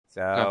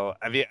So,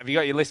 have you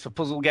got your list for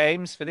puzzle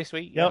games for this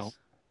week? Yep. Yes.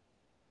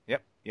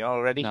 Yep. You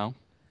all ready? No.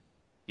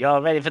 You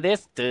all ready for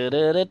this?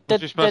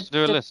 What you supposed to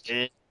do a list?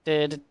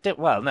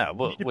 Well, no,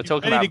 we're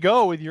talking ready about to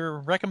go with your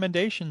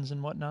recommendations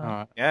and whatnot. All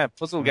right. yeah,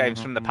 puzzle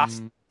games from the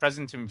past,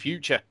 present, and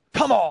future.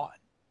 Come on.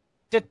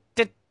 Oh,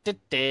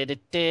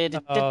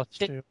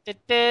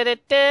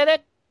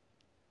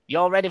 you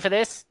all ready for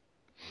this?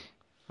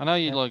 I know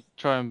you like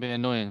try and be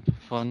annoying for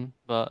fun,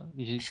 but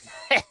it's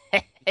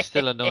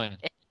still annoying.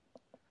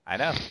 I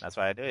know. That's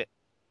why I do it.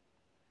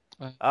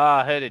 Right. Oh,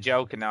 I heard a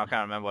joke and now I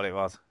can't remember what it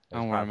was.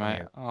 Don't worry,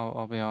 mate.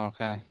 I'll be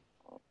okay.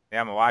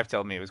 Yeah, my wife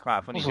told me it was quite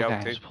a funny Puzzle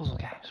joke games, too. puzzle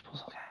games.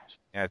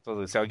 Yeah,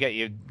 puzzle. So get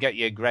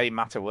your grey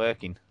matter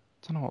working.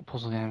 I don't know what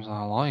puzzle games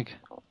are like.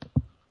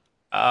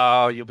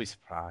 Oh, you'll be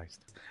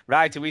surprised.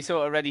 Right, are we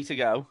sort of ready to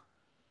go?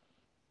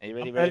 Are you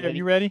ready? Are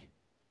you ready?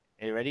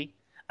 Are you ready?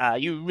 Are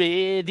you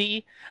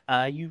ready?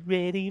 Are you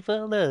ready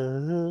for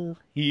love?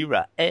 Here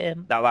I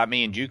am. That like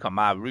me and Duke on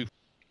my roof.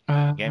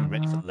 Getting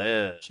ready for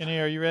love. Chinny,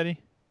 are you ready?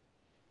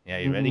 Yeah,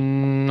 you ready?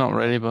 Not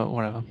ready, but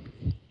whatever.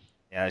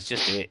 Yeah, let's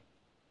just do it.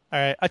 All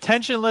right.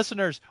 Attention,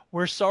 listeners.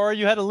 We're sorry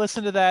you had to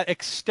listen to that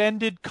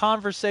extended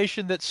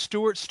conversation that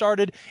Stuart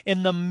started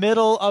in the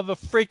middle of a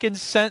freaking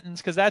sentence,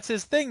 because that's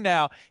his thing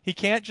now. He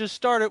can't just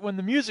start it when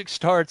the music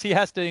starts. He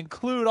has to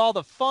include all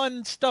the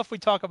fun stuff we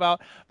talk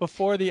about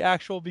before the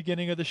actual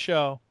beginning of the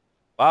show.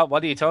 Well,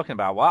 what are you talking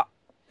about? What?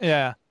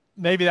 Yeah.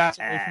 Maybe that's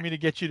a way for me to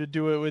get you to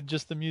do it with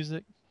just the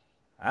music.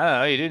 I don't know.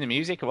 Are you doing the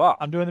music or what?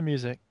 I'm doing the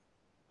music.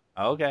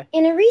 Okay.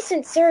 In a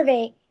recent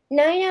survey,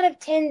 9 out of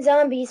 10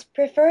 zombies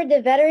preferred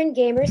the Veteran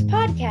Gamers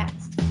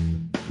podcast.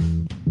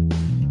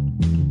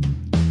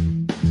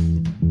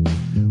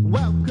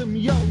 Welcome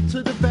yo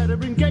to the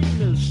Veteran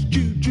Gamers.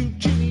 Juju,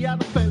 Chinny,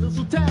 and the fellas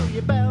will tell you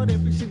about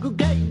every single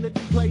game that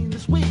you're playing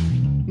this week.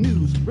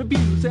 News,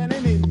 reviews, and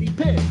an indie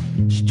pick.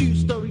 Stu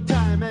story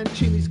time and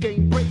Chinny's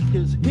game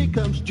breakers. Here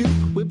comes Duke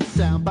with the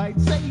soundbite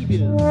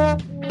saviors.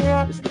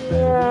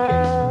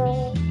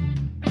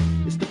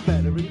 It's the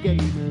Veteran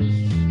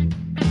Gamers.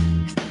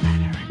 It's the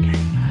Veteran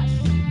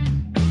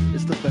Gamers.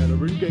 It's the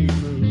Veteran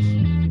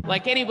Gamers.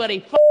 Like anybody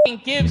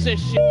fucking gives a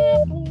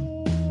shit.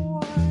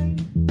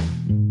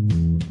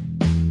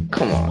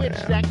 Come on, switch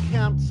that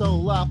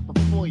console off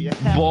before you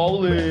have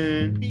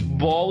Ballin'.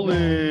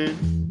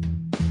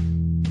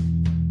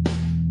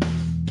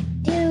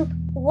 Duke,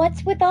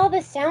 what's with all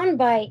the sound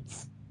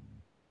bites?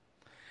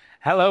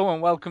 Hello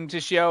and welcome to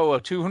show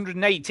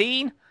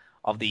 218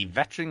 of the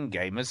Veteran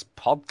Gamers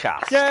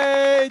podcast.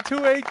 Yay,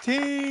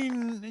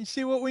 218. You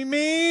see what we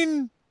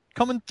mean?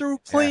 Coming through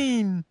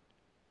clean. Yeah.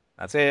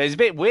 That's it. It's a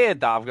bit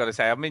weird, that I've got to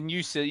say. I've been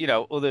used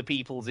to, other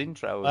people's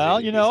intros. Well,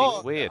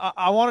 It's weird.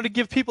 I wanted to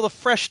give people a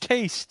fresh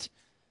taste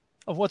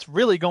of what's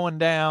really going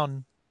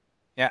down.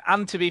 Yeah,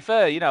 and to be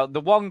fair,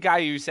 the one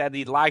guy who said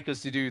he'd like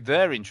us to do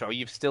their intro,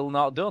 you've still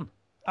not done.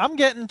 I'm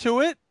getting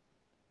to it.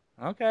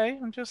 Okay,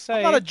 I'm just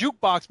saying. I'm not a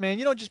jukebox, man.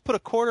 You don't just put a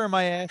quarter in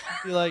my ass and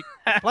be like,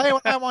 play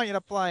what I want you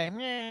to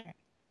play.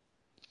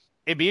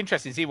 It'd be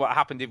interesting to see what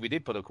happened if we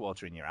did put a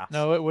quarter in your ass.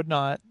 No, it would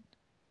not.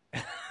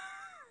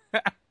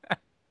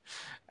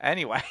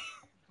 Anyway,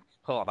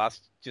 that's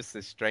just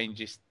the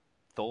strangest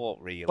thought,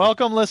 really.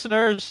 Welcome,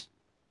 listeners.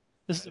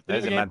 This is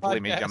There's a mental podcast.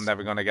 image I'm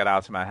never going to get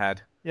out of my head.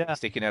 Yeah.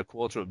 Sticking a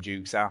quarter up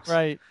Duke's ass.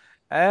 Right.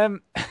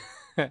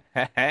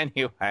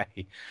 Anyway,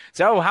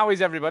 so how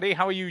is everybody?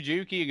 How are you,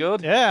 Duke? Are you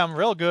good? Yeah, I'm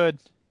real good.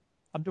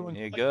 I'm doing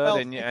You're quite good, well.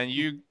 and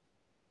you,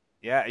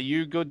 yeah, are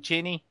you good,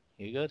 Chinny?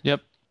 You good?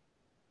 Yep.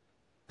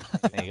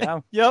 There you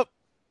go. Yep.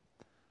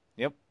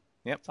 Yep.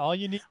 That's all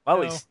you need.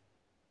 Well, to know.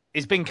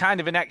 it's been kind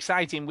of an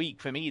exciting week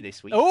for me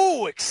this week.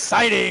 Oh,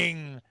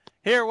 exciting!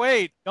 Here,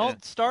 wait.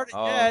 Don't start it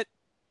yet.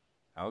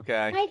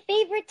 Okay. My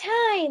favorite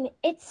time.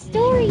 It's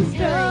story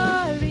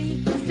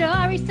time.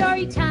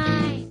 Story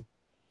time.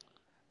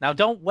 Now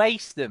don't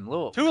waste them.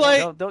 Look. Too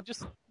late.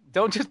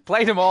 Don't just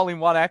play them all in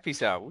one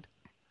episode.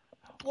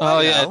 Oh,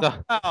 yeah.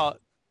 Oh,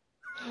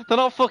 They're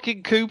not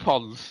fucking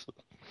coupons.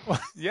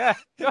 Yeah.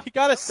 you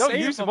gotta Don't save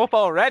use them. them up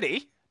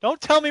already.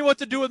 Don't tell me what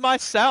to do with my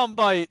sound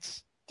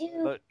bites. Dude,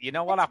 But you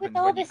know what what's happens with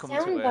all when the you come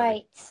sound to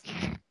bites?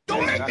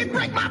 Don't make me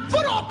break my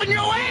foot off in your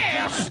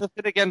ass!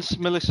 Nothing against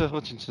Melissa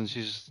Hutchinson.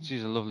 She's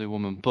a lovely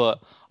woman, but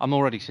I'm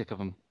already sick of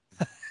them.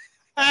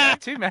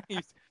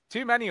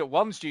 too many at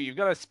once, Stu. You've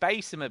got to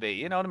space them a bit.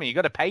 You know what I mean? You've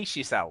got to pace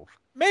yourself.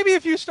 Maybe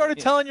if you started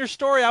telling your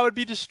story, I would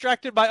be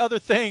distracted by other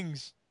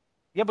things.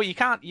 Yeah, but you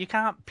can't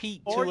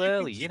peak Or too you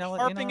early. keep You know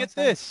what? harping at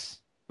this.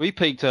 We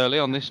peaked early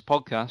on this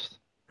podcast.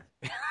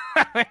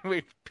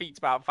 We peaked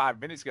about 5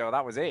 minutes ago.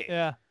 That was it.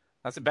 Yeah.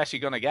 That's the best you're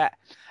gonna get.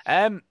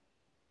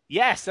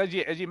 Yes, as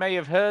you may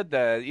have heard,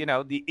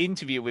 the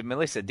interview with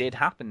Melissa did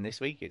happen this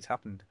week. It's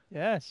happened.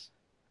 Yes.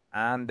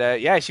 And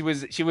she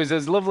was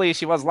as lovely as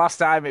she was last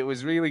time. It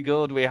was really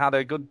good. We had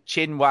a good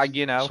chin wag,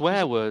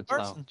 Swear words, though.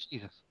 person.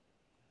 Jesus.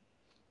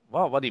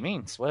 What do you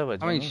mean swear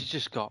words? I mean, she's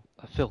just got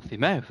a filthy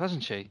mouth,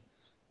 hasn't she?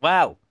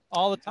 Well,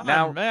 All the time.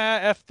 Now-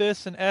 F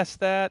this and S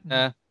that.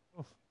 Yeah.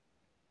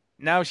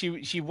 now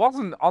she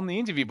wasn't on the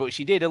interview, but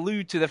she did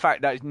allude to the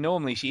fact that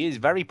normally she is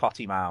very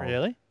potty mouthed.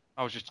 Really?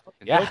 I was just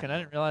Yeah. joking. I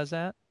didn't realize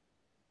that.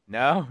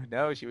 No,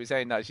 she was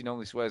saying that she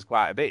normally swears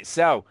quite a bit.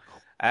 So,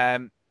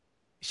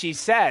 she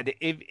said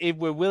if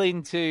we're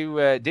willing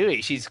to do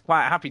it, she's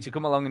quite happy to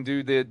come along and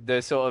do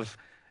the sort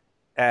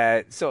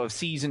of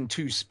season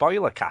 2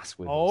 spoiler cast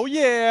with us. Oh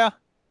yeah.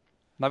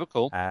 That'd be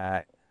cool.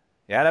 Yeah,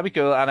 that'd be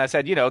cool. And I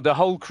said, the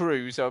whole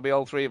crew, so it'll be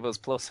all 3 of us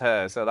plus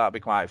her, so that'd be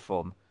quite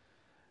fun.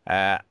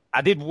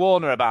 I did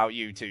warn her about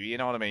you two, you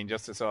know what I mean,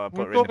 just to sort of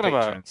put her in the picture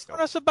and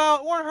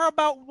stuff. Warn her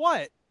about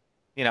what?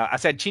 I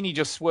said Chinny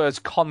just swears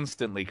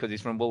constantly because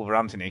he's from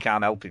Wolverhampton. He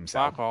can't help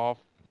himself. Fuck off.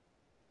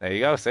 There you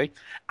go, see?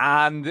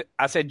 And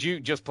I said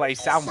Duke just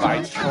plays sound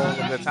bites all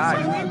of the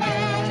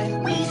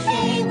time. We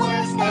say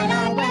worse than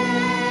a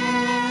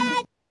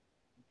word.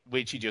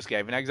 Which he just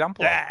gave an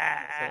example of.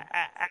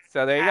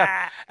 So there you go.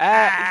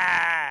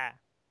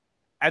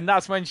 And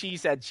that's when she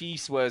said she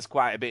swears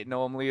quite a bit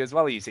normally as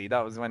well, you see.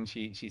 That was when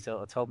she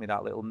sort of told me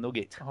that little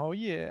nugget. Oh,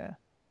 yeah.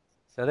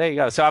 So there you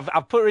go. So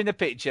I've put her in the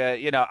picture.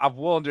 I've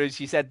warned her.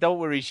 She said, don't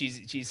worry,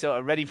 she's sort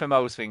of ready for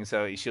most things,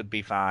 so it should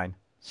be fine.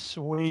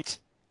 Sweet.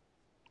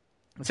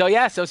 So,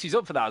 yeah, so she's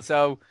up for that.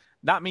 So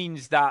that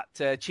means that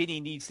Chinny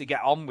needs to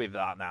get on with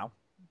that now.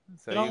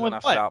 So you're going to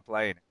have to start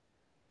playing it.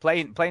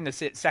 Playing the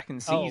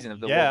second season of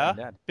The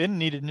Walking Dead. Ben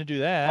needed to do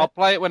that. I'll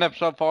play it when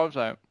episode 5's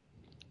out.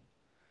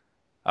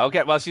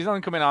 Okay, well, she's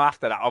only coming on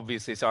after that,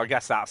 obviously, so I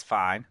guess that's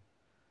fine.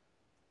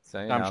 So,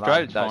 I'm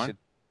straight, it's fine. Should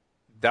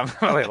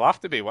definitely it'll have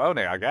to be, won't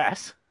it, I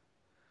guess?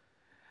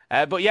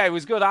 But yeah, it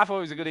was good. I thought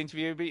it was a good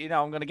interview, but,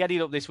 I'm going to get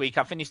it up this week.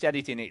 I finished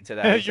editing it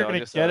today. You're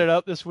going to get it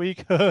up this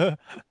week? Oh,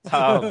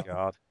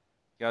 God.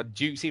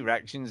 Duke's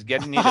erections,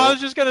 getting it up. I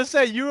was just going to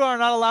say, you are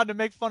not allowed to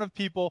make fun of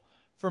people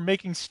for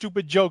making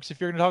stupid jokes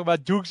if you're going to talk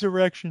about Duke's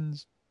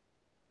erections.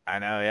 I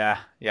know, yeah.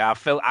 Yeah,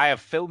 I have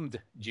filmed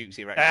Duke's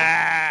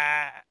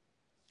erections.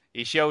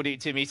 He showed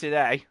it to me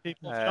today.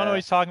 People don't know what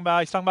he's talking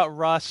about. He's talking about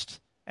Rust.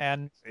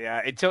 And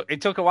yeah, it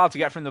took a while to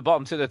get from the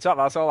bottom to the top.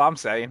 That's all I'm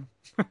saying.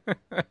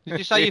 Did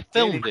you say you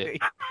filmed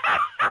it?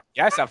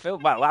 Yes, I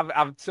filmed. Well,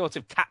 I've sort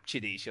of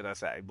captured it, should I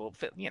say? But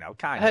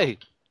kind of. Hey,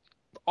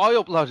 I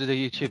uploaded a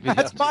YouTube video.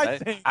 That's my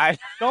thing.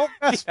 Don't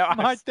mess with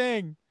my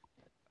thing.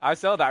 I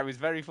saw that. It was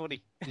very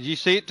funny. Did you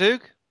see it,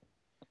 Duke?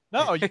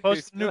 No, you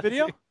posted a new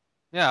video?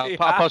 Yeah,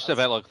 I posted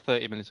about like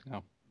 30 minutes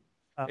ago.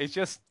 It's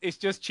just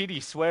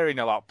Chidi swearing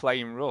a lot,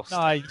 playing Rust.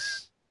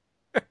 Nice.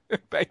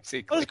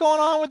 Basically. What's going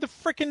on with the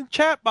freaking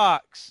chat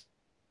box?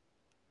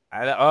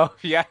 Oh,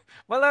 yeah.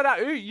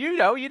 Well,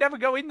 you never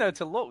go in there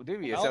to look, do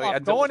you? No, So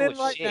I'm going in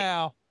right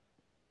now.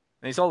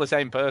 And it's all the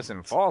same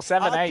person.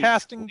 478.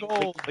 Casting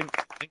gold.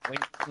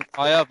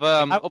 I have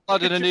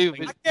uploaded a new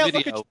video. I can't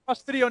look at your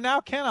Rust video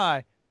now, can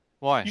I?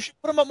 Why? You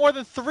should put them up more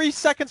than 3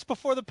 seconds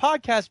before the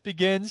podcast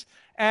begins,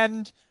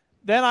 and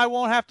then I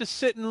won't have to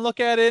sit and look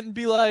at it and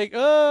be like,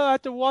 oh, I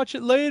have to watch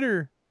it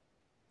later.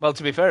 Well,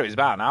 to be fair, it was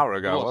about an hour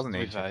ago, wasn't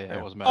it? Yeah,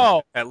 it was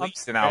about at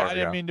least an hour ago. I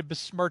didn't mean to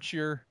besmirch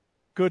your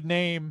good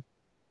name.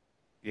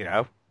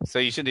 So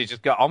you should have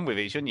just got on with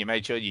it, shouldn't you?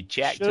 Made sure you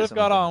checked. Should have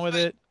got on with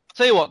it.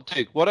 Tell you what,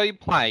 Duke, why don't you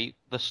play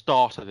the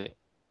start of it?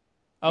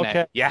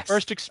 Okay. Yes.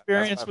 First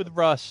experience with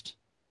Rust.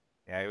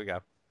 Yeah, here we go.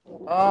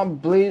 I'm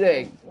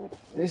bleeding.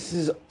 This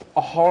is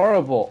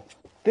horrible.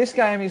 This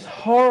game is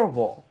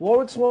horrible. Why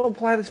would someone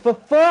play this for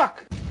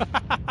fuck?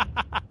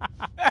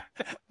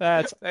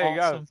 That's there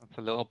you awesome. go. That's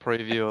a little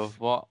preview of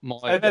what my...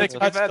 And then it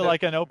cuts to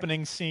like an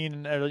opening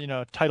scene,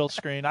 title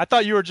screen. I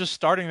thought you were just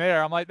starting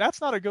there. I'm like, that's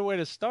not a good way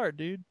to start,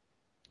 dude.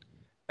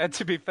 And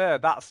to be fair,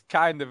 that's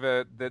kind of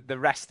the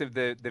rest of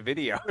the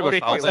video.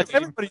 That's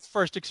everybody's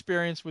first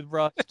experience with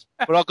Rust.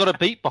 But I got a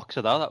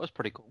beatboxer though. That was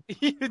pretty cool.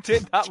 You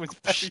did. That was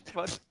very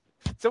fun.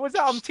 So was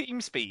that on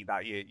TeamSpeak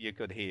that you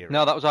could hear?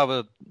 No, that was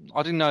over.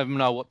 I didn't even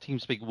know what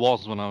TeamSpeak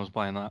was when I was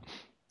playing that.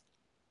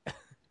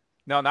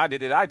 No, neither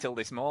did I till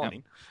this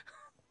morning.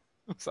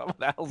 Yep. Someone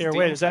else. Here,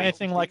 wait. Is that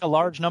anything like a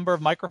large number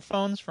of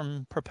microphones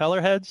from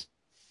propeller heads?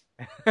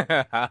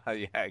 Yeah,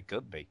 it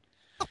could be.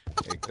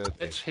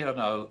 Let's hear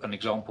now an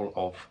example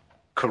of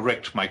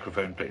correct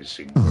microphone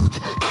placing.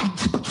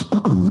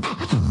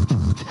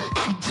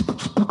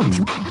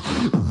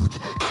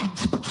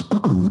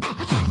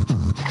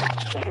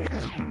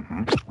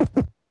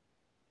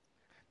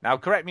 Now,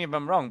 correct me if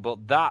I'm wrong,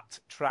 but that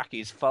track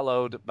is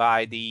followed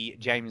by the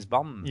James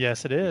Bond.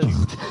 Yes, it is.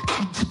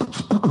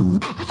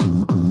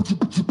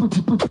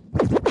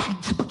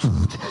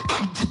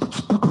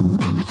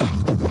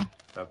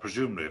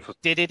 Presumably for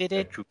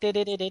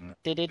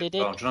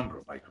large number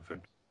of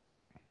microphones.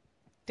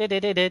 There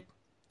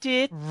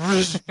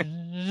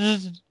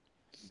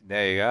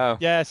you go.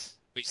 Yes.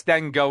 Which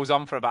then goes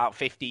on for about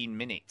 15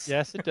 minutes.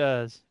 Yes, it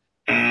does.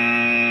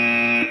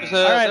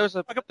 There was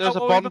a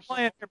Bond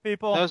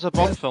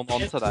film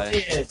on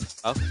today.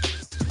 Oh,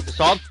 it's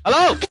on.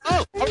 Hello.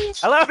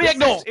 Hello.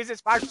 Ignore. Is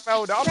this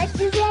microphone on?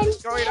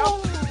 What's going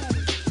on?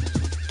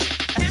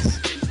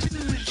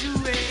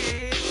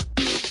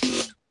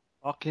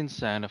 Fucking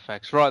sound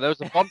effects. Right, there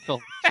was a Bond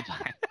film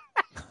today.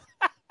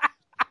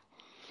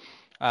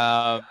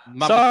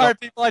 Sorry,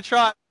 people, I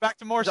tried. Back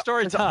to more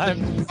story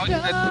time.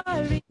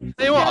 Tell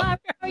you what.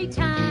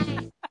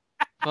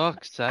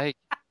 Fuck's sake.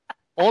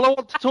 All I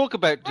want to talk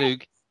about,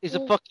 Duke, is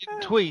a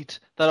fucking tweet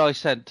that I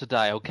sent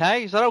today,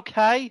 okay? Is that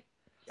okay?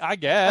 I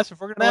guess if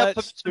we're Can I gonna have let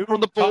permission Stu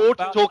from the board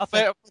to talk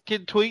nothing. about a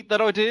fucking tweet that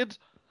I did?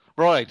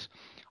 Right.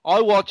 I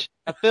watched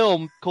a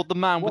film called The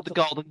Man with the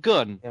Golden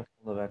Gun.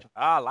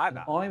 I like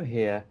that. I'm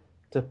here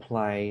to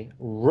play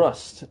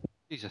Rust.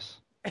 Jesus.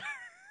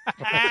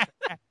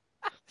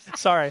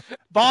 Sorry,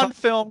 Bond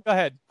film. Go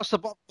ahead. What's the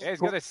Yeah,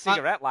 he's got a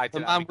cigarette lighter. The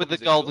that Man with the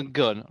becomes a Golden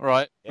Gun,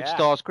 right? Which Yeah.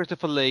 stars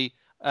Christopher Lee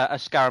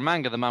as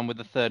Scaramanga, the man with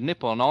the third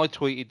nipple. And I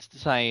tweeted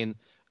saying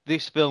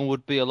this film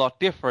would be a lot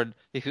different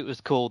if it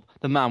was called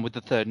The Man with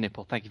the Third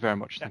Nipple. Thank you very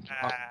much. Thank you.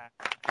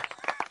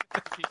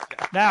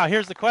 Now,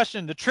 here's the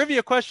question, the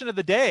trivia question of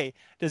the day.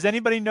 Does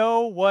anybody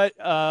know what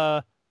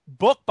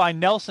book by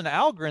Nelson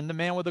Algren, The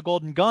Man with the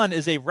Golden Gun,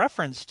 is a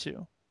reference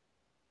to?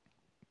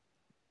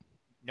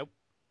 Nope.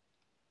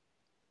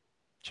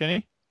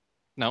 Chinny?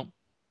 No.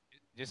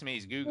 Just me.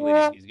 He's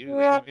googling. He's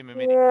googling. Give him a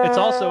minute. It's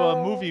also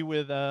a movie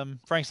with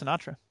Frank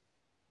Sinatra.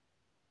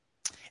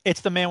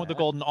 It's The Man with the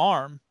Golden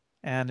Arm,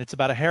 and it's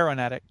about a heroin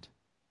addict.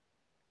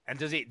 And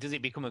does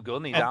it become a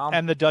gun? His arm?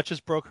 And the Duchess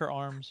broke her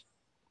arms.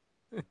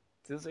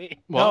 Does he?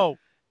 No.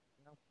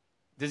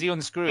 Does he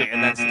unscrew it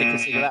and then stick a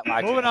cigarette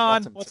lighter? Moving at the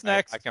on. bottom What's to make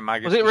next? like a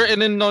magazine? Was it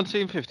written in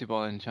 1950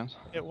 by any chance?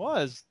 It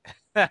was.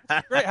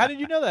 Great. How did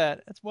you know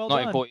that? It's well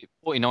done.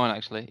 1949,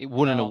 actually. It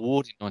won an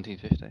award in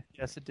 1950.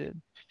 Yes, it did.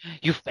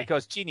 You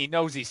Because Ginny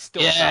knows his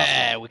stuff.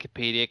 Yeah,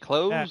 Wikipedia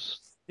close.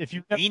 Yeah. If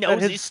you He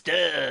knows his stuff.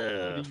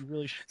 You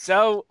really should.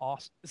 So,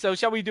 Awesome. so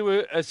shall we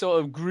do a sort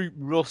of group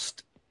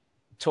Rust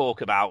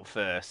talk about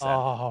first? Then?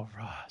 Oh,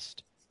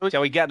 Rust.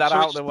 Shall we get that So out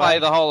we of the just way? play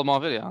the whole of my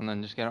video and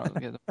then just get out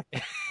get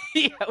the...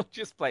 Yeah, we'll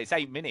just play. It's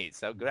 8 minutes,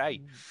 so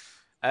great.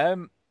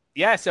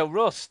 Yeah, so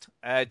Rust.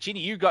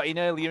 Ginny, you got in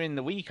earlier in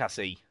the week, I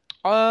see.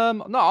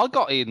 No, I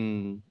got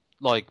in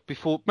like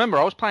before. Remember,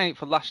 I was playing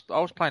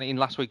it in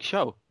last week's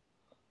show.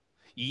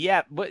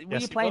 Yeah, but were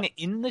Yes, you he playing was.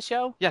 it in the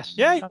show? Yes.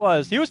 Yeah, he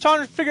was. He was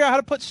trying to figure out how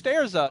to put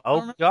stairs up.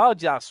 Oh, God,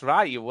 that's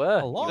right, you were.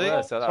 Hello. You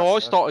were, So I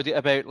started it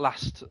about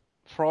last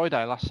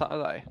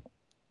Saturday.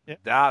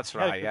 That's Yeah,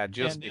 right, yeah,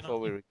 just and, you know. before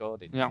we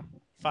recorded. Yeah.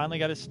 Finally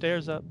got his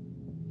stairs up.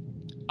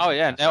 Oh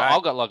yeah. Now right.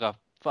 I've got like a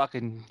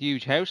fucking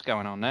huge house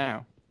going on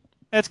now.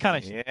 It's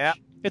kind of Yeah.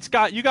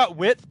 you got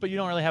width, but you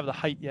don't really have the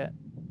height yet.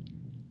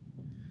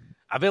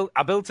 I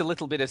built a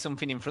little bit of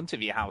something in front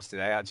of your house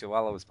today, actually,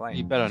 while I was You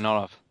playing. better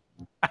not have.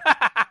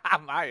 I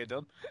might have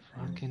done.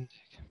 Fucking.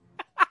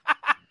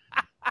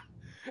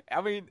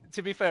 I mean,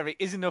 to be fair, it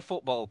isn't a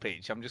football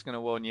pitch. I'm just going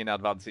to warn you in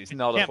advance. It's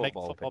not a Can't make a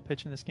football football pitch.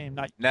 pitch in this game.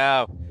 Not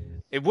No.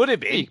 It would have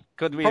been. Hey,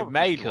 Could we have Probably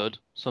made one? could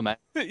somehow.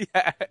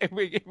 Yeah, if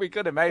we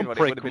could have made one, it would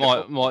Prick have been a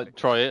football might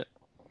try it.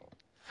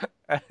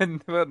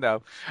 And, well,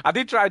 no. I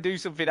did try to do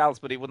something else,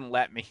 but it wouldn't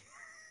let me.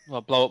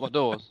 Well, blow up my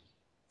doors.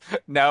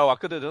 No, I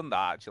could have done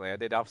that, actually. I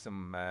did have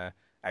some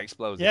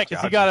explosive yeah,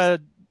 because you charges.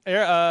 got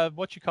a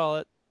what you call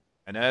it,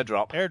 an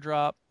airdrop.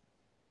 airdrop.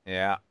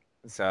 Yeah.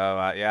 So,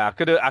 yeah,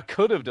 I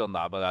could have done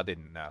that, but I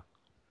didn't know.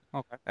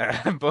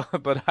 Okay.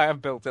 But I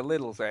have built a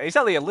little. It's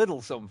only a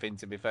little something,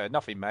 to be fair.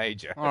 Nothing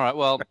major. All right.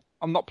 Well,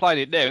 I'm not playing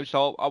it now,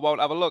 so I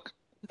won't have a look.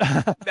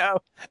 No,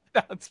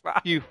 that's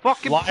fine. You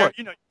fucking Liar, prick.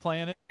 you know you're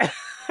playing it.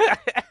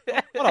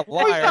 What a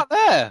Why is liar!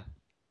 that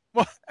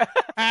there?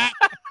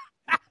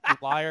 You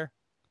liar.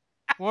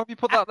 Why have you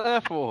put that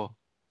there for?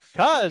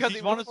 Because Because he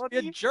it wants was to be a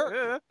funny.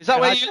 jerk. Is that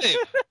And where I you just-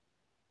 live?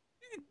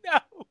 No,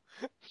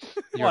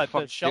 You're a What, the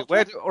fucking-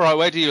 shelter? All right,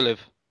 where do you live?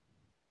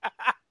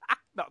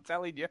 not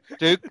telling you.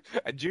 Duke?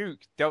 A Duke.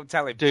 Don't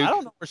tell him. Duke? I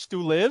don't know where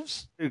Stu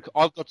lives. Duke,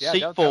 I've got Yeah,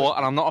 don't tell C4 him.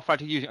 and I'm not afraid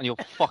to use it on your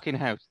fucking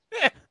house.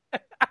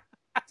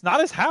 It's not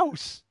his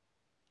house.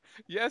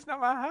 Yeah, it's not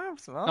my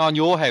house, man. No, on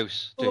your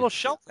house. A Duke. little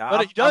shelter, No,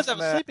 but he does I'm,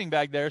 have a sleeping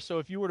bag there. So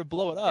if you were to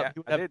blow it up, Yeah,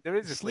 you would have there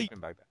is a sleep. sleeping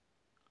bag there.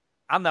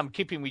 And I'm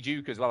keeping with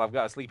Duke as well. I've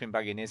got a sleeping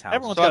bag in his house.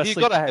 Everyone's So got have a you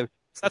sleeping got a house?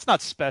 That's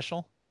not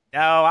special.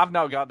 No, I've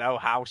not got no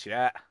house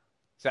yet.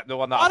 Except the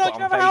one that Why I don't put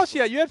you on have a house Facebook.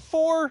 yet? You had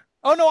 4.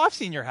 Oh no, I've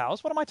seen your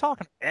house. What am I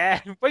talking about?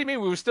 Yeah, what do you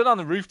mean? We were stood on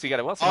the roof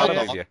together. What's the Hold matter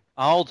on. with you?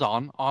 Hold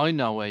on. I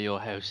know where your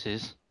house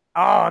is.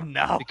 Oh,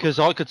 no. Because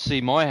I could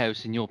see my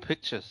house in your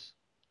pictures.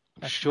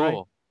 That's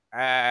Sure.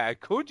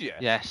 Could you?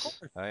 Yes.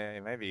 Oh, yeah,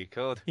 maybe you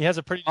could. He has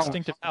a pretty Oh.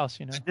 distinctive house,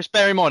 you know. Just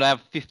bear in mind I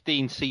have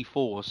 15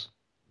 C4s.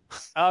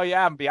 Oh,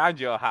 yeah, I'm behind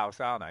your house,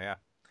 aren't I? Yeah.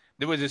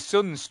 There was a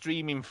sun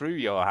streaming through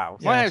your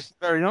house. My Yes. house is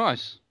very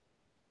nice.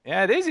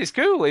 Yeah, it is. It's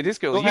cool. It is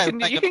cool. Your You house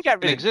can ain't you gonna can get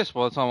fucking rid of exist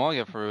by the time I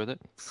get through with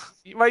it.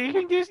 well, you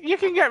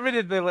can get rid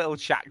of the little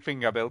shack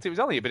thing I built. It was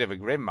only a bit of a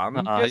grin, man.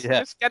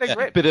 Just get a Yeah,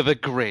 grip. bit of a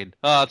grin.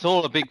 Oh, it's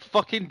all a big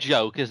fucking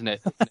joke, isn't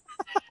it?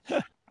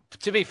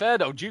 To be fair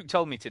though, Duke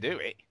told me to do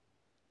it.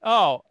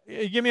 Oh,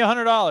 give me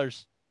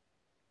 $100.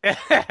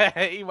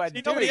 He went.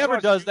 See, "Do nobody it, ever go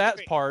on, does do that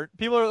it." part.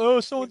 People are, oh,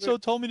 so and so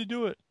told me to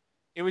do it.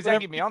 He was Whatever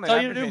egging me on. tell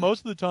and you to do everything. most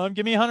of the time.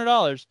 Give me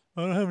 $100.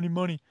 I don't have any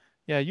money.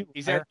 Yeah, you.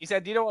 He liar.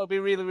 said, you know what would be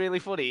really, really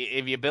funny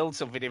if you build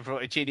something in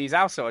front of Chini's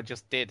house. So I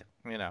just did,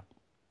 you know.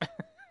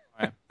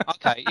 Right.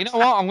 Okay, you know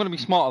what? I'm going to be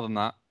smarter than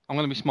that. I'm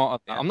going to be smarter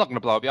than that. I'm not going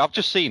to blow up. I've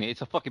just seen it.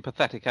 It's a fucking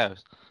pathetic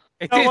house.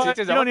 It You know is, what?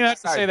 it is. You don't even have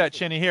to say that,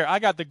 Chinny. Here, I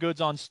got the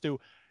goods on Stu.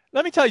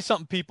 Let me tell you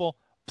something, people.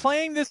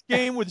 Playing this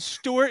game with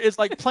Stuart is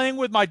like playing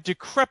with my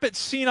decrepit,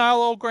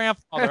 senile old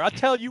grandfather. I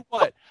tell you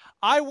what,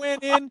 I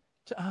went in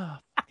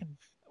to,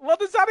 What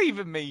does that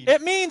even mean?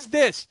 it means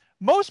this.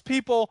 Most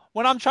people,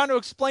 when I'm trying to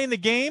explain the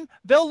game,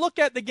 they'll look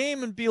at the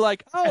game and be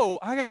like, oh,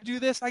 I got to do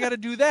this, I got to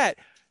do that.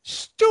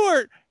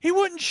 Stuart, he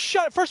wouldn't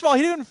shut. First of all,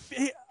 he didn't.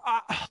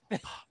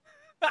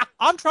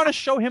 I'm trying to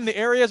show him the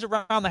areas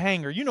around the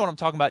hangar. You know what I'm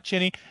talking about,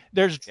 Chinny.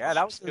 There's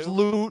cool.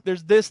 loot,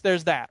 there's this,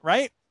 there's that,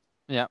 right?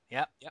 Yeah.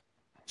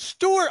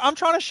 Stuart, I'm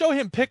trying to show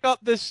him, pick up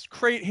this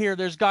crate here.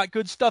 There's got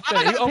good stuff in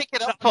What am I it. going to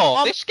pick it up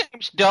for? This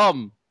game's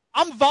dumb.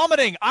 I'm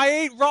vomiting. I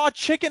ate raw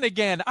chicken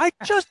again. I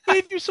just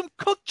gave you some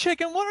cooked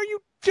chicken. What are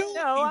you doing?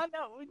 No, I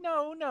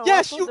know. No.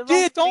 Yes, I put you the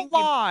wrong did. thing Don't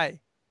lie.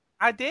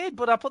 I did,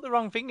 but I put the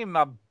wrong thing in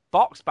my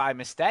box by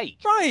mistake.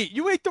 Right.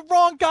 You ate the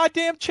wrong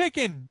goddamn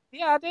chicken.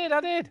 Yeah,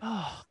 I did.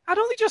 I'd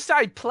only just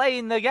started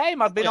playing the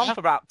game. I'd been on for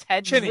about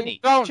 10 minutes.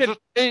 Don't just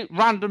eat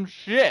random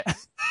shit.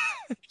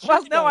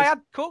 Well, no, I had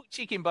cooked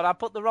chicken, but I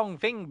put the wrong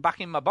thing back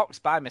in my box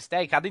by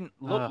mistake. I didn't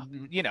look,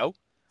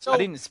 I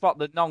didn't spot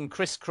the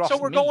non-crisscross So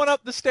we're meat. going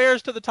up the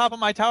stairs to the top of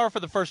my tower for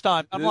the first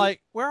time. I'm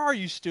like, where are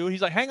you, Stu?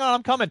 He's like, hang on,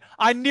 I'm coming.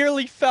 I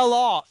nearly fell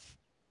off.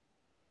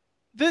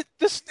 The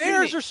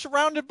stairs are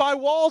surrounded by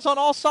walls on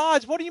all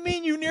sides. What do you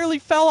mean you nearly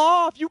fell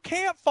off? You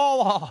can't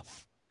fall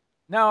off.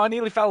 No, I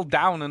nearly fell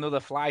down another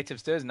flight of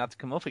stairs and had to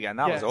come up again.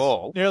 That was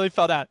all. Nearly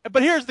fell down.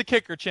 But here's the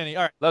kicker, Chinny.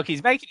 All right. Look,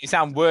 he's making it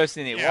sound worse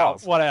than it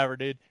was. Whatever,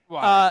 dude.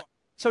 Whatever.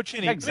 So,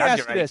 Chinny, let me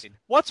ask you this.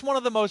 What's one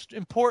of the most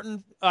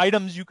important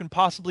items you can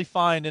possibly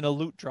find in a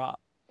loot drop?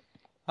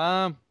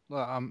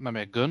 Maybe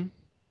a gun.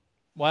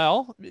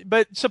 Well,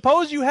 but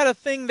suppose you had a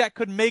thing that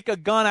could make a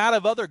gun out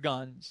of other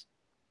guns.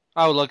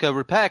 Oh, like a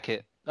repair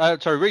kit.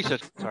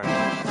 Research. Sorry.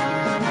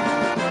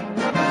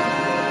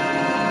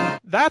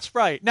 That's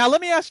right. Now, let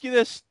me ask you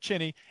this,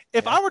 Chinny.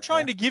 If I were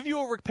trying to give you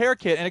a repair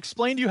kit and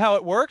explain to you how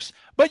it works,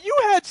 but you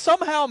had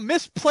somehow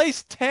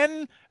misplaced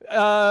 10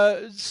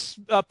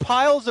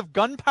 piles of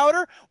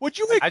gunpowder, would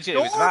you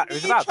ignore me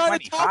trying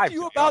to talk to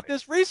you about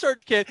this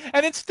research kit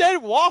and instead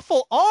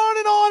waffle on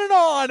and on and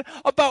on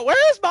about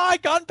where's my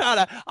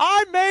gunpowder?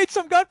 I made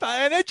some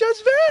gunpowder and it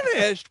just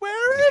vanished.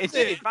 Where is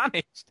it? It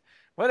vanished.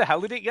 Where the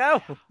hell did it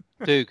go?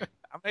 Duke.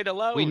 I made a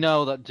load. We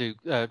know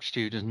that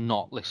Stu does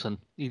not listen.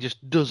 He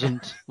just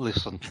doesn't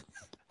listen.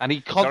 And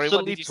he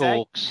constantly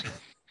talks.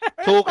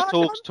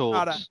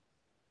 Talks.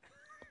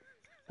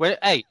 Well,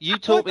 hey, you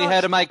taught me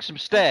how to make some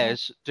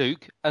stairs,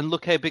 Duke, and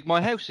look how big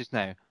my house is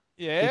now.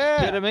 Yeah.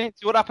 See what I mean?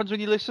 See what happens when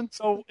you listen?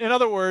 So, in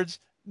other words,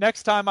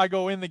 next time I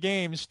go in the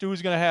game,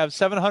 Stu's going to have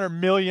 700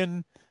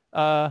 million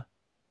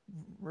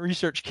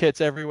research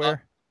kits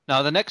everywhere.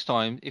 No, the next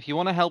time, if you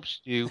want to help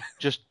Stu,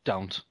 just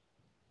don't.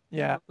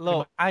 Yeah.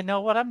 Look, I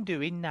know what I'm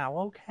doing now,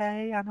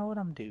 okay? I know what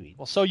I'm doing.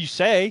 Well, so you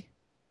say.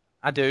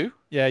 I do.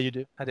 Yeah, you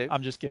do. I do.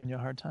 I'm just giving you a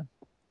hard time.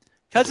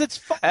 Because it's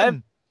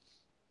fun.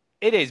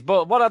 It is,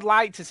 but what I'd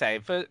like to say,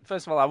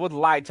 first of all, I would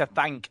like to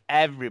thank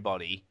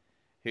everybody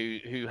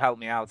who helped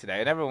me out today,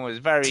 and everyone was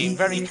very,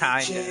 very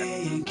kind.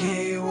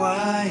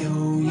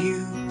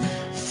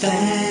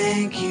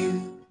 Thank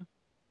you.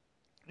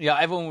 Yeah,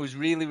 everyone was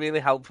really, really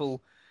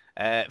helpful.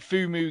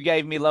 Fumu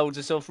gave me loads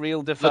of stuff.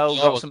 Real Defoe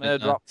got some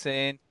airdrops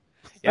in.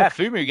 Yeah,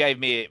 Fumu gave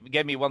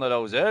me one of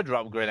those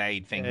airdrop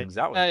grenade things.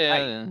 That was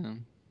great.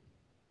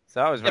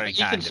 So that was very kind.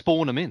 You can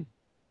spawn them in.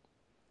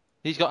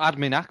 He's got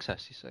admin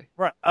access, you see.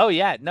 Right. Oh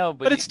yeah, no,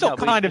 but it's still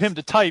kind of him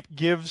to type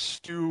give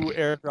Stu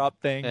airdrop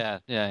thing. Yeah.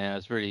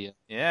 It's really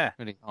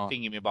really hard.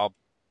 Thingy me bob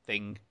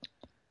thing.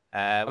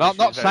 I'm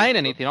not saying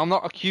anything. I'm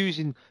not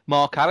accusing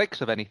Mark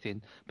Alex of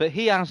anything, but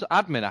he has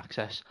admin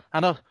access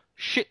and a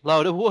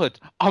shitload of wood.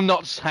 I'm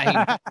not saying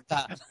that.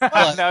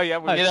 But, no, yeah,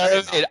 you know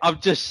what I mean? I'm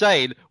just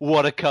saying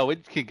what a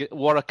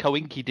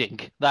coinky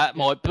dink that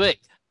might be.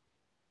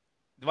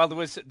 Well, there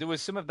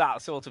was some of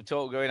that sort of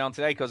talk going on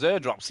today because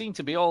airdrops seem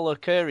to be all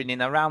occurring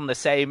in around the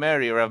same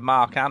area of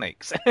Mark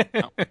Annex.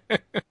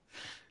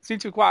 Seem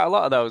to be quite a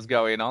lot of those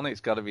going on, it's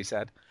got to be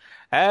said.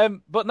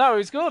 But no, it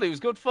was good. It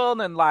was good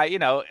fun, and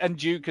and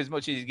Duke, as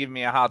much as he's giving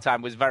me a hard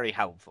time, was very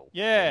helpful.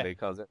 Yeah,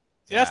 because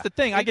that's the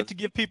thing. I get to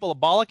give people a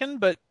bollocking,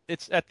 but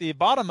it's at the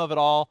bottom of it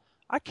all.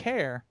 I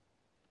care.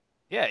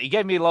 Yeah, he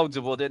gave me loads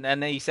of wood, and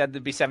then he said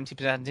there'd be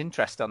 70%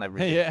 interest on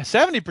everything. Yeah,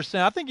 70%.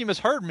 I think you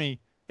misheard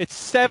me. It's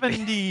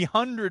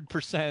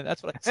 100%.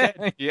 That's what I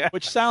said. Yeah.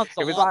 Which sounds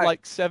a lot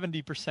like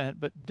 70%,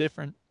 but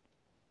different.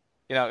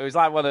 It was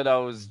like one of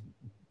those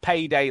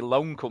payday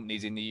loan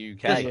companies in the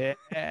UK.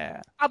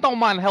 Yeah. I don't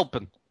mind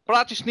helping, but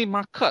I just need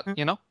my cut,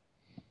 you know?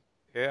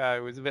 Yeah, it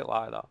was a bit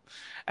like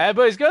that.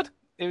 But it's good.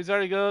 It was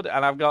very good,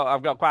 and I've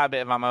got quite a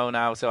bit of ammo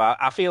now, so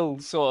I feel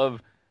sort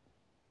of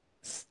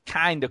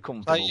kind of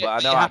comfortable. But I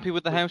know are you happy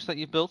with the house that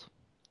you've built?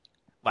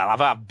 Well,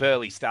 I've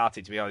barely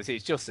started, to be honest.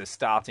 It's just a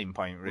starting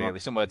point, really.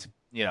 Right. Somewhere to,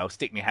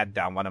 stick my head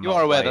down when I'm You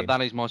are aware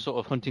that is my sort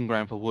of hunting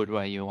ground for wood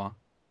where you are?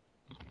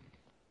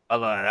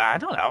 Well, I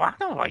don't know. I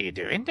don't know what you're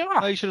doing, do I?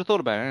 Oh, you should have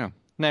thought about it,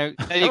 Now,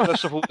 there you go.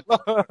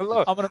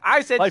 Look,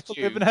 I said life to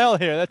live in hell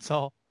here, that's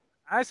all.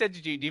 I said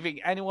to Duke, do you think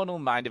anyone will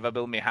mind if I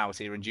build my house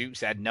here? And Duke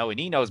said no, and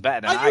he knows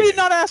better than I You do. did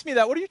not ask me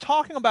that. What are you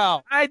talking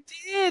about? I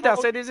did. I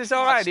said, is this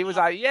all right? He was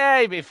like,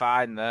 yeah, he'd be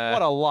fine there.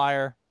 What a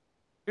liar.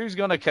 Who's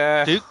going to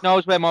care? Duke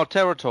knows where my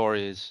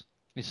territory is,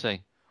 you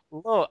see.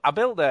 Look, I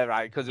built there,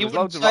 right, because there He was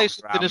wouldn't loads of say rocks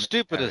something around as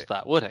stupid the as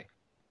that, would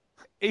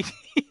he?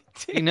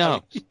 He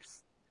knows.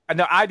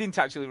 No, I didn't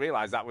actually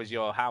realise that was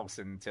your house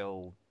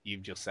until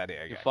you've just said it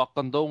again. You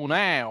fucking do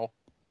now.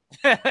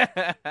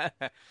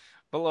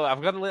 But look,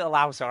 I've got a little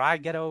house, all right?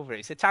 Get over it.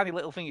 It's a tiny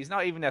little thing. It's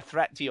not even a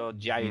threat to your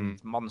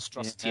giant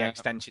monstrosity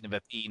extension of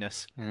a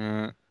penis.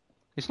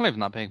 It's not even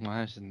that big. My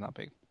house isn't that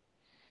big.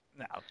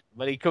 No,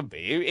 but it could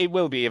be. It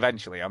will be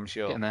eventually, I'm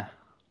sure. Getting there.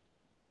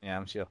 Yeah,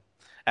 I'm sure.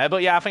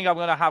 But yeah, I think I'm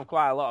going to have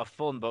quite a lot of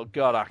fun. But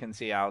God, I can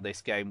see how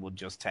this game would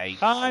just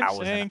take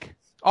hours.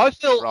 I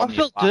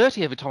feel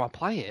dirty every time I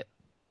play it.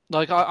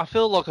 Like I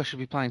feel like I should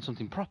be playing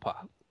something proper.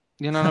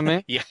 You know what I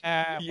mean?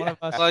 Yeah. One of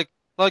us.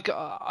 Like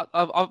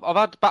I've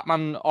had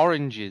Batman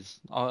Oranges.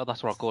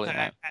 That's what I call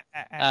it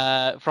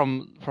now.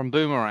 From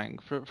Boomerang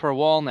for a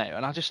while now,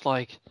 and I just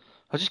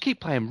keep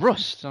playing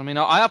Rust. I mean,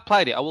 I have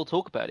played it. I will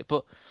talk about it,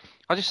 but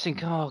I just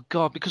think, oh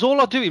God, because all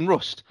I do in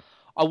Rust,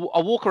 I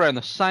walk around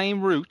the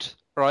same route,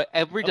 right,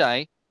 every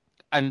day,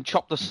 and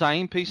chop the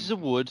same pieces of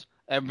wood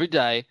every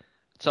day,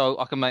 so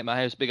I can make my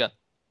house bigger.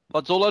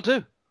 That's all I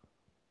do.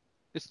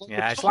 It's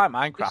like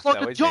Minecraft. It's like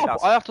though, a isn't job.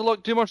 It? I have to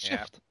do my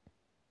shift.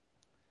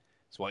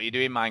 It's what you do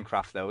in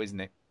Minecraft, though, isn't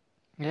it?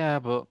 Yeah,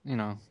 but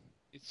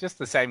it's just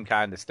the same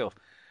kind of stuff,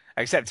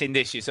 except in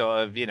this, you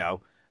sort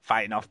of,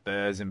 fighting off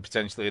birds and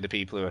potentially other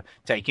people who are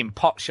taking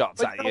pot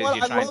shots at you. As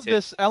you're I love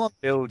this element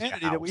of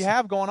humanity that we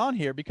have going on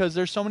here because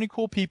there's so many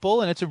cool people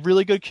and it's a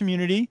really good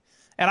community.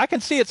 And I can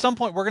see at some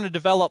point we're going to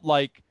develop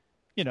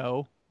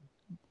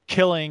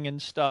killing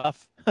and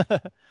stuff.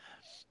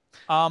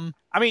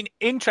 I mean,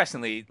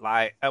 interestingly,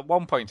 like at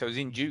one point I was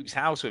in Duke's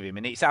house with him,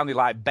 and it sounded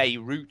like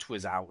Beirut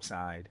was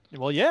outside.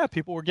 Well, yeah,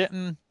 people were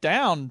getting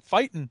down,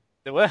 fighting.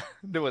 There were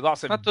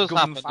lots of that does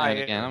happen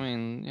gunfire again. I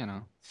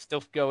mean,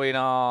 stuff going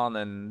on,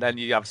 and then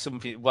you have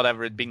something,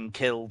 whatever had been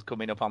killed,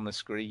 coming up on the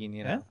screen.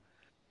 Yeah.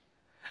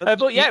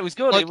 But yeah, it was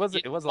good. It was.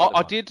 A lot of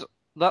fun. I did.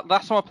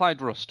 Last time I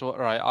played Rust,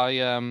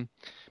 right?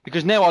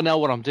 Because now I know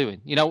what I'm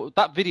doing.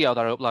 That video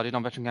that I uploaded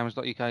on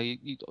veterangamers.uk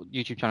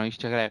YouTube channel, you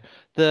should check it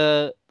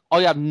out.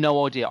 I had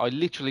no idea. I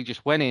literally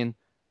just went in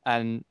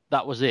and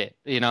that was it.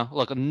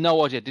 Like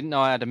no idea. Didn't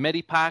know I had a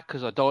medipack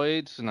because I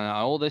died and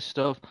all this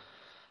stuff.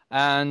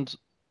 And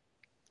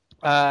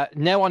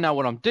now I know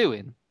what I'm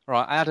doing.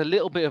 Right, I had a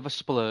little bit of a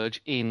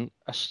splurge in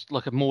a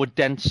more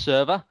dense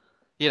server.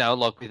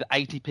 Like with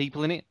 80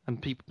 people in it,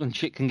 and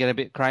shit can get a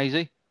bit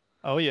crazy.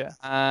 Oh yeah.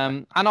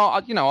 And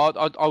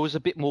I was a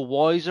bit more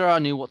wiser. I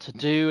knew what to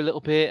do a little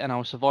bit, and I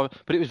was surviving.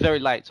 But it was very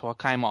late, so I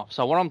came off.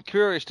 So what I'm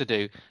curious to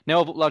do now,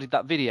 I've uploaded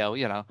that video.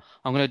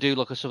 I'm going to do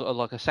like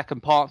a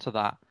second part to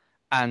that,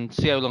 and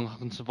see how long I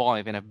can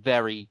survive in a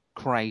very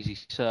crazy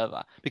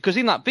server. Because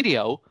in that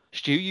video,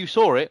 Stu, you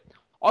saw it.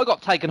 I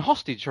got taken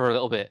hostage for a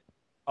little bit.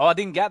 Oh, I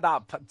didn't get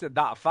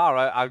that far.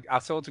 I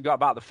sort of got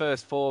about the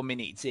first 4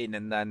 minutes in,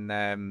 and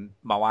then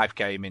my wife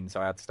came in,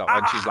 so I had to stop.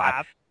 And she's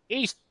like,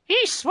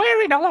 He's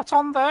swearing a lot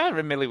on there.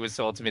 And Millie was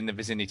sort of in the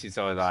vicinity,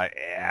 so I was like,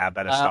 yeah, I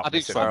better stop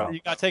this.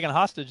 You got taken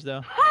hostage,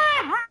 though.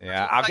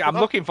 Yeah, I'm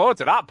looking forward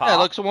to that part. Yeah,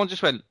 like someone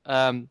just went,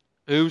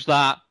 who's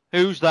that?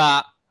 Who's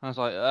that? And I was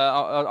like,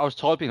 I was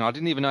typing. I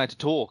didn't even know how to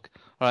talk.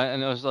 Right,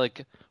 and I was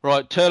like,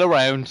 right, turn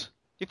around.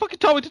 You fucking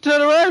told me to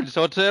turn around.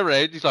 So I turn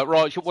around. He's like,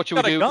 right, what should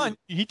we do? Gun.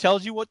 He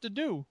tells you what to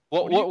do.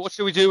 What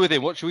should we do with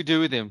him? What should we do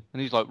with him?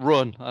 And he's like,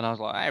 run. And I was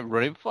like, I ain't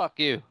running. Fuck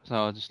you. So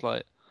I just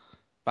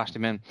bashed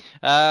him in.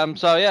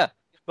 So yeah.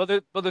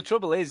 But the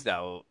trouble is,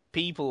 though,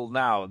 people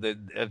now that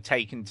have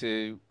taken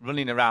to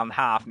running around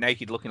half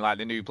naked looking like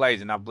the new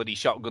players and have bloody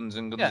shotguns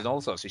and guns and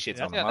all sorts of shit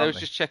on them. Yeah, they was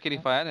just checking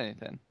if I had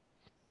anything.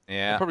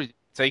 Yeah.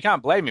 So you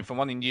can't blame him for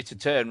wanting you to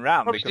turn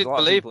round. Probably because didn't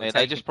believe me.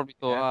 They just probably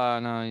thought, oh,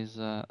 no, he's...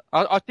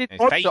 I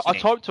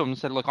typed to him and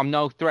said, look, I'm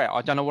no threat.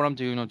 I don't know what I'm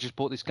doing. I just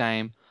bought this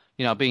game,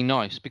 being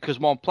nice. Because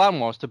my plan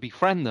was to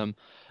befriend them,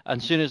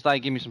 and as soon as they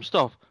give me some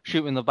stuff, shoot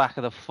them in the back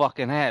of the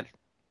fucking head.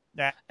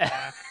 Yeah.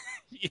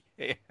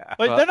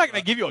 But they're not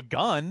going to give you a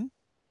gun.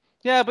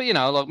 Yeah,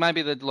 but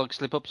maybe they'd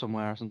slip up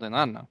somewhere or something.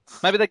 I don't know.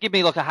 Maybe they'd give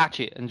me a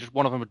hatchet and just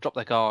one of them would drop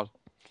their card.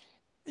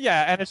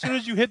 Yeah, and as soon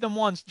as you hit them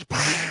once,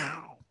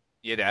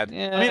 you're dead.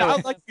 Yeah. I mean,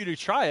 I'd like you to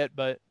try it,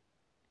 but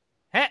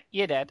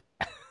you're dead.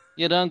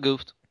 You done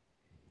goofed.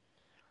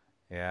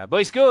 Yeah, but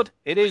it's good.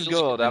 It is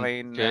good. I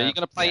mean, are you going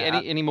to play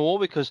any more?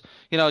 Because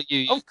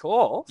you. Of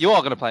course. You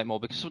are going to play it more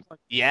because.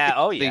 Yeah.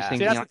 Oh yeah. These things,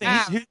 see, that's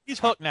the thing. He's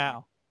hooked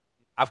now.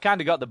 I've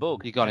kind of got the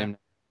bug. You got him.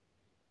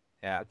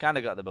 Yeah, I kind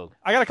of got the bug.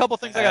 I got a couple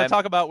things I got to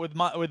talk about with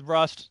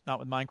Rust, not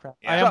with Minecraft.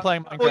 Yeah. I am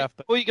playing Minecraft.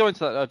 Before you go into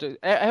that,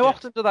 how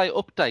often do they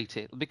update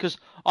it? Because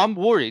I'm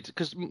worried.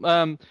 Because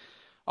I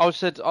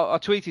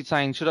tweeted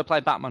saying, should I play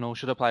Batman or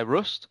should I play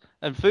Rust?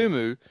 And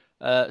Fumu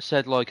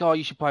said like, "Oh,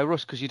 you should play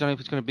Rust because you don't know if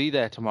it's going to be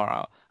there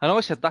tomorrow." And I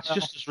said that's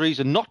just as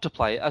reason not to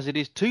play it as it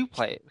is to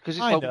play it because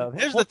it's I know.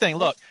 Here's the thing.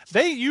 Look,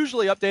 they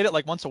usually update it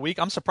like once a week.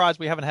 I'm surprised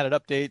we haven't had an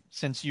update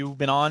since you've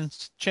been on,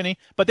 Chinny.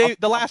 But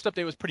the last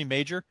update was pretty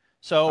major,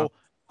 so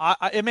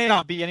it may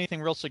not be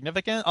anything real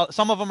significant.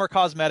 Some of them are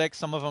cosmetic,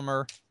 some of them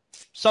are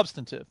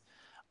substantive.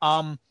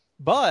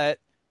 But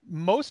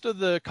most of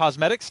the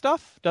cosmetic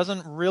stuff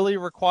doesn't really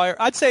require.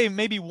 I'd say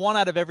maybe 1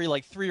 out of every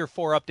like 3 or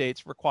 4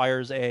 updates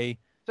requires a.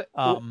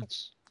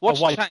 What's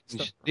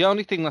changed? The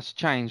only thing that's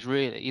changed,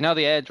 really, you know,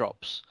 the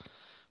airdrops.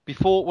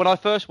 Before, when I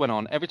first went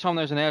on, every time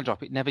there was an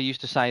airdrop, it never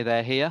used to say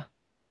they're here.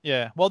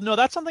 Yeah. Well, no,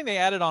 that's something they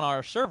added on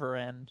our server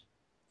end.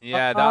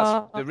 Yeah,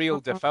 that's the real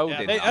default.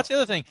 That's the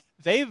other thing.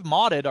 They've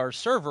modded our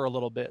server a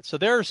little bit. So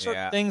there are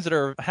certain things that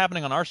are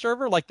happening on our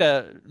server, like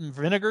the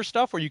vinegar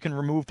stuff where you can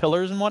remove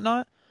pillars and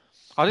whatnot.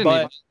 I didn't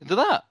even do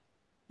that.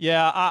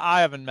 Yeah,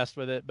 I haven't messed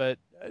with it, but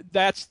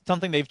that's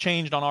something they've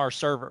changed on our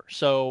server.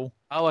 So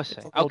I see.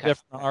 It's a little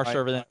different on our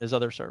server than it is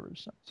other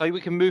servers. So we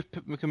can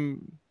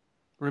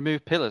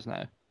remove pillars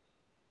now.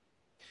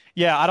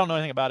 Yeah, I don't know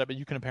anything about it, but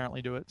you can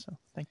apparently do it. So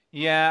thank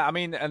you. Yeah, I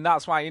mean, and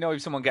that's why, you know,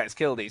 if someone gets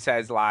killed, it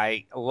says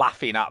like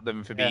laughing at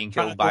them for being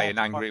killed by an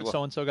angry.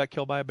 So and so got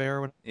killed by a bear.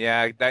 Or whatever.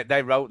 Yeah,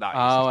 they wrote that.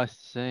 Oh, I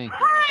see.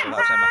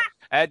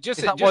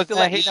 Just to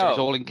let you know,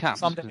 all in caps.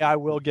 Something I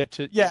will get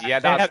to. Yeah,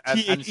 that's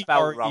they have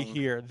THERE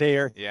here.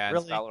 There. Yeah,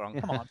 really? spelled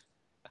wrong. Come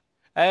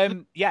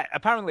on. Yeah,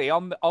 apparently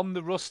on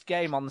the Rust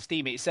game on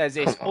Steam, it says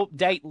it's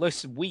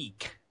updateless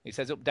week. It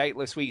says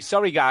updateless week.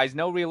 Sorry, guys,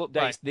 no real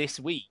updates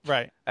this week.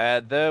 Right.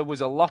 There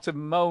was a lot of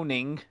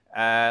moaning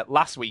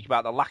last week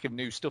about the lack of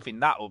new stuff in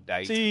that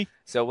update. See,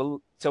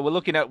 so we're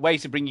looking at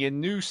ways to bring you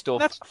new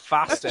stuff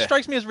faster. That just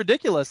strikes me as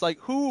ridiculous. Like,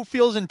 who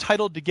feels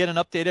entitled to get an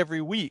update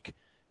every week?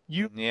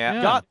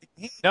 Got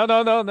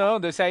No.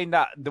 They're saying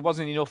that there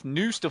wasn't enough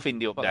new stuff in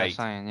the update. What they're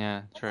saying,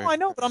 yeah, true. No, I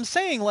know, but I'm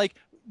saying like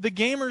the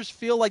gamers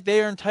feel like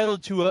they are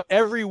entitled to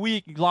every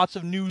week lots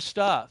of new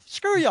stuff.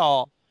 Screw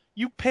y'all.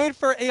 You paid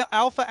for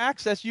alpha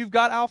access. You've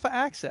got alpha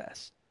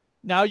access.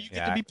 Now you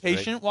get to be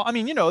patient. Right. Well, I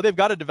mean, you know, they've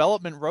got a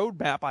development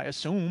roadmap, I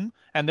assume,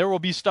 and there will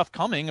be stuff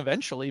coming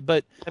eventually.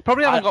 But they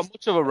probably haven't got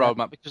much of a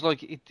roadmap because,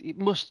 like, it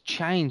must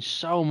change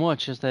so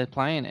much as they're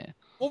playing it.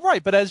 Well,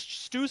 right. But as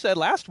Stu said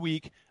last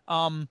week,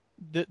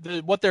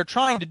 what they're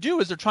trying to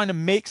do is they're trying to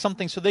make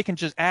something so they can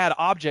just add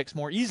objects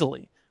more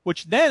easily,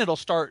 which then it'll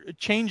start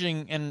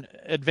changing and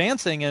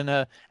advancing in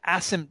a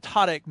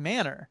asymptotic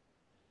manner.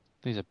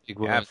 These are big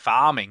words.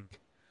 Farming.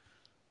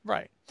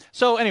 Right.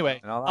 So anyway,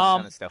 and all that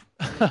kind of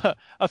stuff.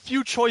 A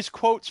few choice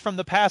quotes from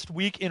the past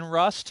week in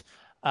Rust.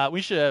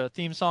 We should have a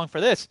theme song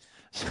for this.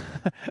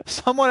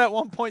 Someone at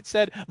one point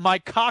said, "My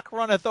cock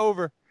runneth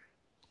over."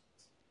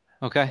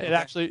 Okay.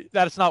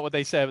 That's not what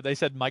they said, but they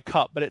said "my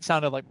cup," but it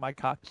sounded like "my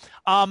cock."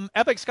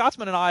 Epic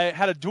Scotsman and I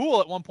had a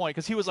duel at one point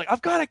because he was like,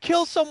 "I've got to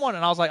kill someone,"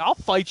 and I was like, "I'll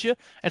fight you,"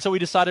 and so we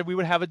decided we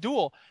would have a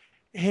duel.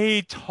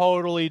 He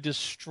totally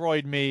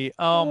destroyed me.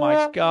 Oh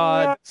my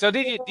god! So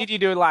did you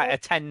do like a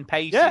 10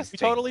 paces? Yes, we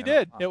totally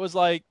did. It was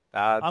like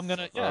I'm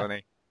gonna.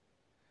 Funny.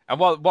 And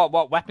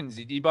what weapons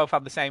did you both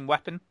have? The same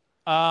weapon?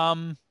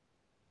 Yeah,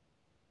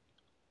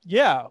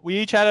 we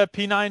each had a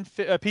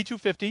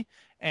P250,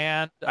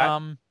 and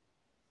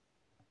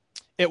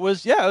it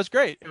was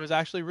great. It was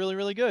actually really,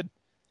 really good.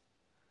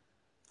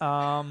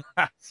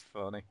 That's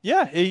funny.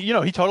 Yeah,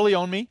 he totally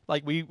owned me.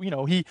 Like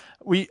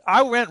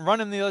I went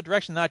running the other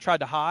direction, then I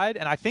tried to hide,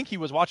 and I think he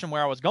was watching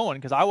where I was going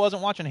because I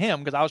wasn't watching him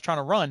because I was trying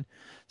to run.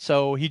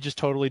 So he just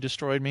totally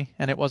destroyed me,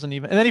 and it wasn't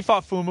even. And then he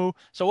fought Fumu,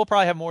 so we'll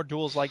probably have more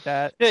duels like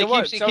that. Yeah,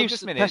 he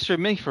keeps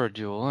pestering me for a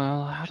duel.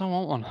 Well, I don't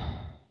want one.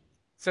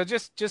 So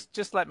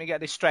just let me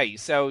get this straight.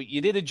 So you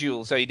did a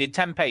duel, so you did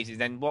 10 paces.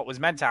 Then what was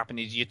meant to happen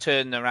is you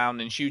turn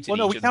around and shoot at each other.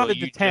 Well, no, we counted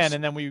to 10,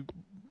 and then we.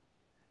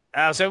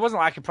 So it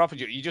wasn't like a proper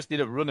duel. You just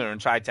did a runner and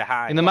tried to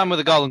hide. In The Man with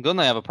the Golden Gun,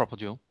 they have a proper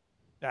duel.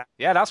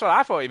 Yeah, that's what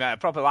I thought you meant. A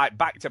proper like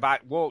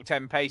back-to-back walk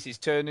 10 paces,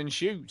 turn and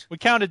shoot. We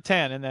counted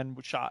 10 and then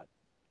we shot.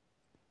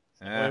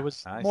 Well, it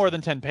was more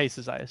than 10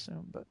 paces, I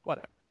assume, but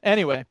whatever.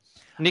 Anyway.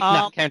 Nick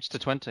counts to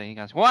 20. He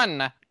goes,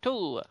 1,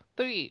 2,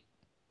 3.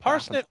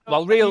 Parsnip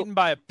eaten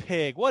by a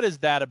pig. What is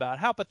that about?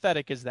 How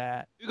pathetic is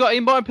that? You got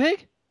eaten by a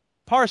pig?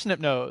 Parsnip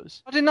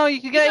knows. I didn't know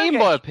you could get eaten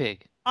by a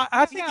pig.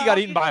 I think he got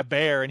eaten by a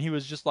bear, and he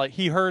was just like,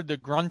 he heard the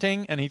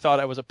grunting, and he thought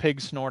it was a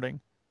pig snorting.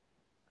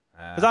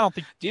 Because I don't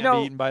think you can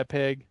be eaten by a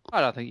pig.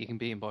 I don't think you can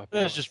be eaten by a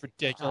pig. It's just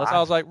ridiculous. I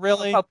was like,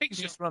 really? Well, pigs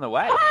just run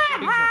away.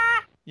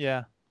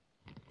 Yeah.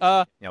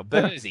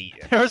 Birds eat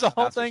you. There was a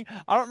whole thing.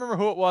 I don't remember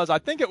who it was. I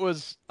think it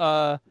was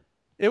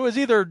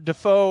either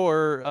Defoe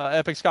or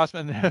Epic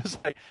Scotsman. It was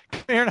like,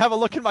 come here and have a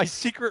look in my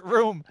secret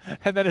room.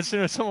 And then as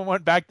soon as someone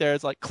went back there,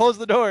 it's like, close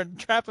the door and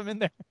trap him in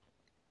there.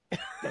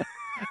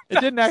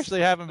 It didn't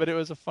actually happen, but it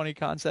was a funny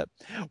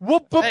concept.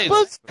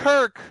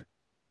 Kirk.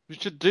 We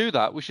should do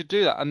that.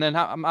 And then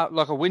have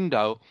like a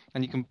window,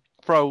 and you can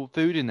throw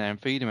food in there and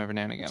feed him every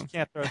now and again. You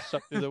can't throw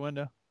stuff through the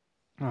window.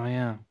 Oh,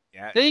 yeah.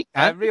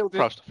 Yeah. Real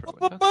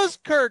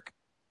Kirk.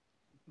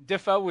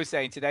 Defoe was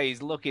saying today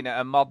he's looking at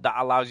a mod that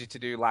allows you to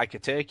do like a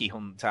turkey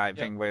hunt type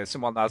thing where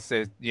someone has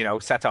to,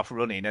 set off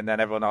running and then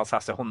everyone else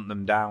has to hunt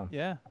them down.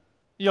 Yeah.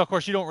 Of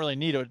course, you don't really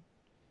need a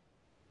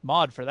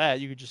mod for that.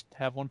 You could just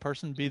have one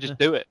person be just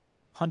do it.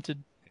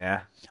 Hunted.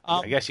 Yeah.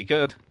 I guess you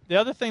could. The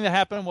other thing that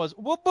happened was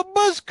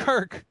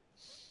Buzzkirk.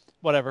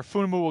 Whatever.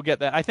 Fumu will get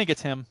that. I think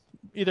it's him.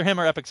 Either him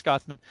or Epic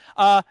Scotsman.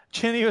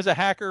 Chinny was a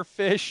hacker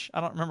fish.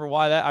 I don't remember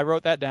why I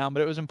wrote that down,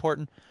 but it was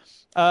important.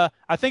 I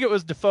think it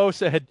was Defoe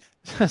said,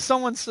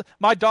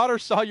 my daughter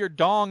saw your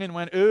dong and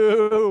went,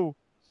 ooh.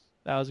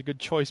 That was a good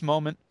choice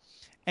moment.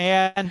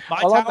 And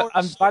my tower,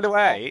 and by the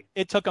way,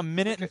 it took 1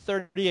 minute and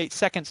 38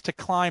 seconds to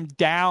climb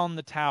down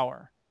the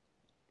tower.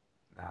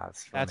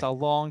 That's a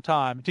long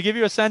time. To give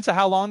you a sense of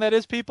how long that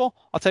is, people,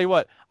 I'll tell you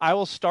what. I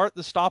will start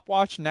the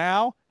stopwatch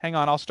now. Hang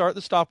on, I'll start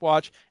the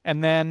stopwatch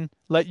and then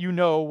let you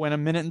know when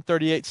 1 minute and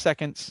 38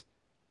 seconds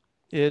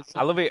is.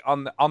 I love it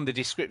on the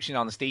description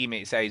on Steam.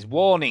 It says,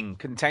 "Warning: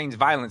 contains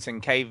violence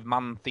and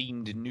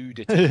caveman-themed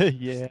nudity."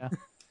 Yeah,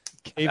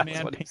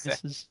 caveman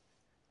penises.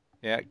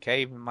 Yeah,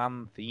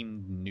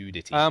 caveman-themed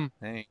nudity. There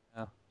you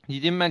go.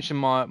 You didn't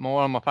mention one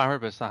of my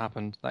favourite bits that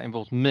happened. That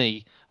involves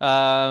me.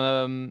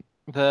 I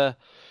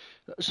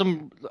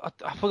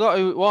forgot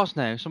who it was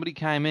now. Somebody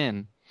came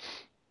in,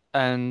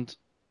 and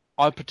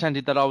I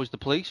pretended that I was the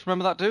police.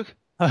 Remember that, Duke?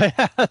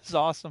 That's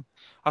awesome.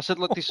 I said,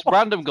 look, this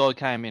random guy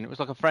came in. It was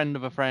like a friend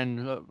of a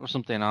friend or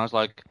something. And I was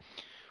like,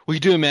 what are you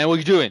doing, man? What are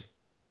you doing?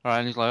 All right,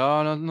 and he's like,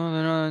 oh,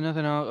 no,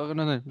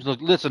 nothing. He's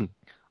like, listen,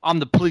 I'm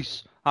the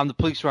police. I'm the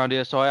police around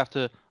here, so I have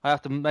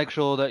to make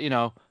sure that,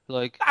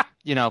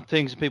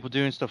 things and people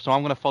doing stuff. So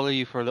I'm going to follow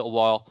you for a little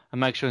while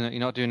and make sure that you're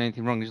not doing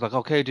anything wrong. He's like,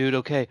 okay, dude,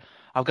 okay.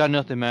 I've got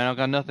nothing, man. I've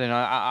got nothing.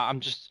 I'm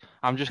just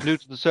new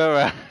to the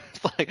server.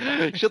 It's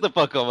like, shut the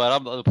fuck up, man.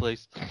 I'm not the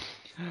police.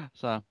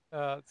 So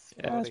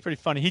that's pretty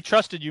funny. He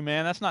trusted you,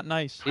 man. That's not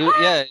nice. He was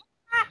like,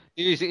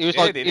 he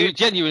was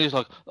genuine. He was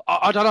like,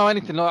 I don't know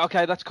anything. Like,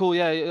 okay, that's cool.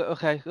 Yeah,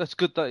 okay, that's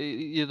good that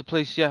you're the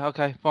police. Yeah,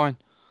 okay, fine.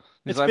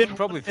 It's like, been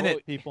probably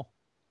people.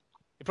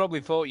 He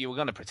probably thought you were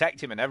going to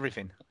protect him and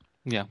everything.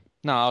 Yeah.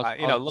 No, I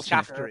was look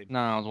after him. No,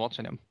 I was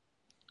watching him.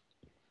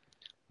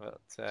 But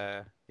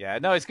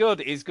no, it's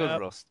good. It's good,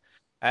 Rust.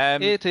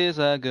 It is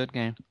a good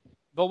game.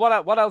 But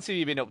what else have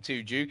you been up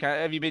to, Duke?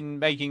 Have you been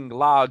making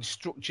large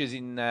structures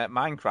in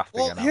Minecraft again?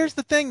 Well, here's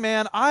the thing,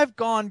 man. I've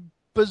gone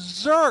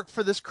berserk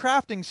for this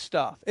crafting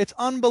stuff. It's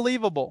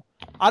unbelievable.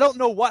 I don't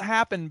know what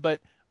happened,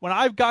 but when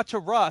I got to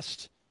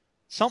Rust,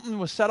 something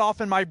was set off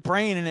in my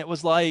brain, and it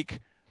was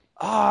like,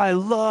 I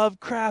love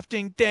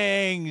crafting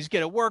things.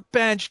 Get a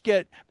workbench,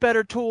 get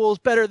better tools,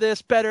 better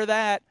this, better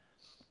that.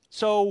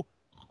 So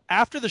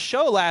after the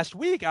show last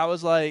week, I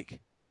was like,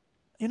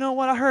 you know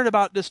what? I heard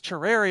about this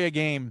Terraria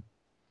game.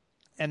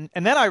 And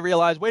then I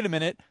realized, wait a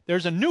minute,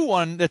 there's a new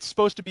one that's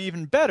supposed to be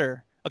even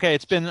better. Okay,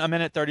 it's been 1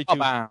 minute 32.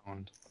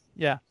 Abound.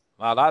 Yeah.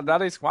 Wow,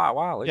 that is quite a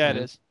while, isn't it? Yeah,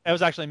 it is. It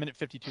was actually 1 minute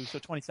 52, so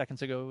 20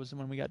 seconds ago was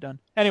when we got done.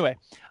 Anyway,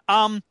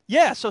 so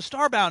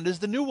Starbound is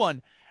the new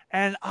one.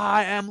 And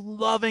I am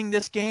loving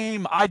this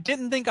game. I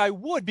didn't think I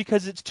would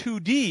because it's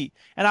 2D.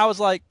 And I was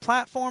like,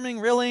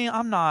 platforming, really?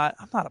 I'm not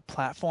a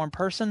platform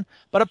person.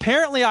 But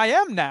apparently I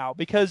am now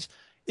because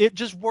it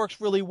just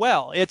works really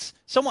well. I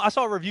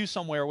saw a review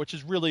somewhere which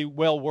is really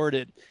well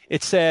worded.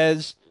 It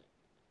says,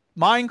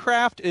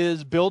 Minecraft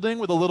is building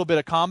with a little bit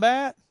of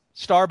combat.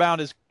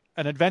 Starbound is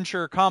an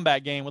adventure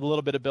combat game with a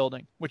little bit of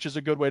building, which is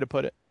a good way to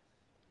put it.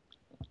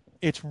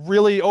 It's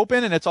really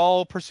open and it's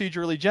all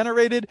procedurally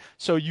generated.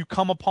 So you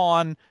come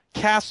upon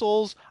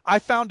castles. I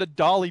found a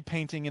dolly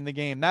painting in the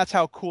game. That's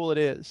how cool it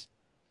is.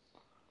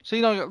 So,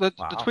 the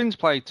twins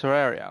play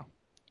Terraria,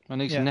 my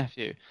niece and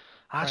nephew.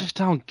 I just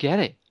don't get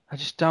it.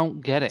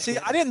 See,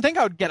 I didn't think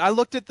I would get it. I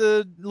looked at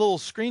the little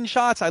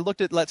screenshots. I looked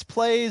at Let's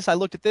Plays. I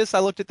looked at this. I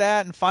looked at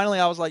that. And finally,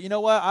 I was like, you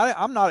know what?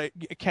 I'm not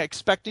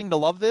expecting to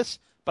love this,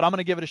 but I'm going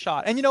to give it a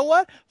shot. And you know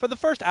what? For the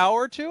first hour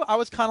or two, I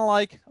was kind of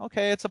like,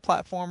 okay, it's a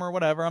platformer,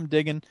 whatever. I'm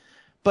digging.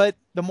 But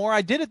the more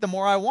I did it, the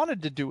more I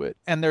wanted to do it.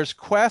 And there's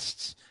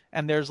quests,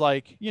 and there's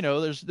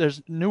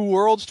there's new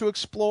worlds to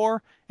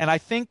explore. And I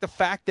think the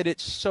fact that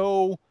it's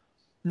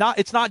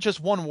not just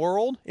one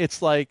world.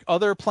 It's like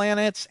other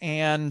planets,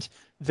 and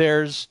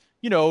there's,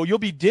 you'll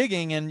be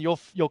digging and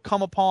you'll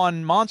come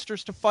upon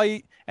monsters to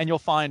fight, and you'll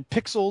find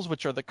pixels,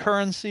 which are the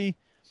currency.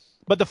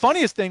 But the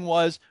funniest thing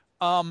was,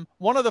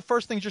 one of the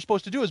first things you're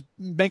supposed to do is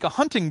make a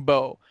hunting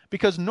bow,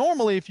 because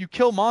normally if you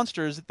kill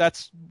monsters,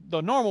 that's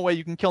the normal way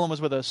you can kill them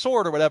is with a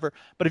sword or whatever.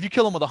 But if you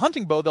kill them with a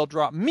hunting bow, they'll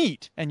drop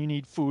meat, and you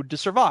need food to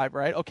survive,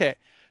 right? Okay.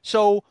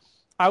 So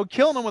I would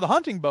kill them with a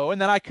hunting bow,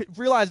 and then I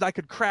realized I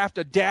could craft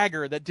a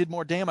dagger that did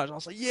more damage. I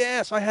was like,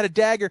 yeah, so I had a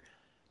dagger.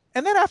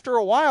 And then after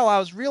a while, I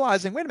was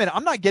realizing, wait a minute,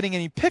 I'm not getting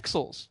any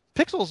pixels.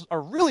 Pixels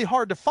are really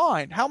hard to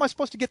find. How am I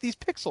supposed to get these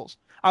pixels?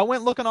 I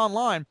went looking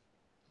online,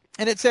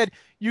 and it said,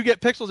 you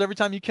get pixels every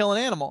time you kill an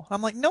animal.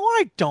 I'm like, no,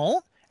 I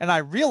don't. And I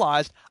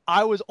realized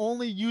I was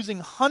only using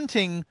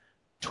hunting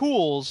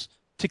tools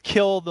to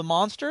kill the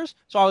monsters,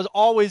 so I was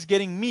always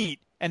getting meat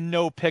and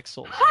no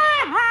pixels.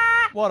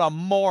 What a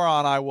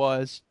moron I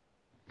was.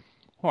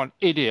 What an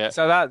idiot.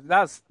 So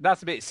that's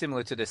a bit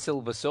similar to the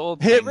Silver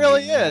Sword. It thing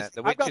really in, is.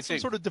 The I've got Witcher some 2.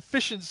 sort of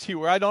deficiency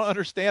where I don't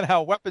understand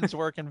how weapons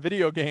work in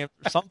video games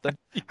or something.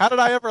 How did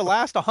I ever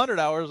last 100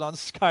 hours on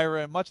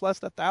Skyrim, much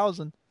less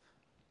 1,000?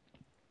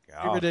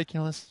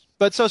 Ridiculous.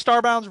 But so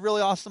Starbound's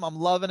really awesome. I'm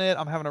loving it.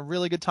 I'm having a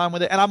really good time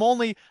with it. And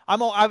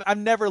I've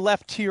never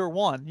left tier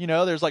 1. You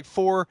know, there's like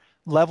 4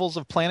 levels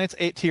of planets,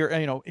 8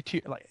 tier,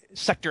 like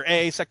sector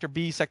A, sector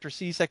B, sector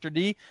C, sector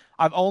D.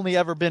 I've only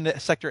ever been to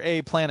sector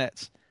A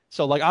planets.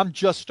 So like I'm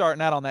just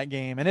starting out on that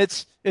game, and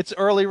it's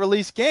early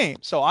release game.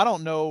 So I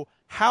don't know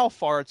how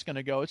far it's going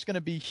to go. It's going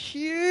to be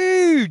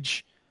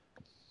huge.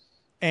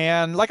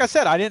 And like I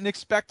said, I didn't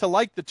expect to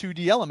like the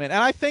 2D element.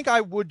 And I think I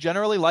would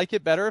generally like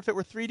it better if it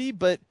were 3D,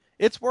 but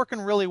it's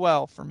working really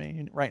well for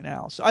me right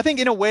now. So I think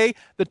in a way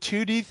the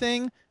 2D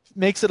thing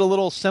makes it a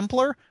little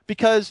simpler,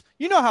 because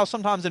you know how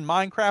sometimes in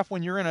Minecraft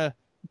when you're in a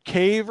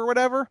cave or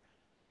whatever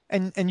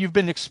and you've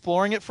been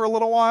exploring it for a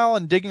little while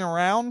and digging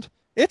around,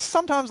 it's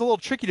sometimes a little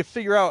tricky to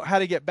figure out how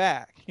to get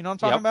back. You know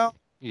what I'm talking about?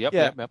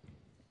 Yep.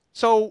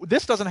 So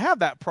this doesn't have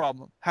that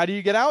problem. How do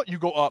you get out? You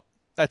go up.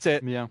 That's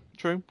it. Yeah,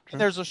 true. And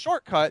there's a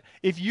shortcut.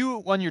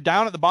 When you're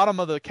down at the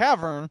bottom of the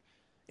cavern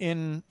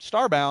in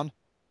Starbound,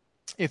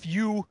 if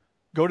you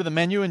go to the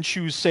menu and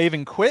choose save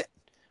and quit,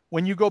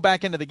 when you go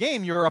back into the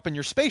game, you're up in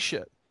your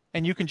spaceship.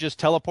 And you can just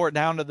teleport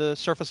down to the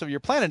surface of your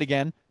planet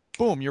again.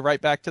 Boom, you're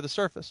right back to the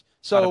surface.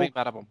 So,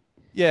 bada boom.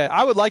 Yeah,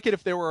 I would like it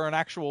if there were an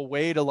actual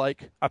way to,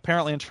 like,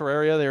 apparently in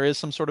Terraria there is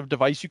some sort of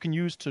device you can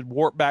use to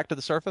warp back to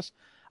the surface.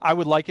 I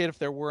would like it if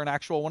there were an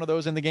actual one of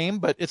those in the game,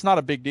 but it's not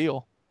a big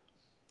deal.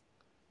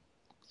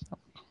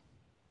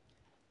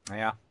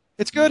 Yeah.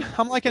 It's good.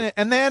 I'm liking it.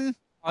 And then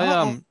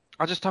I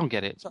just don't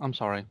get it. I'm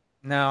sorry.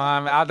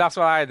 No, that's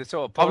why I had the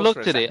sort of. I've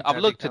looked at it.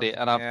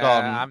 And I've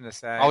gone. I'm the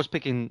same. I was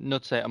picking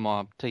nuts out of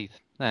my teeth.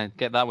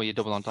 Get that where you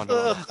double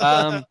entendre.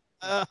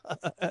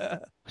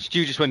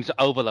 Stu just went into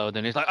overload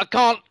and he's like, I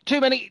can't. Too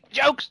many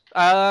jokes.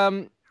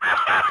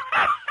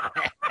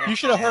 You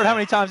should have heard how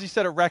many times he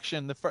said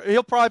erection.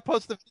 He'll probably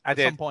post the at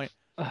some point.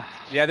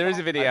 Yeah, there is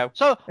a video.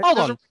 So hold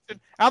on.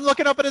 I'm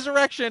looking up at his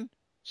erection.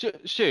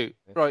 Stu,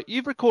 right?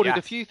 You've recorded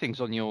a few things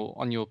on your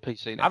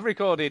PC now. I've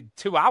recorded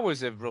 2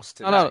 hours of Rust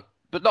today. I know,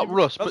 but not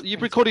Rust. But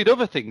you've recorded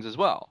other things as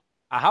well.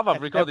 I have.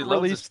 I've recorded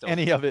loads of stuff.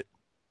 Any of it?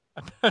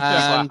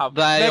 And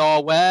they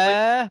are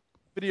where?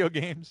 Video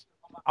games.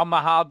 On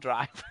my hard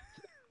drive.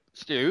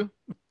 Stu,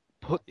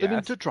 put them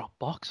into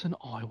Dropbox and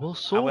I will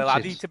sort it. I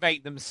need to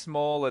make them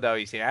smaller though,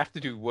 you see. I have to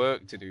do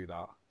work to do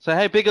that. So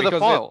how big are the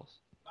files?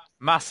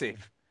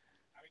 Massive.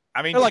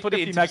 I mean, they're like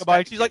 50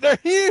 megabytes. He's like, they're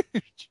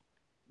huge.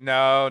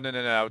 No.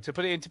 To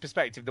put it into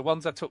perspective, the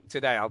ones I took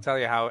today, I'll tell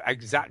you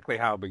exactly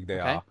how big they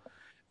are.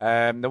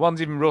 The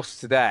ones in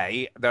Rust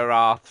today, there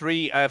are 4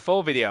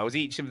 videos.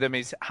 Each of them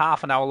is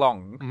half an hour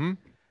long,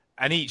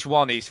 and each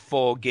one is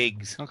 4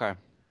 gigs. Okay.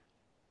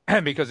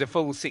 Because a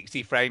full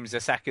 60 frames a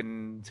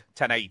second,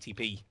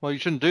 1080p. Well, you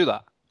shouldn't do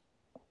that.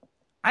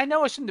 I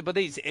know I shouldn't, but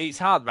it's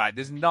hard, right?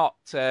 There's not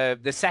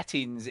the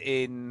settings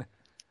in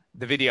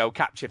the video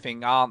capture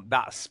thing aren't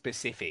that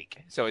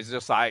specific, so it's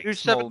just like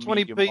small,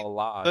 medium, or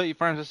large. 30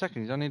 frames a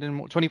second. You don't need any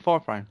more.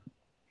 25 frames.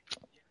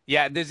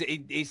 Yeah,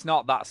 it's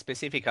not that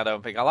specific. I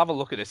don't think. I'll have a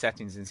look at the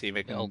settings and see if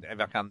I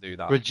can do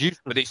that.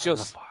 Reduce, but it's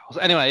just files.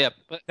 Anyway, yeah.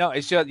 But... No,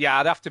 it's just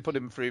I'd have to put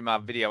them through my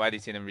video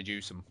editing and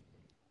reduce them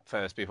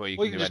first before you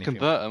can do anything. Just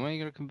convert them. Where are you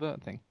going to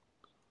convert thing?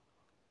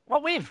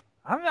 What with?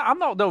 I'm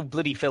not no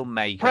bloody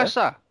filmmaker.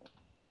 Presser.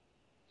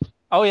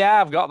 Oh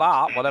yeah, I've got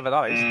that. Whatever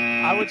that is.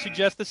 I would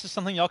suggest this is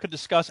something y'all could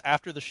discuss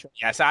after the show.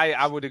 Yes,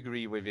 I would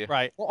agree with you.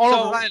 Right.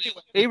 Well,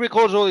 he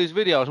records all these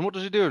videos, and what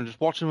does he do? And just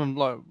watch them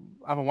like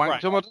have a wank.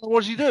 Right. What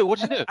does he do?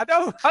 What's he do? I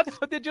know.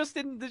 They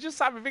just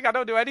sat me think I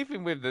don't do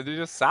anything with them. They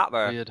just sat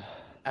there. Weird.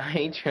 I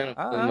ain't trying to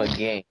play my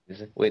games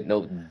with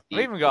no.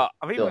 I haven't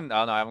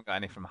got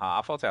any from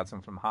Half. I thought I had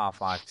some from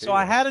Half-Life 2. So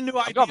I had a new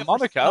idea for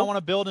something I want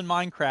to build in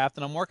Minecraft,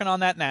 and I'm working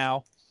on that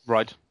now.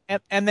 Right.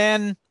 And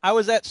then I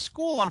was at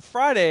school on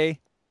Friday.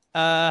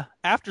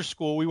 After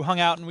school, we hung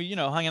out and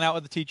hanging out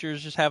with the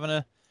teachers, just having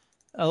a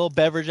little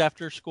beverage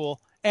after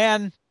school.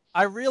 And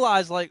I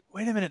realized, like,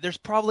 wait a minute, there's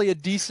probably a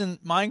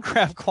decent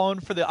Minecraft clone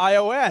for the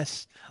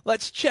iOS.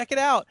 Let's check it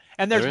out.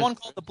 And there's one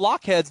called the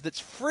Blockheads that's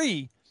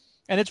free.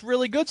 And it's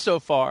really good so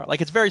far.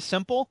 Like, it's very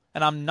simple,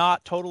 and I'm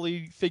not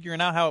totally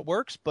figuring out how it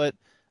works, but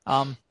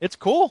it's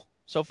cool.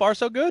 So far,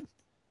 so good.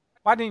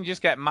 Why didn't you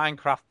just get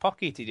Minecraft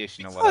Pocket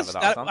Edition or whatever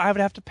that was on? I would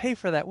have to pay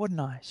for that, wouldn't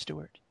I,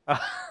 Stuart?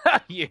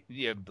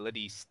 you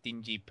bloody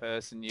stingy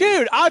person. You.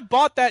 Dude, I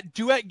bought that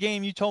duet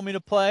game you told me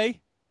to play.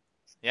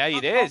 Yeah, you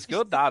did. It's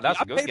good.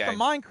 That's a good game. I paid for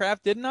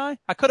Minecraft, didn't I?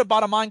 I could have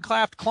bought a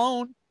Minecraft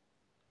clone.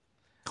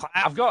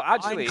 I've got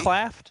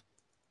Minecraft.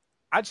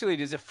 Actually,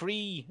 there's a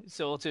free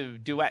sort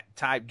of duet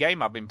type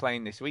game I've been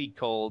playing this week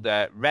called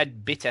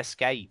Red Bit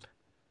Escape.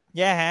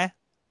 Yeah.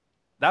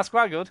 That's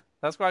quite good.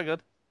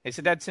 It's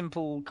a dead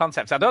simple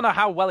concept. I don't know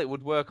how well it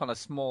would work on a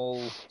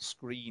small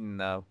screen,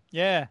 though.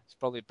 Yeah. It's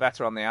probably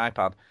better on the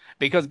iPad.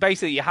 Because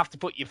basically you have to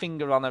put your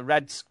finger on a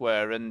red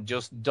square and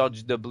just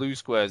dodge the blue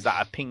squares that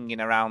are pinging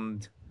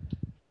around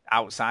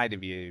outside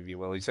of you, if you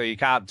will. So you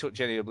can't touch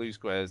any of the blue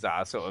squares that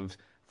are sort of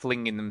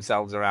flinging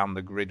themselves around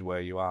the grid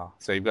where you are.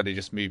 So you've got to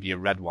just move your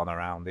red one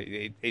around.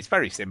 It's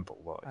very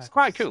simple, but it's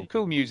quite cool.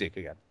 Cool music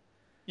again.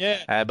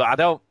 Yeah. But I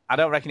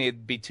don't reckon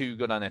it'd be too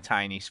good on a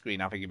tiny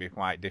screen. I think it'd be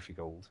quite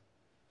difficult.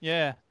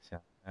 Yeah. So,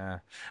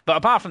 but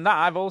apart from that,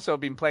 I've also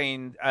been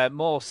playing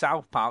more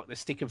South Park: The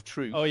Stick of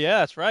Truth. Oh yeah,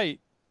 that's right.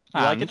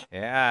 You like it?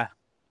 Yeah.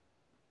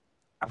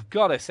 I've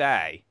got to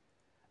say,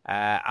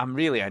 I'm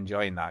really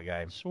enjoying that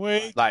game.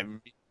 Sweet. Like,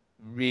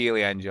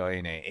 really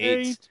enjoying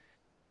it.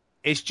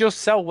 It's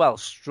just so well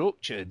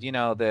structured, you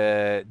know,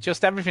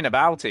 just everything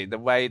about it, the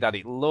way that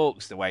it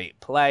looks, the way it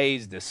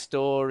plays, the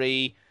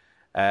story,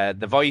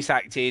 the voice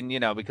acting, you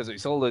know, because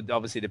it's all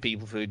obviously the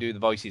people who do the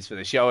voices for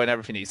the show and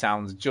everything. It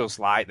sounds just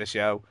like the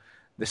show.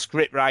 The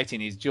script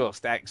writing is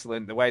just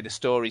excellent. The way the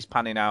story's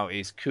panning out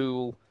is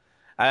cool.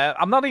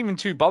 I'm not even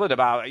too bothered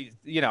about it.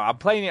 You know, I'm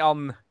playing it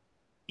on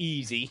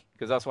easy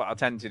because that's what I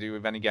tend to do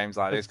with any games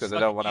like this because I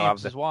don't want to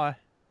have the... Why?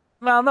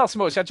 Well, not so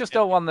much. I just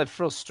don't want the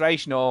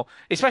frustration or,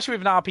 especially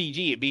with an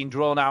RPG, it being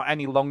drawn out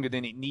any longer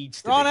than it needs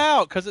to be. Drawn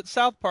out because it's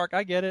South Park.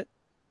 I get it.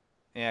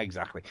 Yeah,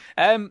 exactly.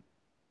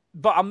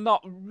 But I'm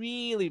not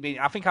really being...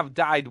 I think I've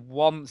died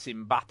once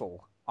in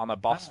battle on a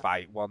boss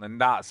fight one,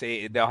 and that's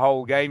it. The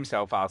whole game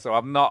so far. So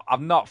I've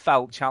not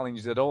felt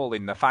challenged at all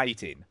in the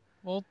fighting.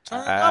 Well,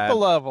 turn it up a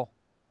level.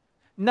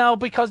 No,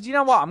 because you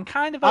know what? I'm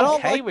kind of okay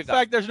with that. I don't like with the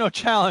fact there's no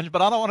challenge,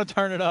 but I don't want to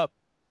turn it up.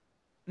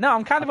 No,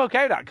 I'm kind of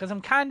okay with that because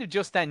I'm kind of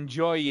just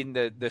enjoying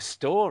the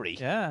story.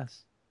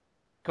 Yes.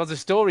 Because the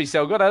story's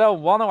so good. I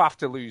don't want to have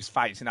to lose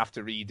fights and have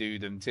to redo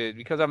them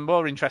because I'm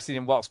more interested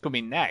in what's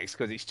coming next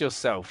because it's just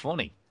so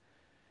funny.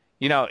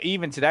 You know,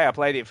 even today I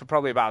played it for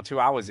probably about 2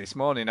 hours this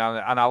morning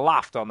and I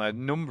laughed on a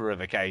number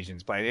of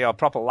occasions playing it. You know,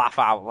 proper laugh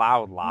out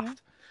loud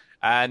laughed.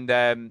 Yeah.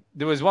 And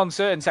there was one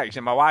certain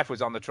section, my wife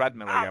was on the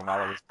treadmill again while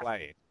I was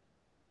playing.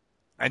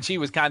 And she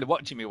was kind of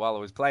watching me while I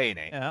was playing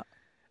it. Yeah.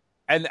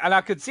 And I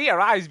could see her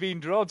eyes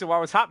being drawn to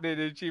what was happening,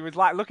 and she was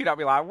like looking at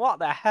me like, what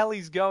the hell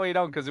is going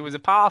on? Because there was a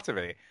part of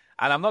it.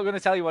 And I'm not going to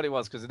tell you what it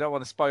was because I don't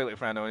want to spoil it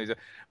for anyone.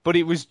 But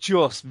it was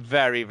just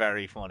very,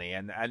 very funny.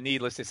 And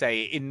needless to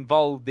say, it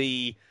involved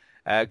the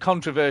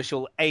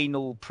controversial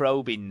anal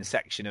probing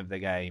section of the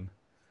game.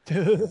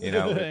 You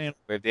know,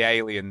 with the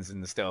aliens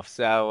and stuff.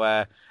 So,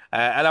 and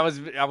I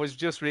was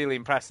just really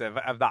impressed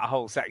of that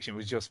whole section.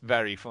 Was just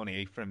very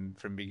funny from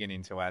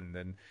beginning to end.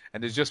 And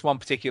there's just one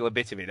particular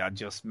bit of it that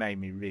just made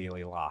me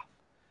really laugh.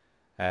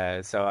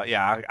 So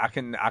yeah, I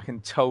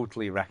can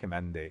totally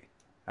recommend it.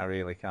 I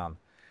really can.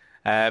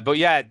 But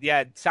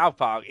yeah, South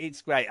Park,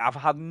 it's great. I've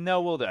had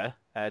no other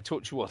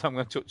touch wood. I'm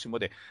going to touch some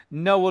wood.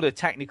 No other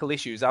technical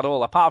issues at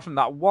all. Apart from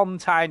that one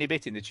tiny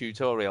bit in the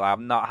tutorial,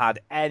 I've not had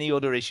any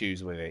other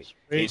issues with it.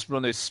 Sweet. It's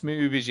run as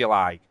smooth as you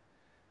like.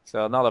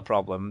 So not a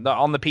problem. Not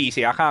on the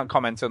PC, I can't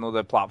comment on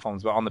other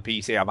platforms, but on the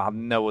PC, I've had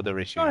no other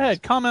issues. Go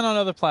ahead, comment on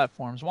other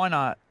platforms. Why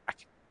not?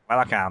 Well,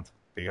 I can't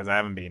because I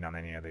haven't been on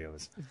any of the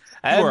others.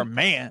 You're a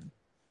man.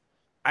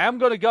 I am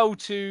going to go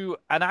to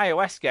an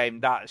iOS game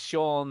that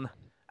Sean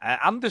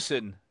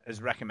Anderson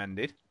has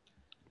recommended.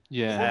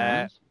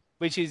 Yeah.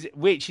 Which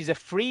is a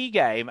free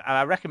game, and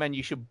I recommend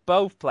you should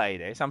both play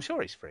this. I'm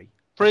sure it's free.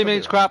 3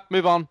 minutes crap,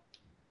 move on.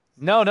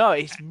 No,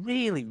 it's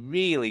really,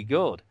 really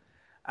good.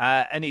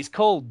 And it's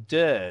called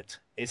Dirt.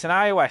 It's an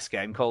iOS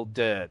game called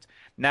Dirt.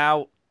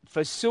 Now,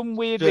 for some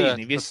weird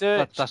reason, if you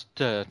search... That's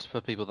dirt for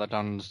people that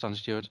don't understand,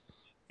 Stuart.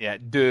 Yeah,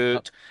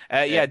 Dirt.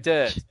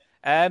 Dirt.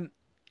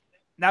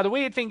 Now, the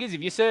weird thing is,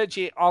 if you search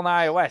it on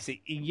iOS,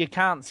 you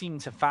can't seem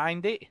to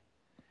find it.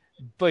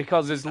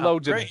 Because there's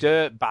loads of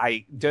dirt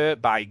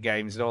bike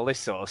games and all this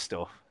sort of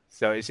stuff.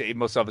 So it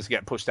must obviously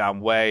get pushed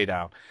down way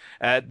down.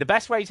 The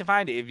best way to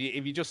find it,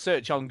 if you just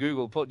search on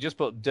Google, just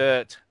put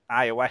Dirt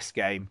iOS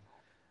game,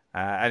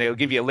 and it'll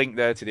give you a link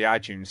there to the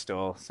iTunes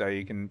store, so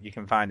you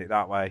can find it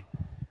that way.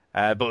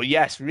 But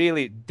yes,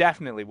 really,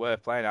 definitely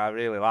worth playing. I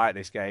really like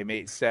this game.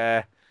 It's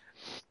I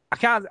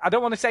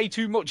don't want to say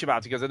too much about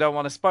it because I don't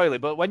want to spoil it.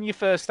 But when you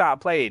first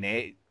start playing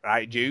it,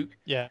 right, Duke?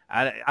 Yeah.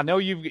 And I know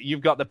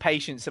you've got the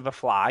patience of a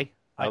fly.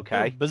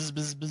 Okay. Buzz,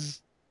 buzz,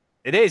 buzz.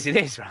 It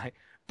is, right?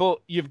 But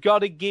you've got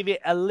to give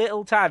it a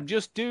little time.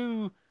 Just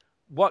do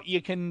what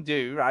you can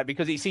do, right?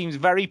 Because it seems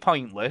very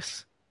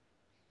pointless.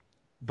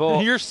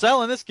 But you're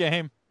selling this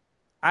game.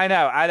 I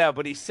know,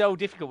 but it's so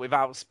difficult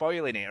without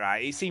spoiling it,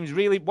 right? It seems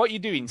really, what you're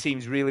doing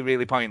seems really,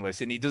 really pointless,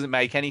 and it doesn't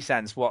make any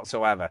sense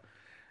whatsoever.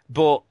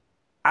 But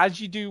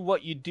as you do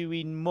what you're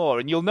doing more,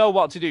 and you'll know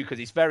what to do because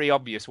it's very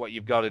obvious what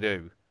you've got to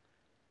do,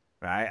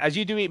 right? As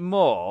you do it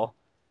more,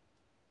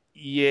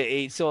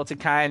 it sort of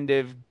kind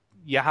of,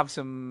 you have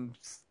some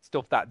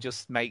stuff that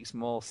just makes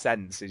more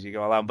sense as you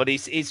go along. But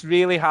it's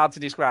really hard to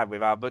describe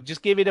but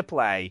just give it a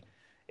play.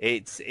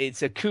 It's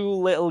a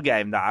cool little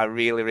game that I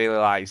really, really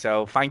like.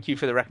 So thank you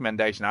for the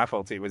recommendation. I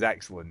thought it was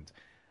excellent.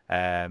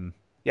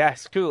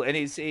 It's cool. And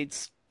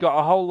it's got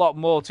a whole lot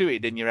more to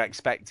it than you're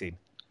expecting.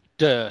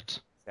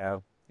 Dirt.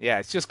 So, yeah,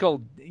 it's just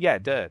called,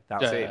 Dirt.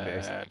 That's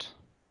Dirt.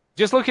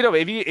 Just look it up.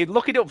 If you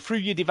look it up through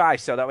your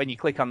device, so that when you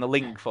click on the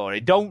link for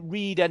it, don't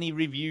read any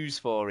reviews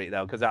for it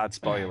though, because that'd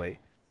spoil it.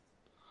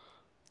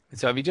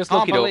 So if you just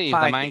look it up,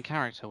 the main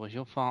character was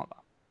your father.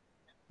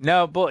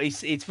 No, but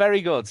it's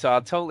very good. So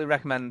I'd totally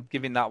recommend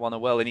giving that one a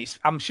whirl. And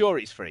I'm sure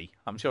it's free.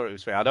 I'm sure it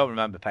was free. I don't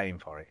remember paying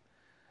for it.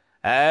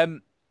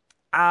 And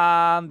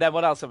then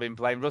what else have I been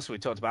playing? Russ, we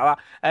talked about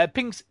that.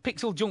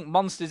 Pixel Junk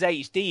Monsters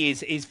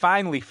HD is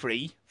finally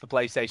free for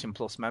PlayStation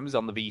Plus members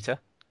on the Vita.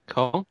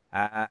 Cool.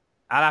 And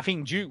I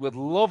think Duke would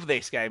love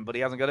this game, but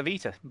he hasn't got a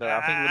Vita. But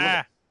I think he would love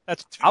it.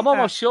 That's I'm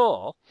almost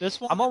sure. This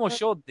one. I'm almost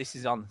sure this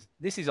is on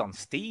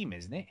Steam,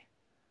 isn't it?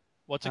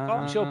 What's it called?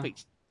 I'm sure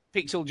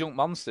Pixel Junk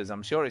Monsters.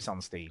 I'm sure it's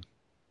on Steam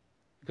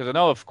because I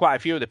know of quite a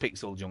few of the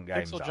Pixel Junk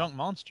games. Pixel Junk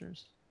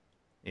Monsters.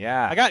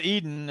 Yeah. I got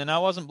Eden, and I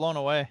wasn't blown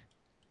away.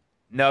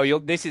 No,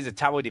 this is a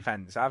tower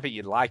defense. I think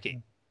you'd like it.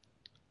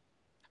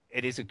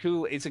 It's a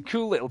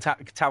cool little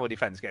tower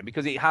defense game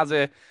because it has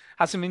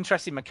some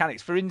interesting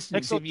mechanics. For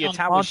instance, Pixel if your Junk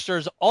tower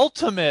Monsters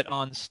Ultimate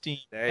on Steam.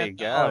 There you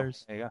go.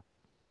 There you go.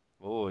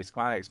 Oh, it's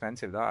quite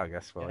expensive that, I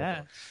guess. For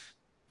yeah. It.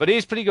 But it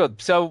is pretty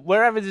good. So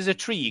wherever there's a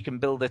tree, you can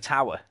build a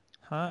tower.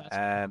 Huh,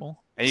 that's cool.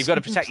 And you've got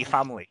to protect your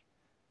family.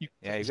 You've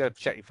got to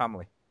protect your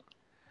family.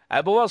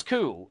 But what's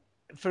cool,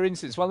 for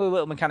instance, one of the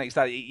little mechanics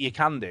that you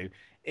can do,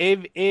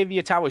 if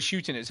your tower's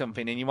shooting at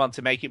something and you want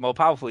to make it more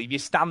powerful, if you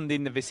stand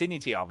in the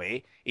vicinity of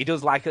it, he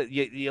does like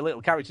your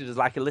little character does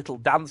like a little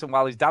dance, and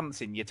while he's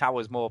dancing, your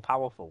tower's more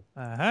powerful.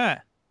 Uh-huh.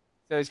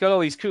 So it's got all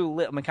these cool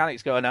little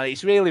mechanics going on.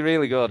 It's really,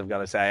 really good, I've got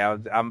to say.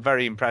 I'm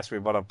very impressed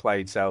with what I've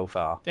played so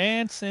far.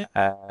 Dancing.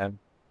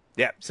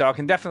 Yeah, so I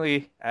can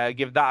definitely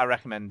give that a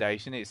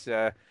recommendation. It's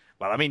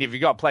well, I mean, if you've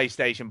got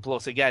PlayStation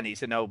Plus, again,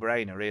 it's a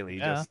no-brainer, really.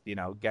 Yeah. Just,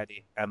 get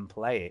it and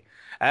play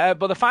it.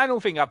 But the final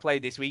thing I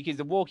played this week is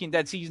The Walking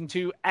Dead Season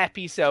 2,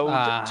 Episode 2.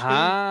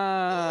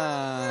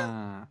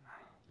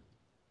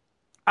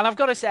 And I've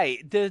got to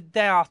say,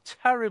 they are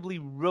terribly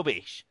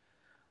rubbish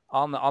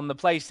on the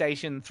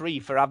PlayStation 3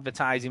 for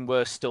advertising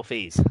where stuff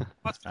is.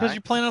 That's because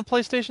you're playing on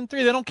PlayStation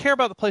 3. They don't care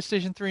about the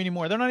PlayStation 3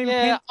 anymore. They're not even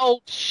paying.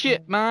 Old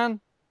shit, man.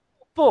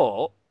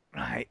 But,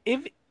 right,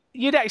 if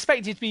you'd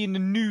expect it to be in the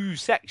new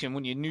section,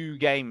 wouldn't you? New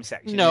game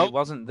section. No. It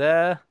wasn't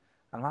there.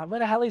 I'm like, where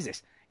the hell is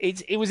this?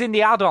 It was in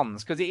the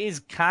add-ons, because it is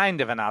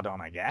kind of an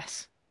add-on, I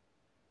guess.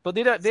 But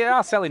they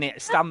are selling it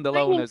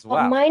standalone as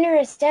well. Minor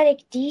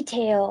aesthetic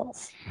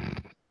details.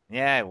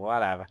 Yeah,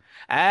 whatever.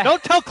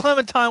 Don't tell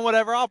Clementine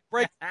whatever. I'll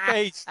break your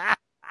face.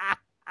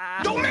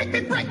 Don't make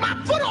me break my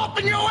foot off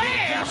in your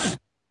ass!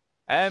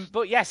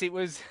 But yes, it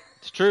was.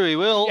 It's true, he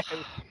will. Yeah,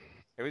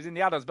 it was in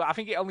the add-ons, but I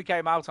think it only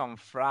came out on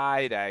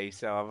Friday.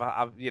 So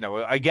I've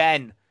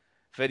again,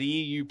 for the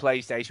EU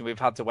PlayStation, we've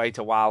had to wait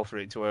a while for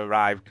it to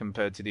arrive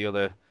compared to the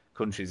other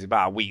countries.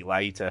 About a week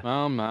later.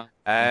 Oh man.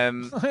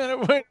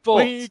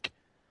 Week.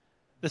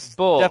 This is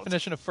the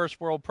definition of first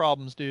world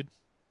problems, dude.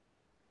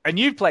 And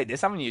you've played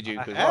this, haven't you,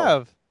 Duke? I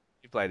have.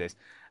 You played this.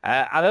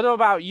 I don't know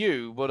about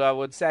you, but I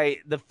would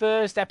say the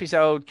first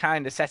episode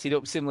kind of set it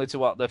up similar to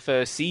what the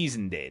first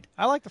season did.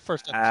 I liked the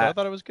first episode. I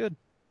thought it was good.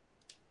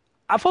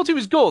 I thought it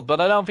was good, but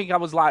I don't think I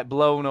was like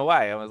blown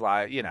away. I was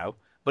like,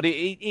 but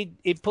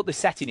it put the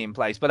setting in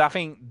place. But I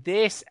think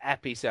this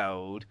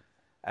episode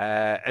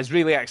has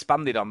really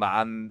expanded on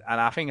that, and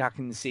I think I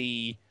can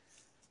see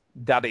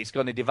that it's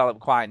going to develop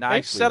quite nicely.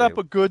 They've set up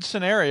a good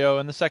scenario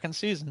in the second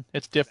season.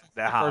 It's different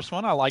from the first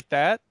one. I like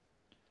that.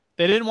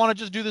 They didn't want to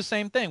just do the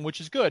same thing, which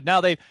is good.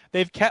 Now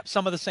they've kept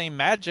some of the same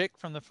magic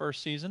from the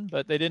first season,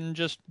 but they didn't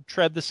just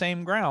tread the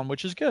same ground,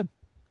 which is good.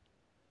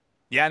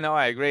 Yeah, no,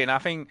 I agree, and I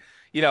think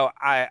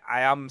I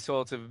am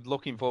sort of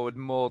looking forward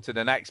more to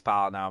the next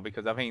part now,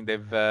 because I think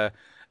they've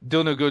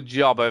done a good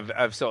job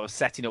of sort of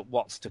setting up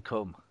what's to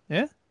come.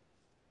 Yeah,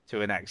 to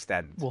an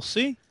extent. We'll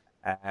see.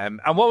 And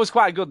what was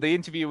quite good, the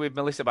interview with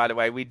Melissa, by the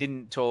way, we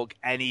didn't talk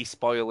any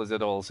spoilers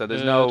at all. So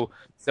there's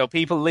so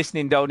people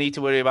listening don't need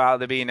to worry about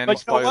there being any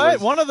spoilers. You know what?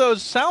 One of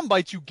those sound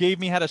bites you gave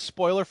me had a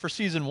spoiler for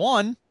season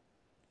 1.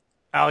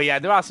 Oh yeah,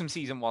 there are some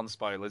season 1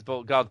 spoilers,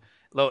 but God,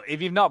 look,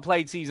 if you've not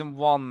played season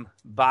 1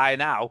 by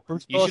now,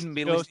 you shouldn't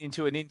be listening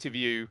to an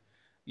interview,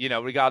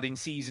 regarding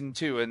season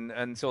 2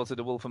 and sort of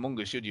The Wolf Among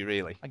Us, should you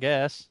really? I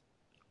guess.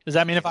 Does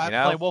that mean if I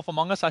play Wolf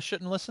Among Us, I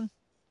shouldn't listen?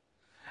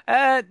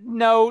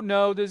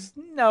 No, there's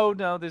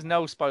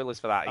no spoilers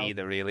for that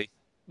either, really.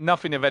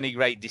 Nothing of any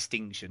great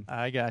distinction.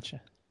 I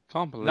gotcha.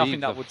 Can't believe Nothing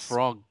that the would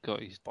frog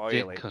got his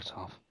dick it. cut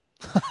off.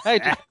 Hey,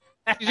 did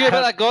you hear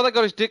about that guy that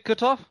got his dick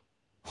cut off?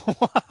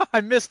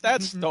 I missed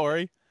that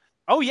story.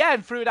 Oh yeah,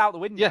 and threw it out the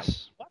window.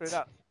 Yes. Threw it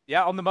out.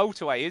 Yeah, on the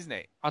motorway, isn't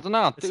it? I don't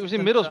know. It was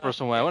in Middlesbrough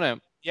somewhere, wasn't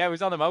it? Yeah, it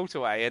was on the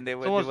motorway, and they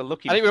were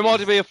looking. And it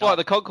reminded me of Flight of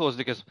the Conchords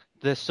because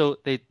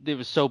it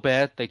was so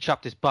bad they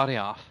chopped his body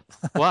off.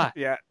 Why?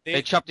 Yeah,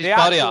 they chopped his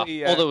body off.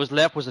 All that was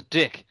left was a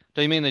dick.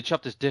 Do you mean they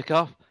chopped his dick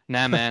off?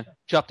 Nah, man,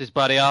 chopped his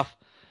body off,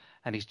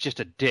 and he's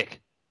just a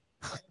dick.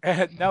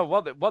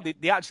 No,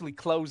 they actually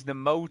closed the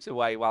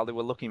motorway while they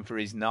were looking for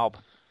his knob.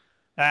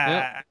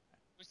 Yeah.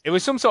 It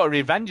was some sort of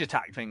revenge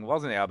attack thing,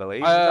 wasn't it? I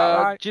believe. Is that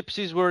right?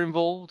 Gypsies were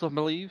involved, I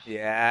believe.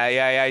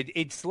 Yeah.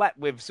 He'd slept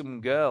with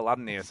some girl,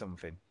 hadn't he, or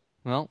something?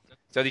 Well,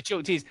 so they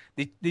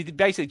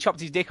basically chopped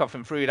his dick off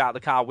and threw it out the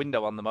car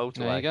window on the motorway.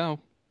 There you go.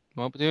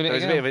 Won't be doing it So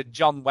it's a again. bit of a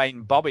John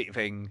Wayne Bobbitt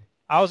thing.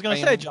 I was going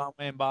to say John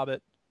Wayne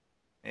Bobbitt.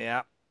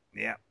 Yeah.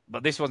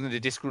 But this wasn't a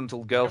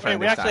disgruntled girlfriend.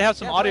 We actually have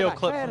some audio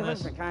clip from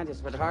this.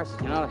 With the horses,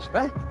 you know,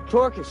 right?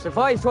 Turkish,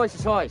 survives twice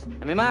the size.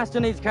 And my master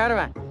needs a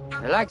caravan.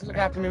 I like to look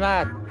after me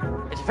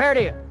man. It's a fair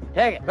deal.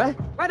 Take it, right?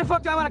 Why the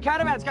fuck do I want a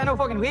caravan? It's got no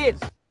fucking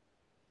wheels.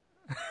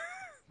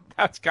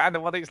 That's kind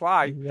of what it's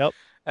like. Yep.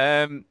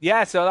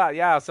 I saw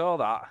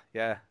that.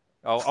 Yeah.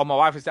 Oh, my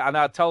wife was, and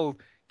I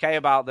told Kay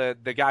about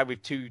the guy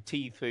with 2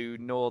 teeth who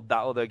gnawed that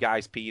other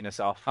guy's penis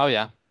off. Oh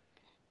yeah.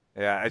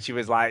 Yeah, and she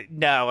was like,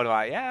 "No," and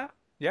I'm like,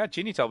 "Yeah."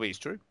 Ginny told me it's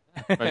true.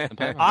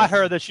 I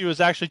heard that she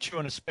was actually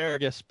chewing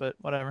asparagus, but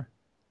whatever.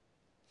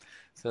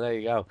 So there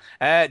you go.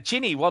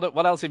 Ginny,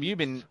 what else have you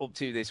been up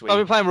to this week? I've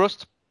been playing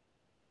Rust.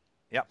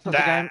 Yep. That's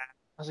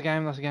a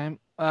game.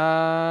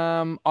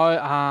 I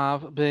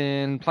have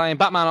been playing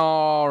Batman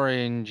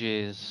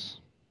Oranges.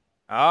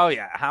 Oh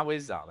yeah, how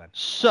is that then?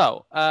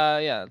 So,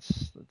 I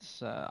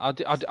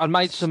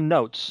made some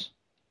notes.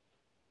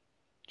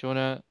 Do you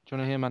wanna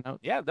hear my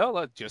notes? Yeah,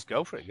 no, just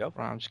go for it. Right,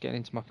 I'm just getting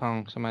into my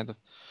phone because I made the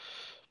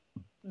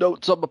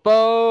notes on my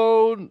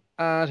phone,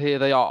 and here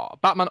they are.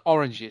 Batman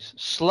Oranges.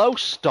 Slow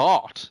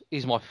start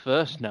is my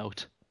first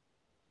note.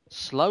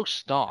 Slow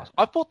start.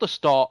 I thought the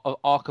start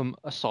of Arkham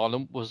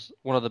Asylum was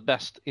one of the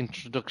best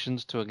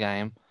introductions to a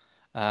game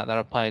that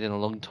I've played in a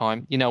long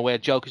time. You know, where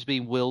Joker's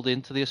being willed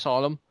into the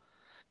asylum,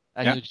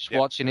 and you're just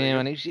watching him,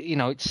 and it's,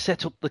 it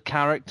set up the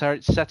character,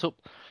 it set up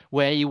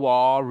where you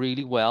are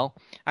really well,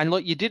 and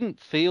like you didn't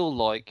feel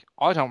like,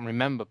 I don't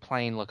remember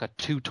playing like a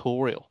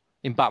tutorial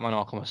in Batman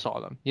Arkham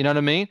Asylum. You know what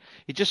I mean?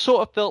 It just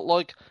sort of felt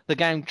like the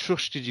game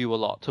trusted you a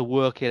lot to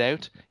work it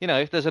out. You know,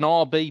 if there's an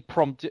RB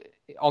prompt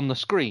on the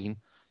screen,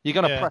 you're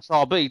going to press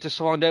RB to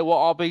find out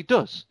what RB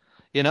does,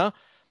 you know?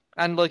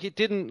 And, like, it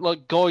didn't,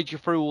 like, guide you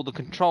through all the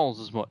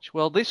controls as much.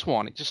 Well, this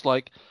one, it's just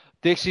like,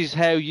 this is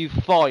how you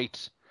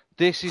fight.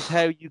 This is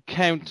how you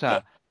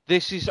counter.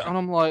 And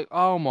I'm like,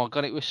 oh my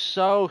God, it was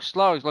so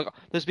slow. It's like,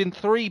 there's been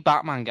 3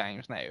 Batman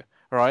games now,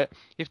 right?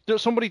 If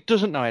somebody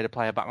doesn't know how to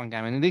play a Batman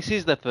game, and this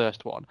is their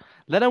first one,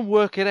 let them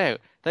work it out.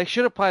 They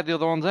should have played the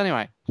other ones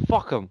anyway.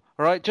 Fuck them,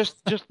 right?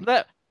 Just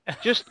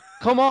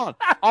come on.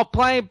 I'm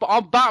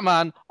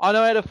Batman. I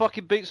know how to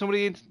fucking beat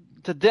somebody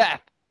to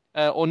death,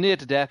 or near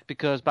to death,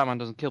 because Batman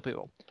doesn't kill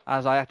people,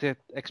 as I had to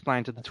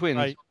explain to the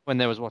twins when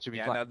they was watching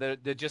me play. No,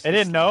 they're just. They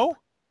didn't know.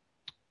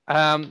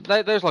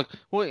 There's like,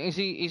 what is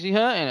he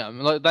hurting him?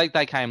 Like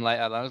they came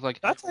later. I was like,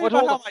 that's how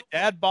my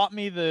dad bought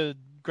me the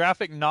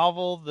graphic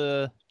novel,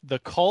 the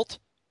Cult,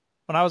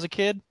 when I was a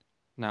kid.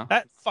 No,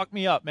 that fucked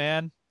me up,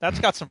 man. That's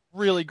got some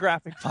really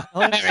graphic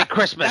violence. Merry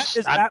Christmas. That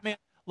is Batman.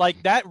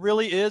 Like, that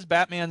really is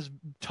Batman's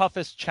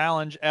toughest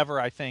challenge ever,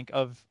 I think,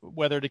 of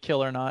whether to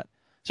kill or not.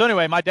 So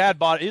anyway, my dad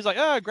bought it. He's like,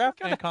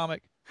 graphic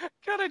comic.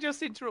 Can I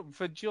just interrupt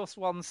for just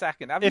 1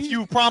 second? If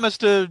you promise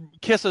to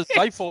kiss a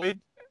xiphoid.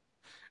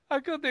 I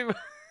couldn't even...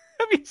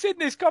 Have you seen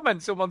this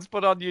comment someone's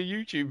put on your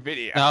YouTube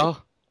video? No.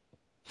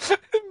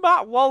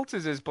 Matt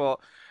Walters has put,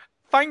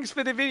 "Thanks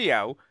for the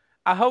video.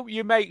 I hope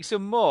you make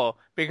some more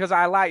because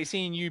I like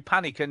seeing you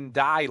panic and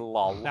die,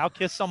 lol." Now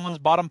kiss someone's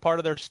bottom part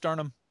of their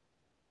sternum.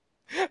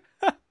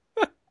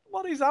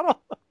 What is that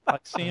all?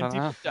 Like seeing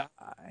people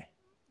die.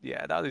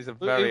 Yeah, that is a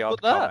very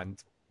odd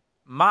comment.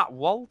 Matt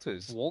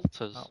Walters. Matt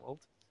Walters.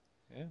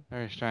 Yeah.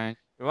 Very strange.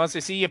 He wants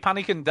to see you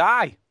panic and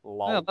die.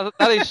 Lol. Yeah,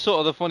 that is sort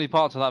of the funny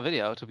part of that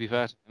video, to be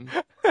fair to him.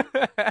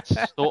 It's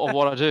sort of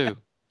what I do.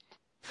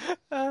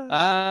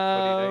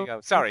 There you go.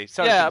 Sorry.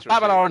 Yeah,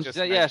 Batman Orange.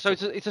 Yeah, so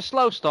it's a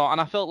slow start,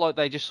 and I felt like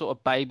they just sort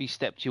of baby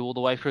stepped you all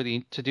the way through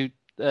the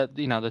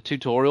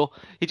tutorial.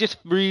 It just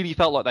really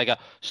felt like they go,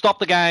 stop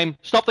the game,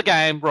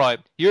 right?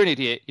 You're an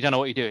idiot. You don't know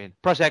what you're doing.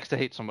 Press X to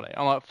hit somebody.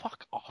 I'm like,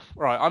 fuck off.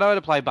 Right, I know how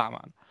to play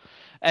Batman.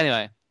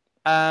 Anyway.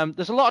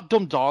 There's a lot of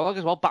dumb dialogue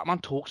as well. Batman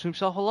talks to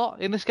himself a lot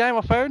in this game,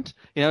 I found.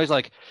 You know, he's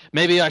like,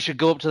 maybe I should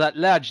go up to that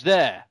ledge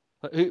there.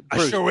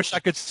 I sure wish I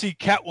could see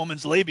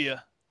Catwoman's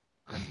labia.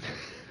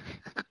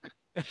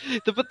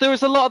 But there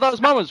was a lot of those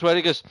moments where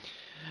he goes,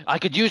 I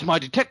could use my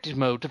detective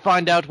mode to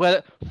find out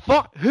where...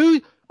 Fuck,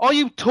 who are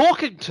you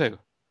talking to?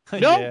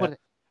 Nobody.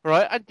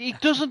 Right? And he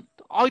doesn't...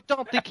 I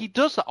don't think he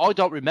does that. I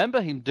don't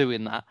remember him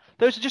doing that.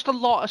 There's just a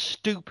lot of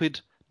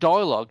stupid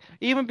dialogue,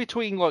 even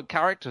between like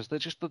characters.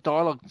 There's just the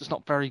dialogue that's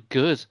not very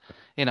good.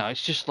 You know,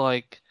 it's just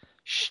like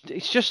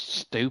it's just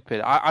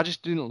stupid. I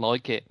just didn't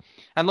like it.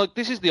 And like,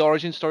 this is the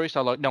origin story,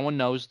 so like no one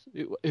knows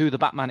who the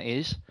Batman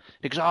is,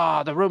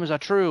 because the rumors are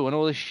true and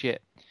all this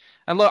shit.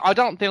 And look, I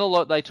don't feel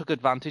like they took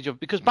advantage of,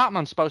 because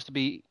Batman's supposed to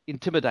be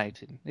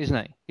intimidating,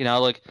 isn't he? You know,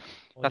 like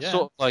that's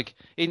sort of like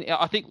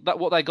I think that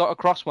what they got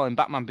across well in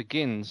Batman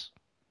Begins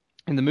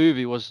in the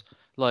movie was,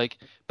 like,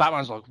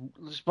 Batman's like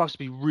supposed to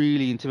be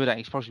really intimidating.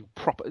 He's supposed to be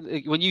proper.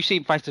 When you see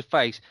him face to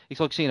face, it's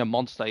like seeing a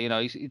monster. You know,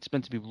 it's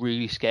meant to be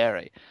really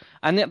scary.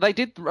 And they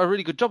did a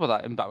really good job of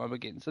that in Batman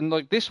Begins. And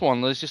like this one,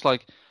 there's just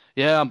like,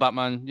 Yeah, I'm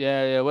Batman.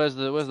 Yeah. Where's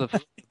the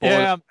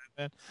Yeah, I'm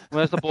Batman.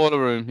 Where's the boiler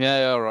room?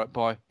 Yeah, all right,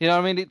 bye. You know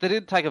what I mean? They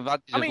didn't take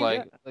advantage of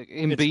like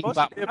him beating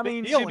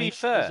Batman. To be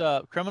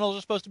fair, criminals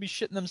are supposed to be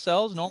shitting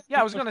themselves. No. Yeah,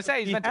 I was going to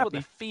say he's meant to put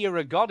the fear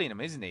of God in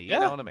him, isn't he? Yeah.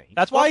 You know what I mean?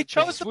 That's why he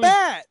chose the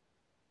bat.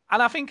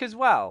 And I think as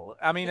well.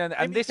 I mean,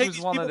 and this was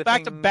one of the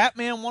back things, to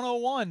Batman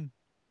 101.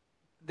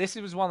 This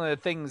was one of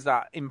the things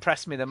that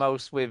impressed me the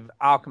most with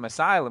Arkham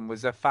Asylum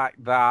was the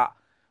fact that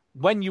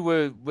when you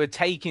were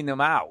taking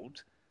them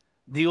out,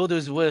 the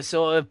others were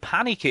sort of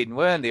panicking,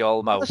 weren't they?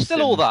 Almost. There's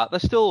still all that.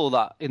 There's still all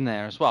that in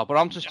there as well. But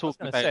I'm just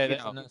talking about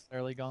that's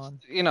necessarily gone.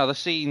 You know, the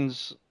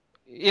scenes.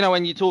 You know,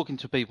 when you're talking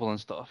to people and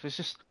stuff, it's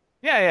just.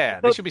 Yeah,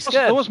 they should be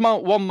scared. There was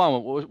one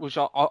moment which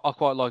I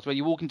quite liked, where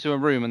you walk into a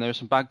room and there are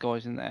some bad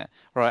guys in there,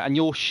 right? And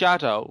your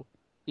shadow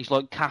is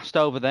like cast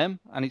over them,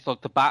 and it's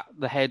like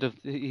the head of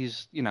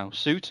his,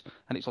 suit,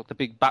 and it's like the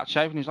big bat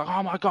shape, and he's like,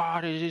 oh my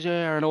god, he's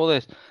here, and all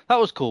this. That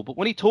was cool. But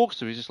when he talks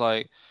to him, he's just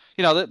like,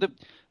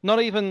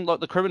 not even like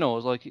the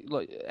criminals, like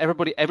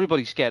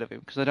everybody's scared of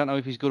him because they don't know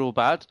if he's good or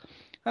bad.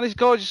 And this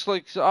guy just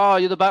like, oh,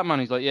 you're the Batman.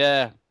 He's like,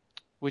 yeah,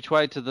 which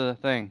way to the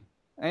thing?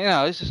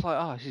 And, it's just like,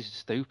 oh, this is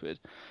stupid.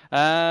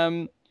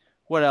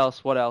 What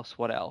else?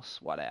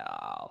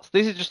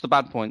 These are just the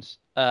bad points.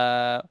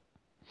 Yeah,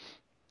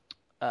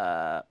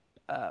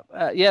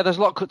 there's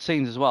a lot of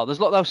cutscenes as well. There's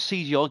a lot of those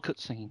CGI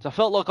cutscenes. I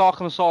felt like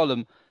Arkham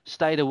Asylum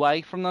stayed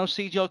away from those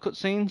CGI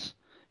cutscenes.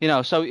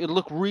 So it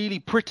looked really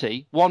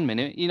pretty 1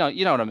 minute. You know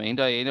what I mean,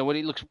 don't you? When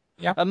it looks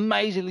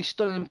amazingly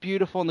stunning and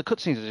beautiful, and the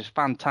cutscenes are just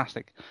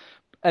fantastic.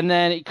 And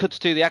then it cuts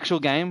to the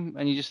actual game,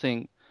 and you just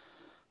think,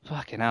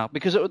 fucking hell.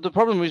 Because the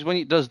problem is when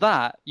it does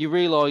that, you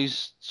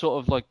realise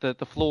sort of like the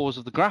flaws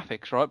of the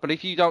graphics, right? But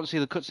if you don't see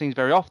the cutscenes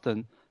very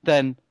often,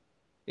 then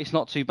it's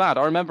not too bad.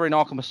 I remember in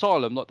Arkham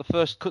Asylum, like the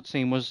first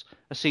cutscene was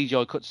a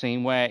CGI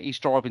cutscene where he's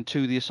driving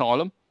to the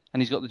asylum,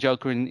 and he's got the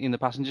Joker in the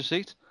passenger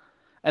seat.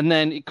 And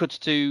then it cuts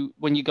to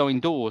when you go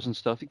indoors and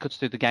stuff, it cuts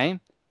to the game,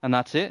 and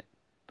that's it.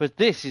 But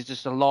this is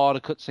just a lot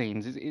of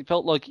cutscenes. It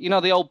felt like,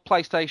 the old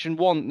PlayStation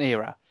 1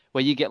 era,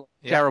 where you get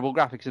terrible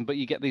graphics, but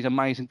you get these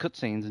amazing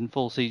cutscenes in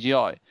full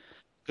CGI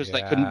because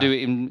they couldn't do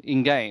it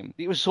in game.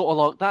 It was sort of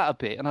like that a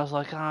bit, and I was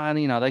like,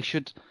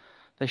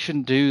 they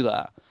shouldn't do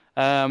that.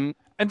 And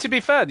to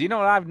be fair, what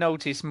I've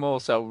noticed more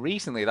so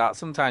recently, that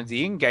sometimes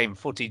the in-game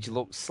footage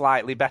looks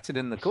slightly better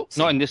than the cutscenes.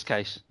 Not in this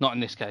case. Not in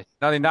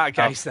that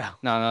case, though.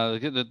 No,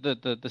 the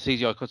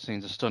CGI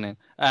cutscenes are stunning.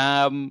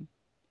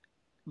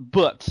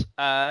 But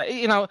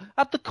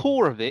at the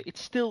core of it,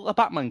 it's still a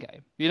Batman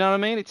game. You know what I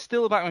mean? It's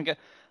still a Batman game.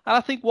 And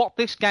I think what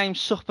this game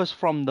suffers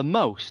from the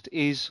most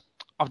is,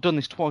 I've done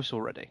this twice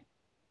already.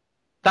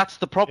 That's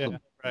the problem.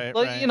 Yeah,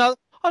 right.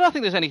 I don't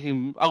think there's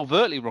anything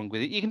overtly wrong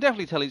with it. You can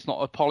definitely tell it's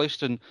not as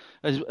polished and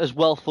as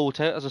well thought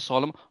out as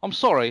Asylum. I'm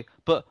sorry,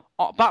 but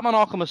Batman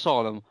Arkham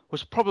Asylum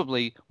was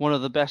probably one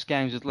of the best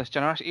games of this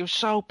generation. It was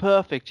so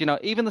perfect.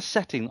 Even the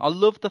setting. I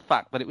loved the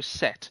fact that it was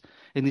set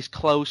in this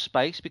closed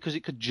space because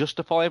it could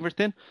justify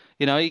everything.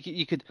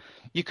 You could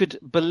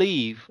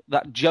believe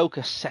that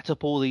Joker set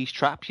up all these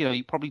traps.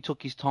 He probably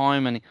took his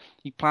time and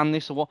he planned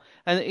this or what.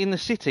 And in the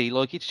city,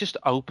 like, it's just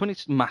open,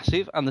 it's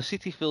massive, and the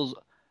city feels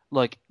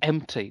like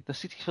empty. The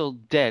city feels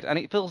dead, and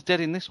it feels dead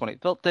in this one.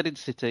 It felt dead in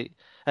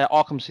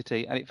Arkham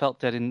City, and it felt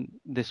dead in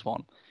this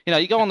one.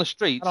 You go on the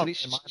streets and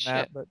it's just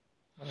shit.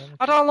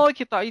 I don't like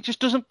it though. It just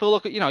doesn't feel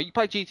like you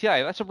play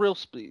GTA. That's a real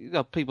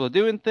people are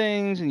doing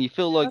things, and you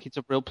feel like it's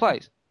a real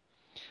place.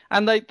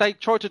 And they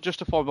try to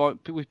justify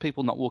with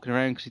people not walking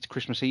around because it's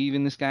Christmas Eve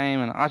in this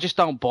game, and I just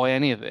don't buy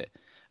any of it.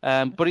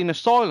 But in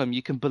Asylum,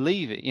 you can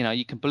believe it.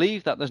 You can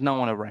believe that there's no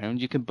one around.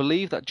 You can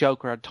believe that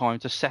Joker had time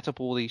to set up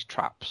all these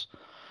traps.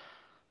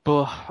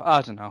 But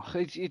I don't know.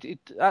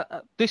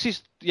 This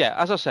is,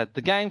 as I said,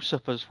 the game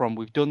suffers from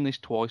we've done this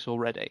twice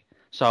already.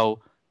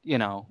 So,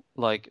 it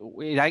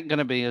ain't going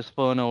to be as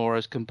fun or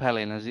as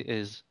compelling as it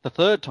is the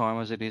third time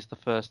as it is the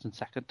first and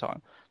second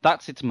time.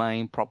 That's its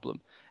main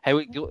problem. How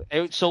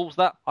it solves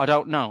that, I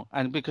don't know.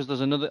 And because there's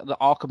the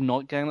Arkham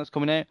Knight game that's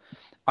coming out,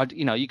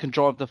 you can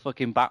drive the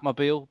fucking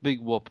Batmobile,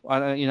 big whoop. It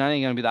ain't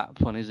going to be that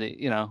fun, is it?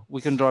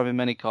 We can drive in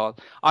many cars.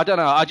 I don't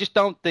know. I just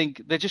don't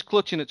think they're just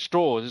clutching at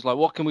straws. It's like,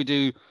 what can we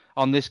do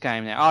on this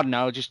game now? I don't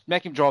know. Just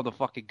make him drive the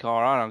fucking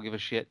car. I don't give a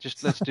shit.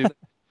 Just let's do it.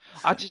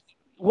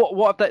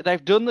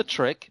 They've done the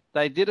trick.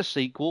 They did a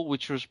sequel,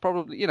 which was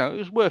probably, it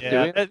was worth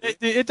doing.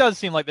 It does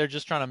seem like they're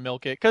just trying to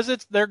milk it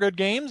because they're good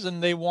games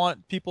and they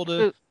want people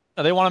to.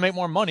 They want to make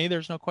more money.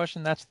 There's no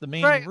question. That's the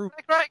main route. They're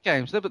great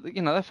games.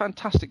 They're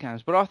fantastic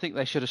games. But I think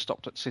they should have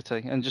stopped at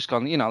City and just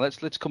gone.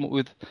 Let's come up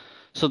with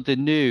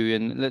something new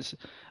and let's.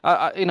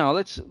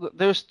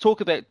 There's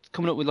talk about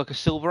coming up with like a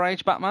Silver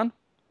Age Batman.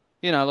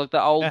 Like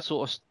that old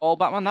sort of old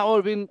Batman. That would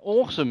have been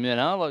awesome.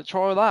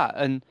 Try that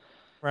and.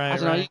 I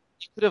don't know. You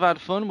could have had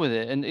fun with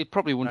it, and it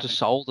probably wouldn't have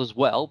sold as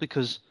well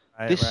because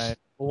this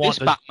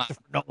Batman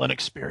Nolan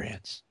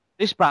experience.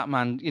 This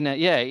Batman,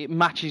 it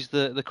matches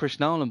the Chris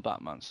Nolan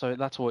Batman, so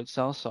that's why it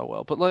sells so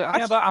well. But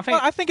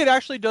I think it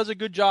actually does a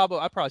good job.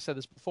 I probably said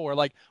this before,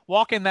 like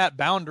walking that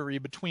boundary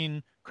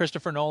between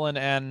Christopher Nolan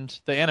and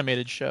the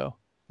animated show.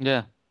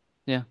 Yeah.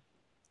 Yeah.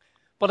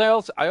 But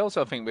I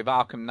also think with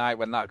Arkham Knight,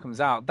 when that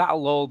comes out,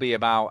 that'll all be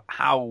about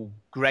how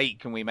great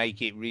can we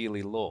make it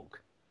really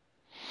look.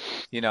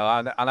 And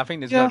I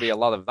think there's going to be a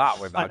lot of that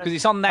with that, because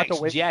it's on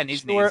next gen,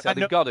 isn't it? So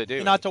they've got to do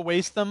it. Not to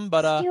waste them,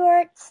 but...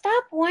 Stuart,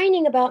 stop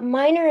whining about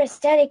minor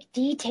aesthetic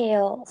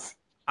details.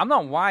 I'm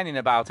not whining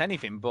about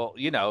anything, but,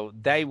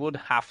 they would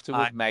have to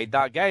have made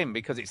that game,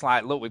 because it's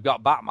like, look, we've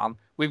got Batman,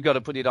 we've got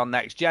to put it on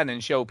next gen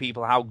and show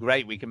people how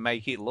great we can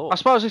make it look. I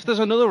suppose if there's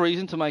another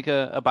reason to make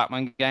a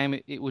Batman game,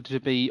 it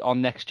would be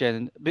on next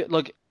gen.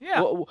 Like,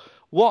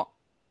 what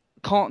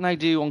can't they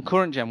do on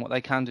current gen what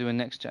they can do in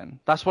next gen?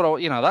 That's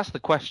that's the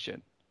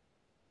question.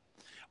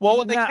 Well,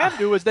 what they can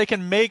do is they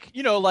can make,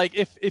 like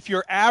if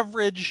your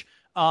average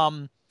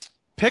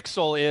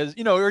pixel is,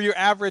 or your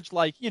average,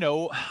 like, I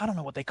don't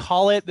know what they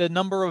call it, the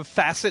number of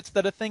facets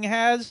that a thing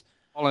has.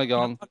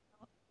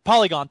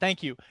 Polygon,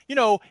 thank you.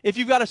 If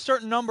you've got a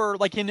certain number,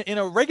 like in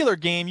a regular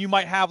game, you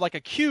might have like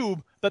a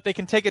cube, but they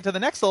can take it to the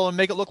next level and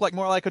make it look like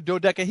more like a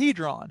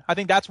dodecahedron. I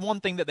think that's one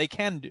thing that they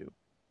can do.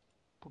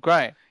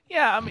 Great.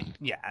 Yeah, I mean,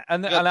 yeah,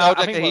 and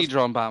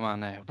dodecahedron Batman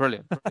now,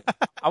 brilliant.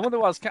 I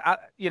wonder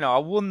I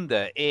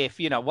wonder if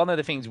one of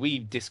the things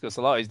we've discussed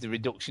a lot is the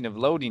reduction of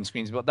loading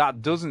screens, but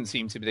that doesn't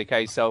seem to be the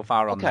case so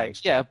far on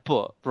next. Yeah,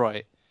 but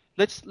right.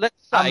 Let's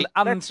say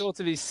and sort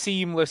of his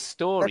seamless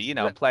story,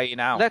 playing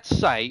out. Let's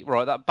say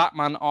that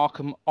Batman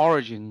Arkham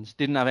Origins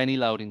didn't have any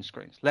loading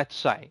screens. Let's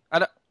say,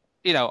 I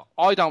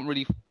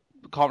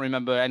can't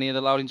remember any of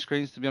the loading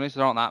screens, to be honest.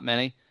 There aren't that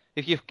many.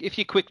 If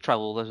you quick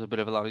travel, there's a bit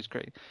of a loading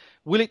screen.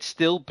 Will it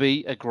still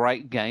be a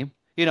great game?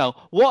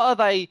 What are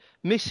they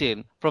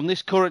missing from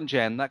this current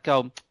gen that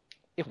go,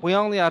 if we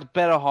only had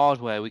better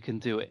hardware, we can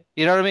do it?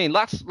 You know what I mean?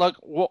 That's like,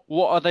 what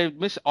are they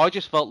missing? I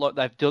just felt like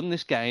they've done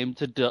this game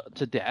to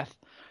death.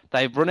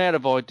 They've run out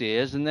of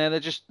ideas, and they're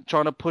just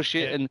trying to push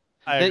it. And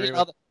I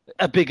agree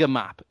a bigger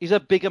map. Is a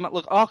bigger map.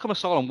 Look, Arkham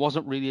Asylum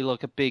wasn't really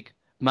like a big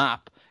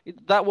map.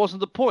 That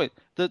wasn't the point.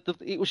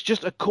 It was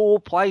just a cool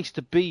place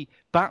to be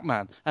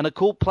Batman and a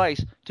cool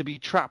place to be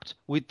trapped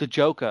with the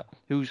Joker,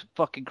 who's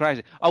fucking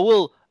crazy. I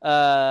will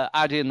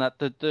add in that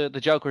the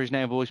Joker is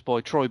now voiced by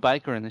Troy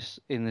Baker in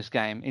this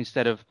game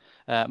instead of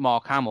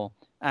Mark Hamill,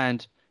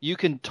 and you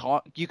can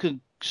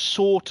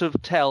sort of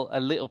tell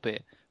a little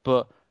bit,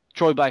 but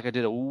Troy Baker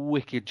did a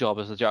wicked job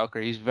as the Joker.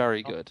 He's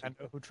very good. I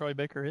know who Troy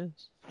Baker is.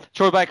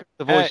 Troy Baker,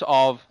 the voice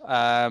of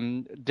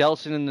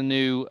Delsin in the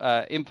new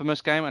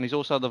Infamous game, and he's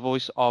also the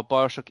voice of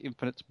Bioshock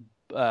Infinite's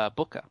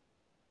Booker.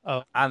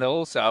 Oh, and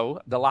also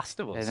The Last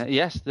of Us.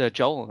 Yes, the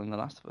Joel in The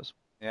Last of Us.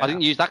 Yeah. I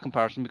didn't use that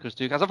comparison because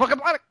Duke has a fucking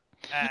planet.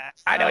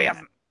 I know he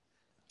hasn't.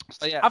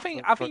 So, yeah, I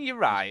think you're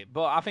right,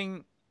 but I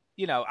think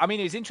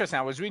it's interesting.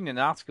 I was reading an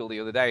article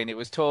the other day, and it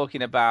was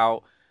talking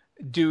about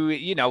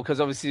because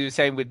obviously they were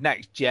saying with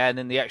next gen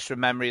and the extra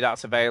memory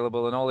that's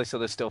available and all this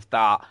other stuff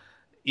that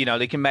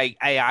they can make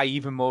AI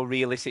even more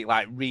realistic,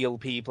 like real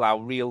people, how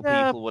real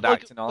people would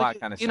act and all that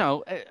kind of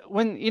stuff.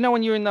 When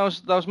you're in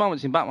those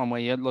moments in Batman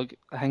where you're like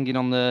hanging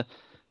on the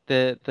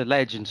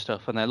ledge and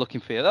stuff, and they're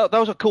looking for you.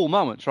 Those are cool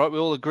moments, right? We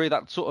all agree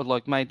that sort of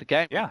like made the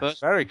game. Yeah, but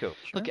very cool.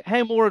 Look,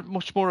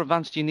 much more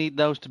advanced do you need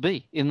those to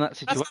be in that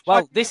situation?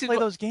 This is play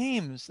those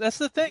games. That's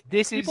the thing.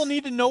 People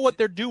need to know what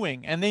they're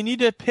doing, and they need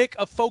to pick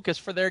a focus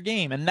for their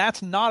game, and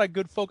that's not a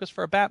good focus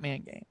for a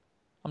Batman game.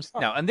 I'm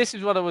sorry. No, and this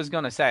is what I was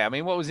going to say. I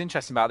mean, what was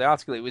interesting about the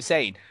article, it was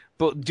saying,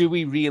 but do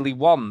we really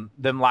want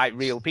them like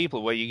real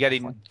people, where you're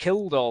getting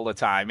killed all the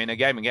time in a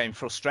game and getting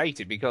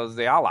frustrated because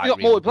they are like you got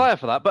real multiplayer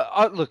for that,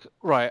 but look,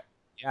 right.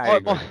 Yeah,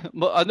 but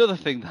another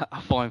thing that I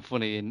find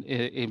funny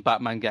in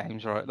Batman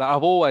games, right, that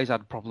I've always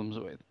had problems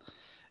with,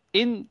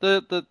 in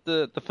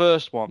the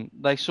first one,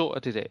 they sort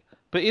of did it.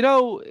 But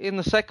in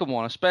the second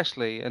one,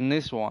 especially in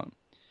this one,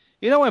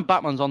 when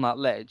Batman's on that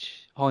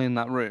ledge, high in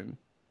that room,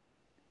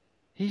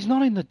 he's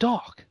not in the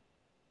dark.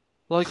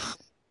 Like,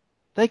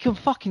 they can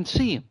fucking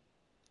see him.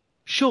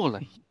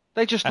 Surely.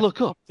 They just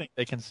look up. I think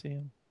they can see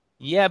him.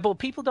 Yeah, but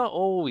people don't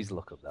always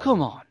look up, though.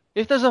 Come on.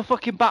 If there's a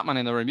fucking Batman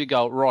in the room, you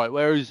go, right,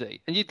 where is he?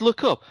 And you'd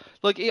look up.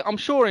 Like, I'm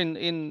sure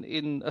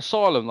in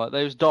Asylum, like,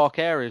 there's dark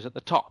areas at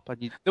the top.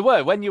 And there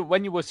were. When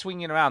you were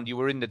swinging around, you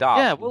were in the dark.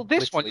 Yeah, well,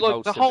 this one,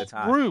 like, the whole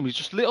room is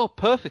just lit up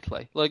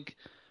perfectly. Like,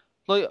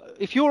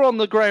 if you're on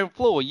the ground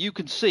floor, you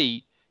can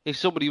see if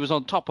somebody was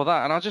on top of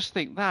that. And I just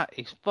think that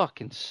is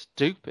fucking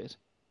stupid.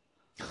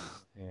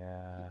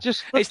 Yeah.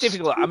 It's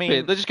difficult. Stupid. I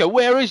mean, they just go,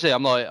 where is he?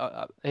 I'm like,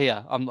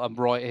 here. I'm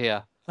right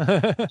here.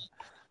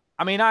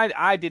 I mean,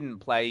 I didn't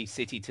play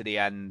City to the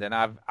end, and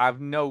I've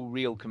no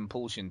real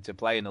compulsion to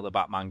play another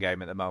Batman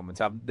game at the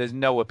moment. There's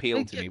no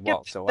appeal to me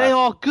whatsoever. They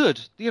are good,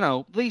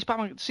 These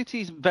Batman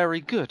City is very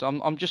good.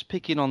 I'm just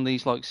picking on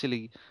these like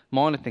silly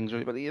minor things,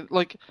 really, but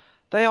like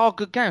they are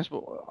good games.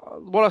 But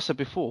what I said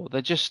before,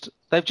 they've just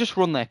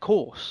run their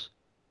course.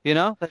 They've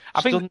done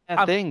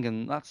their thing,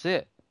 and that's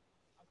it.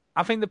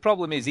 I think the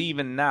problem is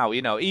even now,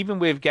 even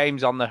with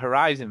games on the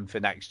horizon for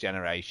next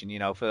generation,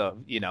 for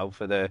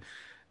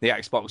the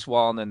Xbox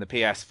One and the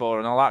PS4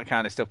 and all that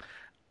kind of stuff,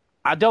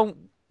 I don't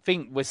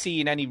think we're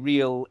seeing any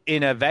real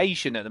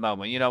innovation at the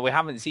moment. We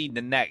haven't seen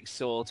the next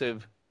sort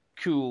of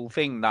cool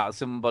thing that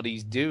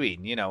somebody's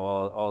doing,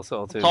 or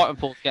sort of.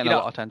 Titanfall's getting a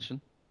lot of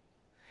attention.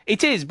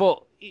 It is,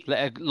 but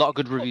a lot of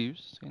good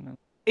reviews.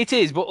 It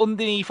is, but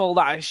underneath all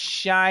that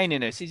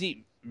shininess, is it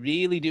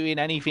really doing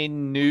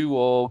anything new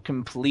or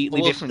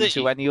completely different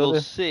to any other?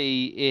 We'll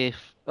see if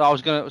I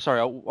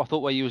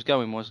thought where you was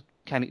going was,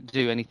 can it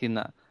do anything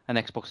that an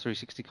Xbox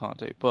 360 can't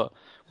do? But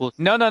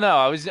no.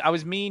 I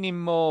was meaning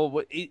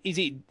more. Is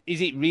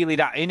it really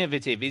that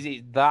innovative? Is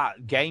it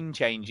that game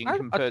changing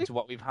compared to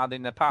what we've had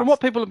in the past? From what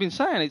people have been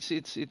saying,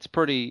 it's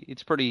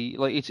pretty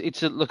like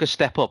it's like a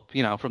step up,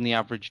 from the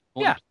average.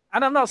 Yeah.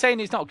 And I'm not saying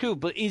it's not cool,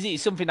 but is it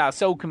something that's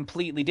so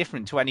completely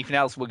different to anything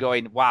else? We're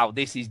going, wow,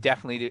 this is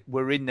definitely,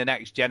 we're in the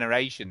next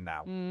generation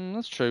now.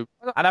 That's true.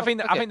 And I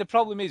think the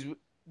problem is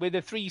with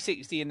the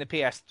 360 and the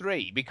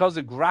PS3, because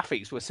the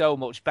graphics were so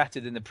much better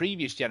than the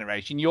previous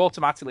generation, you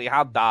automatically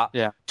had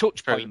that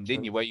touch point,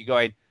 didn't you? Where you're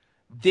going,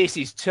 this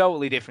is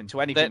totally different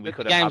to anything we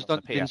could have had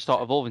on the PS3. Didn't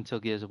start evolving until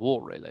Gears of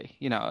War, really.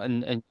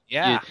 And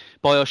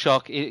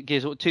BioShock,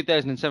 Gears of War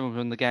 2007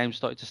 when the game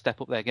started to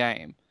step up their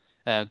game.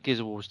 Gears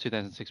of War was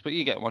 2006, but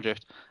you get my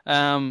drift.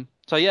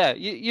 So yeah,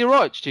 you're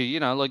right, Stu.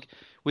 Like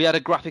we had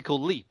a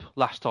graphical leap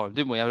last time,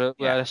 didn't we?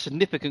 We had a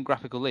significant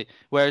graphical leap.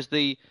 Whereas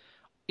I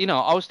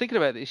was thinking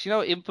about this.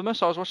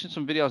 Infamous. I was watching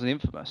some videos on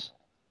Infamous,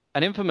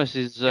 and Infamous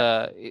is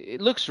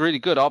it looks really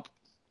good. I've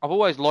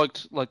always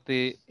liked like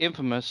the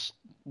Infamous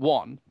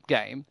 1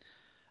 game,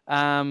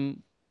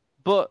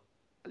 but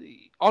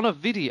on a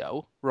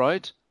video,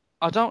 right?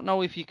 I don't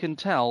know if you can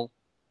tell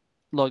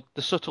like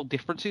the subtle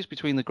differences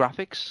between the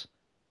graphics.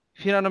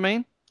 If you know what I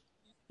mean?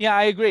 Yeah,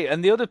 I agree.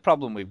 And the other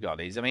problem we've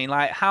got is,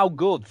 like, how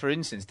good, for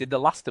instance, did The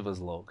Last of Us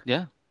look?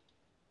 Yeah.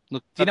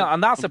 Look,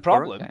 and that's the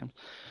problem.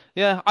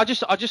 Yeah, I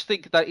just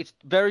think that it's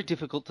very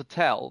difficult to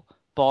tell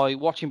by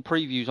watching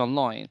previews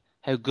online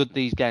how good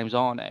these games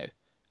are now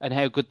and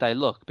how good they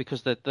look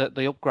because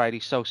the upgrade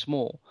is so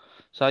small.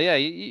 So yeah,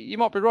 you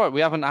might be right.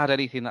 We haven't had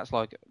anything that's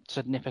like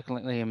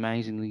significantly,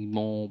 amazingly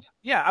more.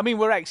 Yeah, I mean,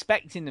 we're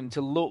expecting them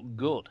to look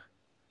good.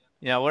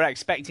 We're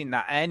expecting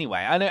that anyway.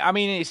 I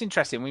mean, it's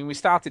interesting. When we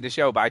started the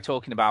show by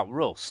talking about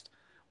Rust,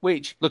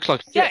 which looks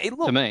like it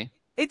looks to me.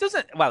 It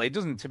doesn't. Well, it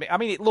doesn't to me. I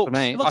mean, it looks.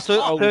 I looks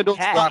turned all the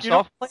glass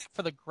off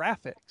for the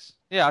graphics.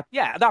 Yeah,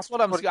 that's what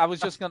I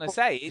was just going to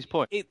say.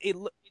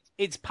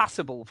 It's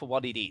passable for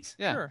what it is.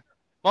 Yeah. Sure.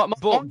 But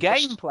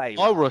gameplay,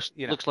 my Rust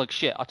looks like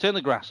shit. I turn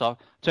the grass off,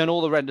 turn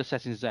all the render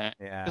settings down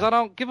because I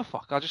don't give a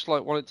fuck. I just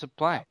want it to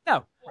play.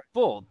 No,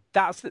 but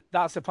that's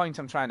the point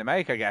I'm trying to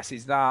make. I guess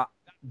is that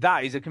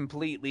is a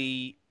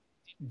completely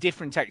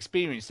different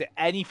experience to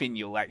anything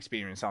you'll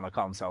experience on a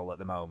console at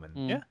the moment.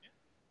 Yeah.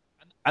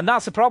 And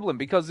that's the problem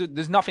because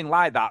there's nothing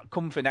like that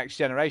come for next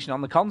generation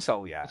on the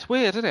console yet. It's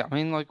weird, isn't it? I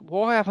mean, like,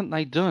 why haven't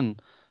they done?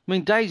 I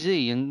mean,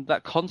 DayZ and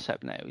that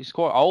concept now is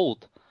quite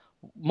old.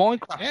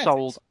 Minecraft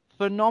sold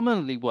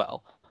phenomenally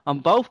well on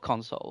both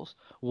consoles.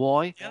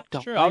 Why? Yeah,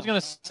 sure. I was going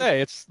to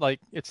say it's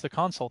the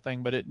console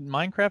thing, but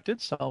Minecraft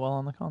did sell well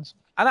on the console.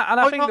 And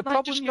I think the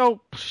problem just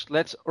go.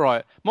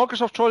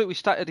 Microsoft tried it with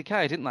State of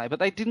Decay, didn't they? But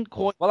they didn't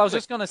quite. Well, I was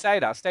just going to say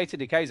that State of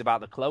Decay is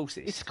about the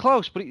closest. It's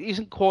close, but it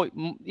isn't quite.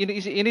 It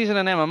isn't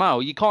an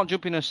MMO. You can't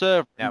jump in a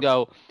server and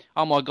go,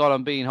 "Oh my god,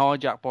 I'm being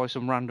hijacked by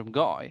some random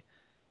guy."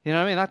 You know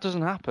what I mean? That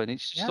doesn't happen.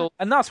 It's just all...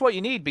 And that's what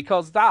you need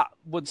because that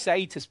would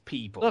say to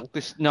people,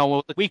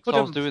 "Look, we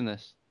couldn't doing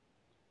this."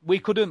 We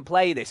couldn't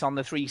play this on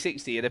the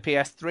 360 or the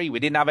PS3.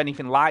 We didn't have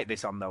anything like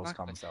this on those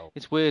consoles.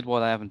 It's weird why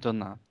they haven't done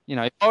that.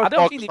 If I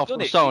don't think they've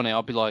done it. Sony,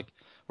 I'd be like,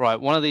 right,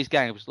 one of these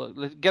games,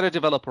 get a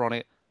developer on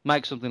it,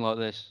 make something like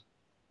this.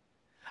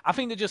 I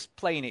think they're just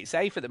playing it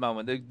safe at the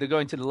moment. They're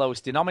going to the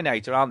lowest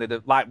denominator, aren't they?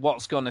 They're like,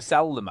 what's going to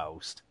sell the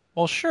most?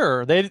 Well,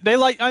 sure. They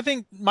like. I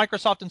think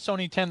Microsoft and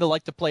Sony tend to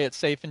like to play it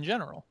safe in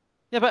general.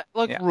 Yeah, but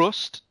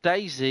Rust,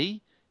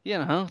 DayZ,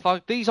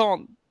 like these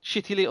aren't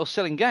shitty little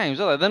selling games,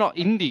 are they? They're not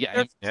indie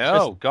games.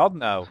 No, God,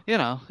 no.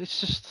 It's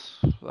just,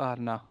 I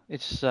don't know.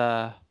 It's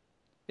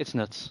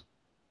nuts.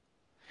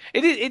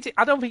 It is.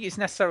 I don't think it's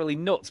necessarily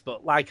nuts,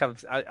 but like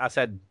I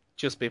said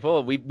just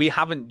before, we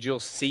haven't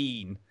just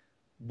seen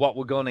what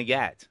we're going to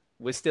get.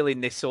 We're still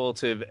in this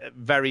sort of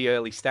very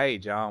early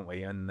stage, aren't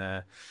we? And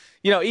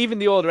even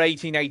the Order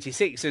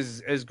 1886,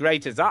 as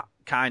great as that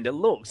kind of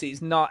looks,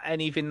 it's not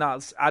anything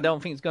I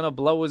don't think it's going to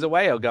blow us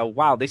away or go,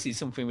 wow, this is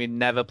something we've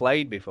never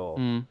played before.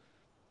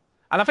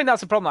 And I think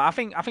that's the problem. I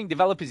think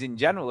developers in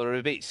general are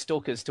a bit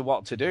stuck as to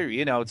what to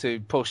do, to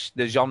push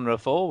the genre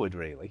forward,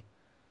 really.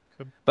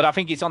 But I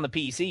think it's on the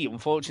PC,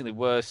 unfortunately,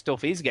 where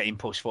stuff is getting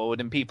pushed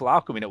forward and people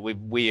are coming up with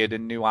weird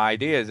and new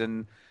ideas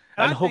and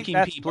hooking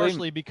people in.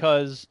 Partially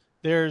because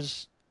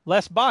there's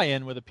less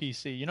buy-in with a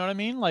PC. You know what I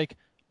mean? Like,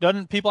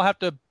 doesn't people have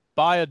to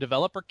buy a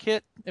developer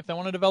kit if they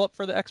want to develop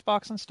for the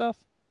Xbox and stuff?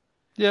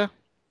 Yeah.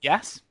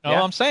 Yes. No,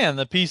 I'm saying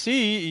the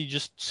PC, you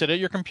just sit at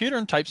your computer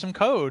and type some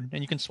code,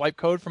 and you can swipe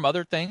code from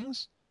other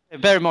things.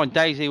 Bear in mind,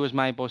 DayZ was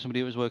made by somebody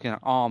who was working at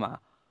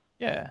Arma.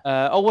 Yeah.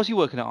 Was he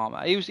working at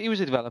Arma? He was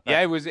a developer. Yeah,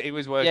 he was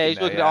working. Yeah, he's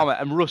there, working at Arma,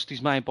 and Rust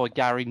is made by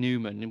Gary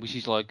Newman, which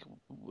is like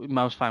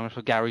most famous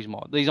for Gary's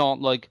Mod. These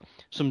aren't like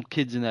some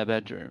kids in their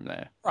bedroom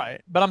there.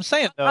 Right, but I'm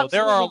saying though,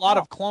 there are a lot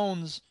of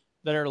clones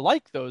that are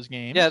like those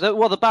games. Yeah,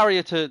 the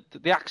barrier to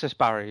the access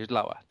barrier is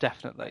lower,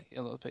 definitely,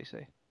 on the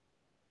PC.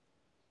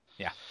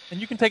 Yeah, and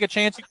you can take a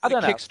chance. You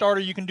can do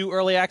Kickstarter. You can do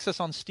early access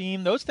on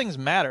Steam. Those things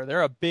matter.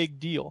 They're a big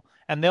deal,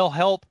 and they'll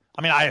help.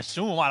 I mean, I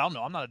assume. I don't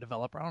know. I'm not a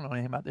developer. I don't know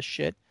anything about this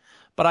shit.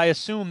 But I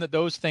assume that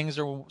those things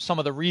are some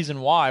of the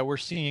reason why we're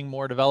seeing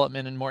more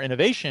development and more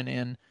innovation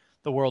in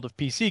the world of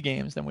PC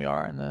games than we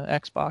are in the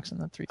Xbox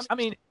and the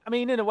 360. I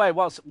mean, in a way,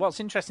 what's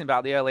interesting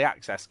about the early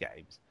access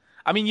games?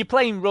 I mean, you're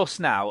playing Rust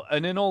now,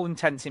 and in all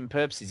intents and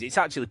purposes, it's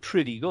actually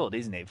pretty good,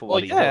 isn't it? For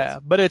what it does. Yeah,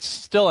 but it's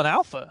still an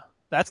alpha.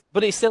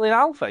 But it's still in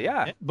alpha,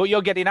 yeah. But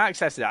you're getting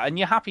access to that, and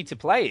you're happy to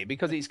play it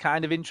because it's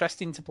kind of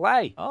interesting to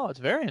play. Oh, it's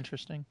very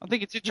interesting. I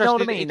think it's interesting. You know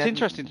what I mean? It's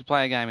interesting to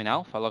play a game in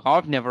alpha. Like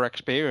I've never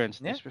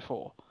experienced this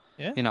before.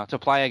 Yeah. You know, to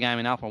play a game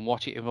in alpha and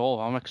watch it evolve,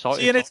 I'm excited.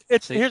 See, and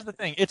it's here's the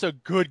thing: it's a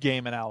good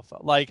game in alpha.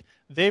 Like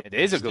it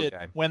is a good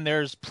game when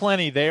there's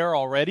plenty there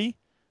already,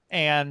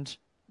 and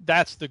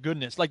that's the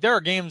goodness. Like there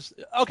are games.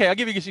 Okay, I'll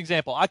give you this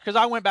example because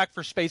I went back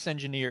for Space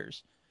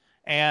Engineers,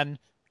 and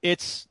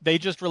they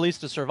just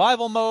released a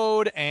survival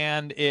mode,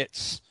 and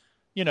it's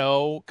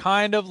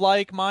kind of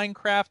like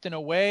Minecraft in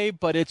a way,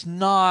 but it's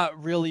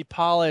not really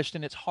polished,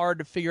 and it's hard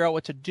to figure out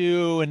what to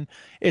do, and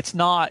it's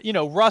not,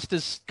 Rust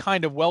is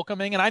kind of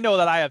welcoming, and I know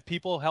that I have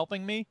people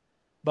helping me,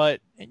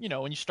 but,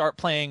 when you start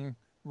playing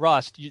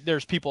Rust,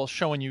 there's people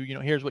showing you,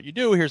 here's what you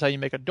do, here's how you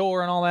make a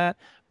door and all that,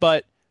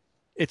 but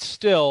it's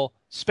still,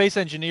 Space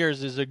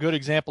Engineers is a good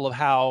example of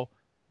how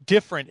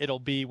different it'll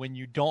be when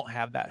you don't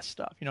have that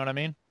stuff, you know what I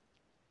mean?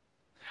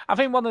 I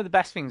think one of the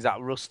best things that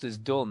Rust has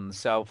done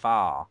so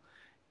far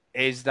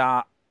is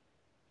that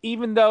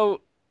even though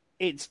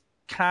it's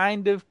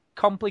kind of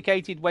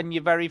complicated when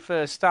you very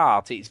first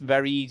start, it's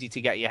very easy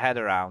to get your head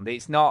around.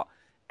 It's not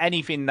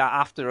anything that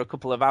after a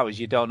couple of hours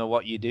you don't know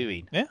what you're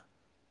doing. Yeah.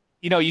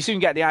 You soon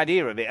get the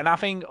idea of it. And I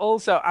think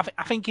also,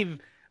 I think if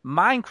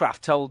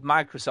Minecraft told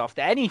Microsoft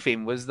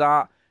anything was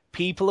that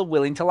people are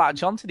willing to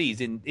latch onto these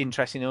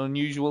interesting and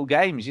unusual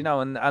games,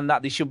 and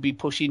that they should be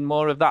pushing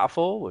more of that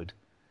forward.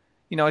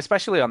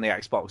 Especially on the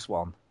Xbox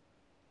One.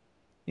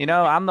 And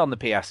on the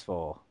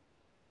PS4.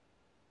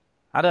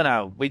 I don't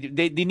know.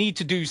 They need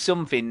to do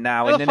something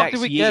now in the next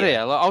year. Did we get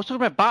here? Like, I was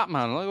talking about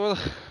Batman.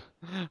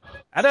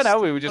 I don't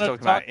know. We were just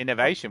talking about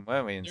innovation,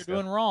 weren't we? They're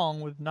doing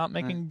wrong with not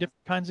making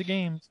different kinds of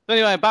games.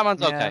 Anyway,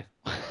 Batman's okay.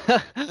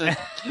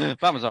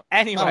 Batman's all right.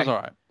 Anyway, Batman's all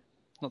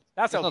right.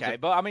 That's okay.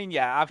 But I mean,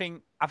 I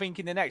think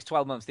in the next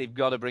 12 months they've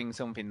got to bring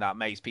something that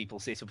makes people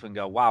sit up and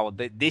go, "Wow,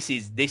 this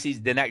is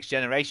the next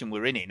generation.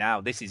 We're in it now.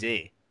 This is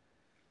it."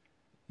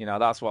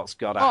 That's what's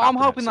got to happen. I'm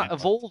hoping that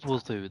Evolve will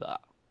do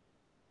that.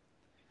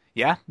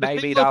 Yeah,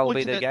 maybe that'll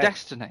be the game.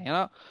 Destiny,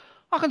 I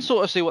can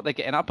sort of see what they're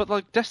getting at, but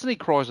like Destiny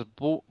cries of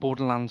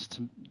Borderlands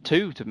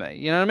 2 to me.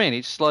 You know what I mean?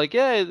 It's like,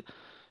 I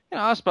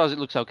suppose it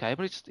looks okay,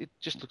 but it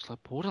just looks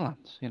like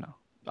Borderlands.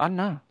 I don't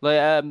know.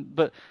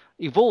 But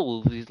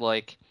Evolve is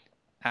like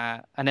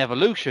an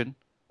evolution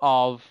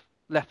of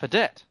Left 4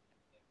 Dead.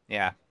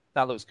 Yeah,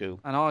 that looks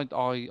cool, and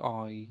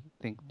I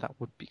think that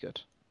would be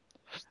good.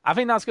 I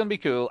think that's going to be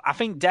cool. I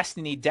think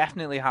Destiny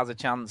definitely has a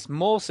chance,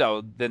 more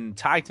so than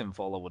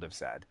Titanfall, I would have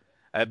said,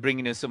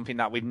 bringing us something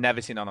that we've never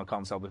seen on a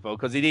console before,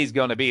 because it is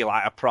going to be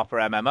like a proper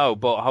MMO,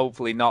 but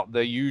hopefully not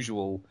the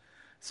usual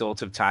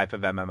sort of type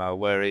of MMO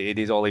where it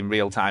is all in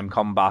real-time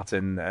combat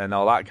and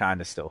all that kind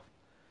of stuff.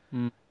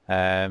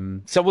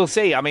 So we'll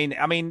see. I mean,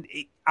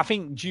 I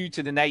think due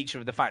to the nature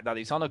of the fact that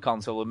it's on a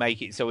console will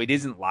make it so it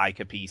isn't like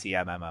a PC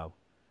MMO.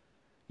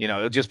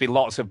 It'll just be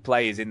lots of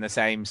players in the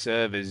same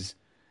servers,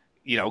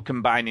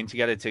 combining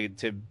together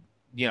to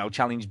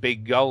challenge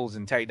big goals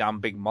and take down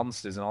big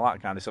monsters and all that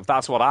kind of stuff.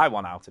 That's what I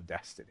want out of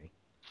Destiny.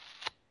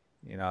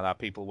 That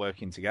people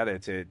working together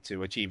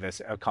to achieve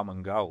a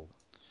common goal.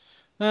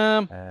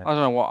 I don't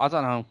know what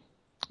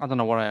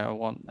I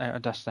want out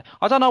of Destiny.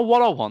 I don't know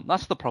what I want.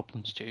 That's the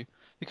problem, Stu.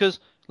 Because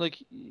the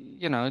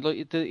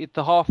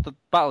half the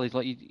battle is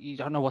like you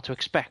don't know what to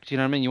expect. You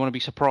know what I mean? You want to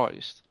be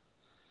surprised.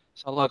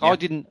 So I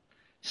didn't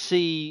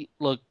see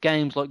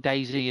games like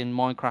DayZ and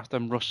Minecraft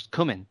and Rust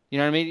coming. You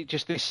know what I mean?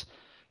 Just this,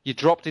 you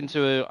dropped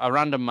into a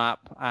random map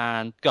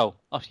and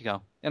off you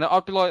go. And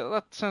I'd be like,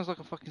 that sounds like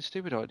a fucking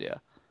stupid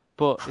idea,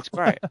 but it's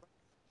great.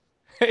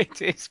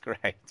 It is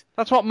great.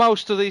 That's what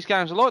most of these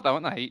games are like, though,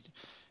 aren't they?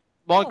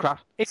 Minecraft.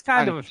 It's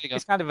kind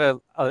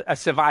of a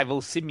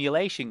survival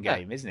simulation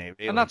game, isn't it?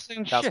 Really? And that's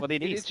what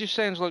it is. It just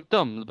sounds like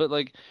dumb, but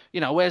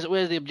where's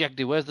the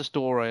objective? Where's the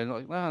story?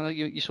 And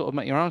you sort of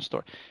make your own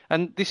story.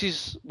 And this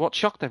is what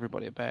shocked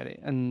everybody about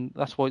it, and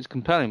that's why it's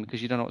compelling,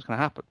 because you don't know what's going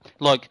to happen.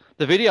 Like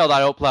the video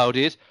that I upload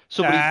is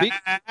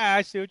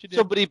I see what you did.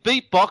 Somebody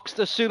beatboxed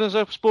as soon as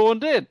I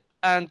spawned in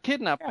and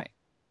kidnapped me.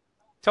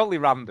 Totally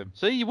random.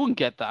 See, you wouldn't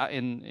get that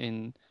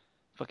in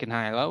fucking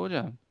Halo, would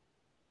you?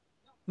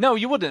 No,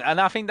 you wouldn't,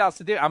 and I think that's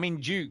the deal. I mean,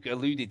 Duke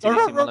alluded to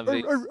this in one of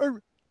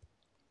the...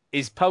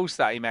 his post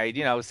that he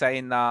made,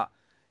 saying that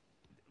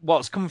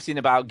what's comforting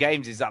about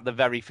games is that they're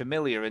very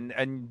familiar,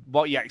 and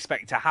what you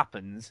expect to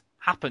happens.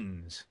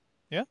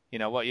 Yeah.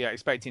 What you're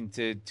expecting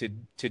to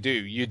do,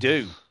 you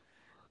do.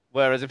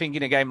 Whereas I think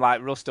in a game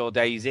like Rust or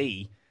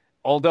DayZ,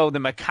 although the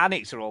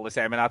mechanics are all the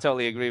same, and I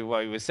totally agree with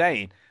what he was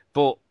saying,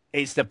 but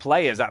it's the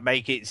players that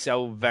make it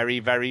so very,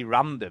 very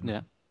random.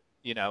 Yeah.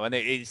 And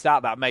it's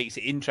that makes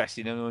it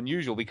interesting and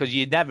unusual, because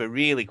you're never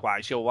really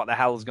quite sure what the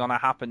hell's going to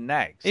happen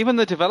next. Even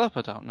the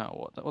developer don't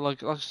know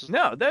what.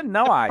 No, they're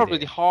no idea.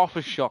 Probably half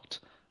as shocked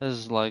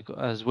as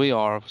we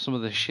are of some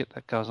of the shit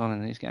that goes on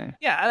in these games.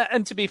 Yeah,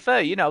 and to be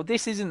fair,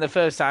 this isn't the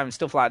first time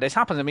stuff like this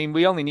happens. I mean,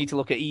 we only need to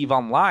look at EVE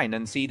Online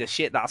and see the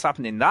shit that's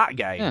happened in that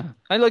game. Yeah,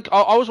 and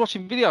I was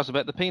watching videos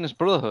about the Penis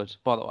Brotherhood,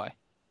 by the way.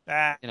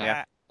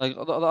 Yeah. Like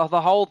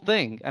the whole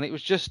thing, and it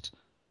was just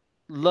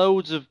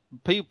loads of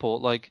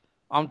people. Like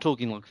I'm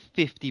talking like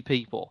 50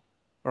 people,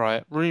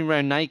 right, running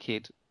around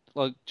naked,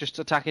 like just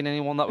attacking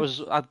anyone that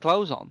had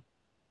clothes on.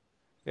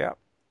 Yeah,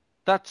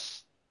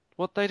 that's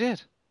what they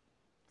did.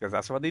 Because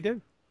that's what they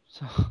do.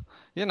 So,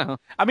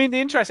 I mean,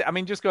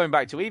 just going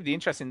back to EVE,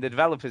 the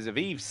developers of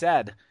EVE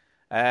said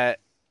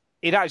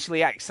it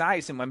actually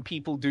excites them when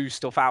people do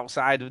stuff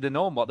outside of the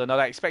norm, what they're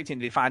not expecting.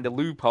 They find a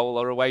loophole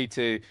or a way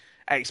to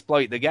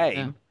exploit the game.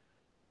 Yeah.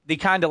 They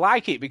kind of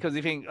like it because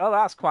they think, oh,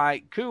 that's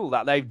quite cool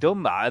that they've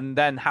done that, and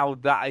then how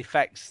that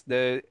affects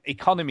the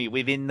economy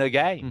within the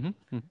game.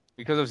 Mm-hmm.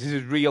 Because obviously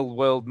there's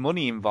real-world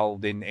money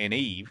involved in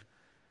EVE.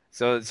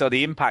 So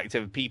the impact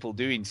of people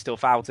doing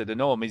stuff out of the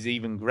norm is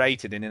even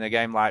greater than in a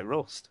game like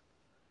Rust.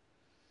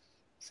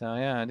 So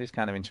yeah, it is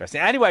kind of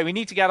interesting. Anyway, we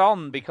need to get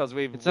on because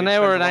it's an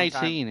hour and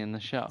 18 in the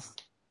show.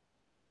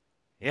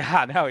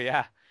 Yeah, I know.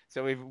 Yeah,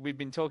 so we've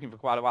been talking for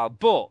quite a while,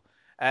 but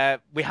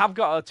we have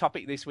got a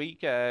topic this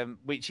week,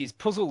 which is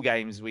puzzle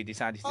games. We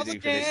decided to do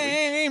for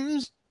this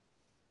week.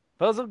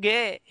 Puzzle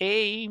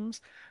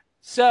games.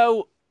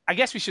 So I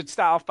guess we should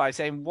start off by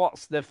saying,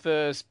 what's the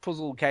first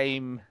puzzle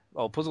game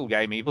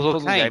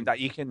that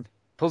you can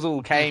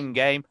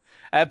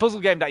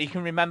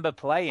remember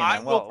playing? I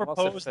will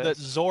propose that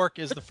Zork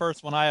is the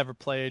first one I ever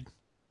played,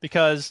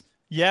 because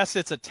yes,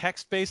 it's a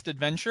text-based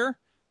adventure,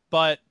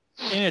 but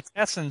in its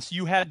essence,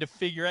 you had to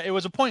figure out, it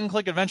was a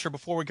point-and-click adventure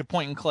before we could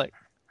point-and-click.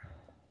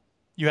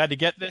 You had to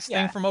get this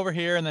thing from over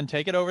here and then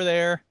take it over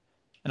there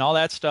and all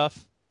that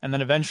stuff, and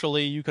then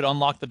eventually you could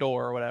unlock the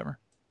door or whatever.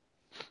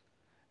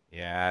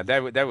 Yeah, they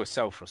were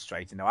so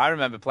frustrating, though. I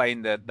remember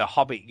playing the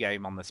Hobbit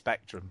game on the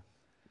Spectrum.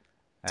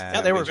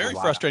 Yeah, they were very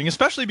frustrating,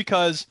 especially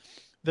because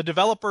the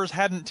developers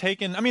hadn't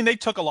taken... I mean, they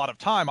took a lot of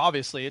time,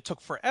 obviously. It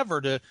took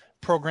forever to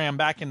program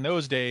back in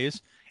those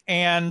days,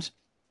 and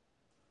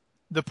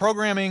the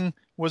programming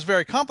was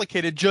very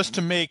complicated just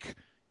to make,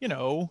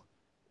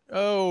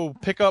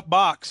 pick up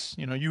box.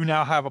 You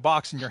now have a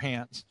box in your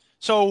hands.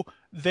 So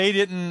they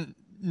didn't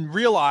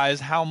realize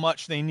how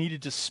much they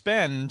needed to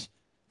spend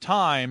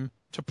time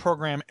to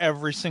program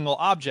every single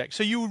object.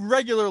 So you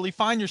regularly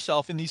find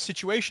yourself in these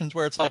situations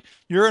where it's like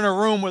you're in a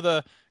room with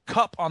a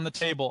cup on the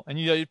table and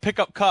you pick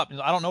up cup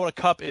and I don't know what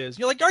a cup is.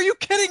 You're like, are you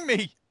kidding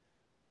me?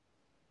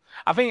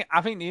 I think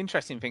the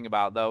interesting thing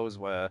about those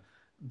were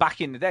back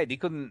in the day they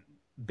couldn't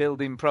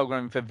build in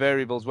programming for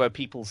variables where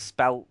people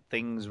spelt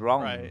things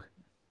wrong. Right.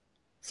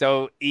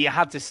 So you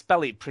had to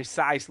spell it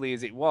precisely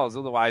as it was,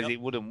 otherwise it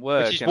wouldn't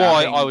work. Which is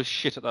why I was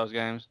shit at those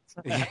games.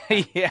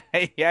 yeah,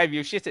 if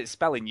you're shit at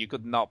spelling, you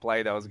could not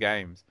play those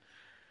games.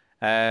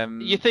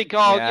 You think,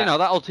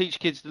 that'll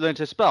teach kids to learn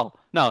to spell.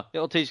 No,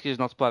 it'll teach kids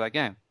not to play that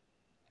game.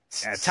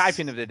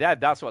 Typing of the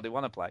Dead, that's what they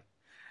want to play.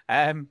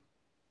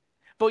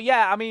 But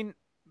yeah, I mean,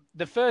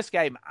 the first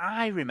game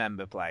I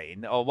remember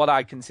playing, or what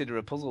I consider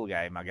a puzzle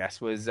game, I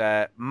guess, was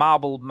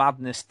Marble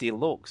Madness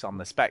Deluxe on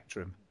the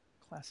Spectrum.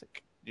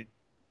 Classic.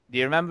 Do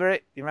you remember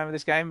it? Do you remember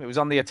this game? It was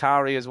on the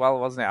Atari as well,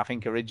 wasn't it? I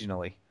think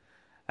originally.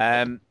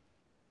 But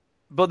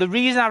the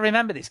reason I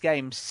remember this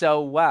game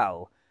so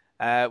well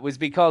was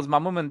because my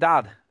mum and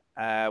dad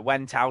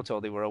went out,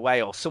 or they were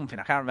away or something.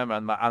 I can't remember.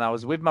 And I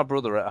was with my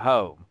brother at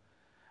home,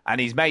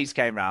 and his mates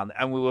came round,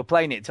 and we were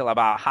playing it till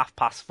about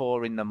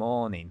 4:30 in the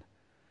morning.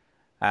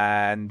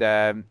 And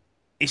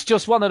it's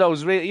just one of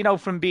those,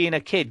 from being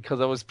a kid, because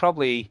I was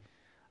probably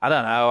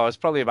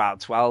about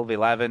 12,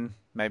 11,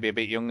 maybe a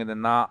bit younger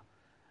than that.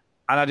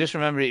 And I just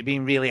remember it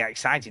being really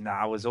exciting that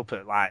I was up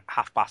at like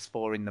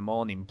 4:30 in the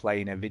morning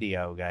playing a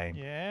video game.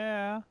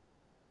 Yeah.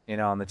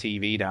 On the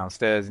TV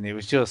downstairs. And it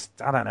was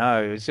just, I don't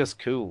know, it was just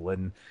cool.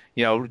 And,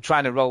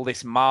 trying to roll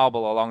this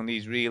marble along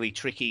these really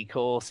tricky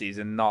courses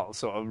and not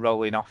sort of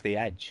rolling off the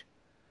edge.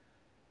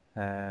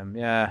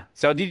 Yeah.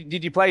 So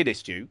did you play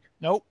this, Duke?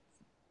 Nope.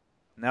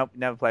 Nope,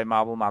 never played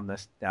Marble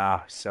Madness.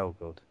 So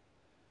good.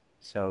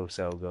 So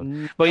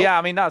good. But yeah,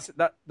 I mean, that's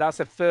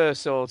the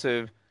first sort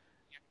of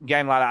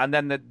game like that. And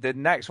then the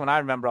next one I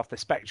remember off the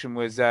Spectrum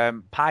was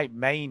Pipe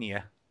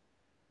Mania.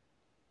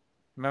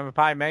 Remember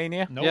Pipe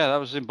Mania? Nope. Yeah, that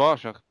was in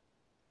BioShock.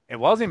 It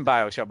was in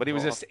BioShock, but it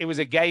was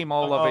a game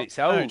all of its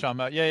own. What are you talking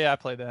about? Yeah, I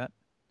played that.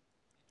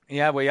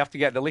 Yeah, where you have to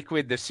get the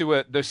liquid, the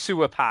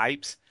sewer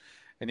pipes,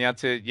 and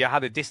you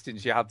had a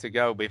distance you had to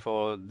go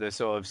before the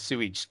sort of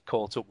sewage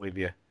caught up with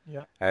you.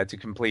 Yeah. To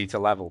complete a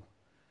level.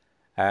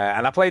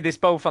 And I played this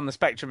both on the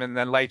Spectrum and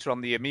then later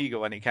on the Amiga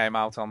when it came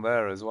out on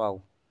there as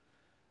well.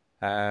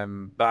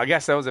 But I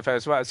guess that was the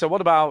first one. So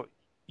what about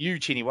you,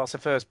 Chinny? What's the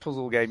first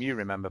puzzle game you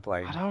remember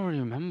playing? I don't really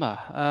remember.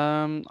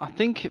 I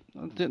think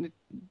the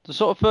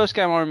sort of first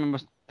game I remember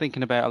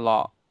thinking about a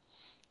lot,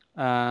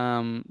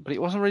 but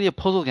it wasn't really a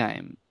puzzle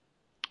game.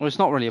 Well, it's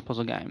not really a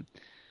puzzle game.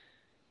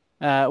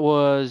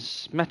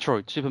 Was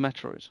Metroid, Super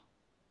Metroid.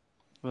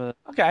 But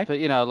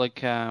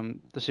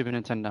the Super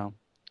Nintendo.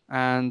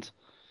 And,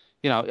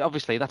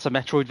 obviously that's a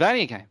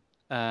Metroidvania game.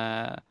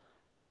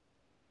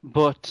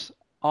 But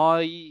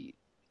I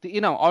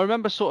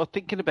remember sort of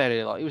thinking about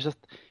it. Like it was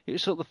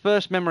sort of the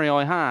first memory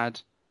I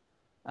had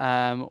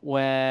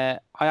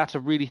where I had to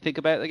really think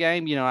about the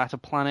game. I had to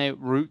plan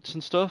out routes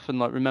and stuff and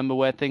like remember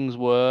where things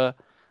were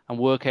and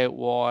work out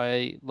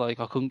why like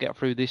I couldn't get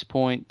through this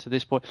point to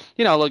this point.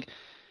 Like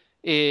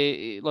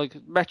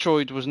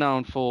Metroid was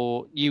known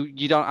for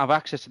you don't have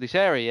access to this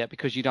area yet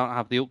because you don't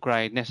have the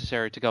upgrade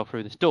necessary to go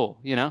through this door.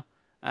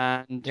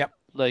 And yep.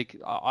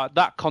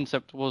 That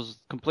concept was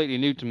completely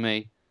new to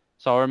me.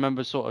 So I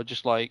remember sort of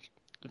just like,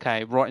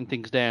 okay, writing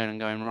things down and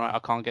going, right, I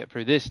can't get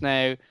through this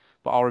now,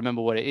 but I'll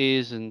remember what it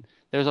is. And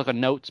there was like a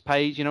notes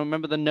page,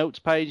 remember the notes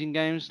page in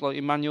games, like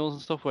in manuals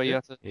and stuff where you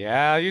had to...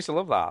 Yeah, I used to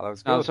love that. That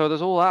was good. So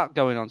there's all that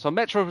going on. So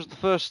Metroid was the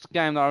first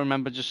game that I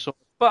remember just sort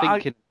of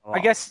thinking. I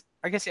guess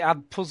it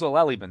had puzzle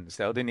elements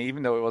though, didn't it?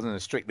 Even though it wasn't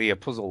strictly a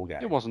puzzle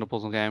game. It wasn't a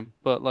puzzle game,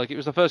 but like it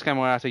was the first game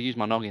where I had to use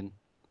my noggin.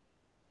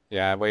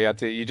 Yeah, where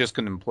you just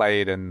couldn't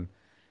play it and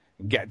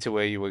get to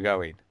where you were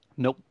going.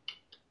 Nope.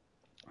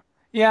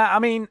 Yeah, I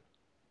mean,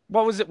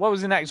 what was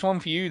the next one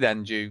for you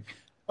then, Duke?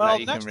 Well,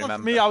 the next one for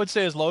me, I would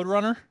say, is Lode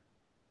Runner.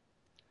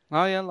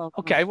 Oh yeah, Lode Runner.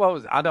 Okay,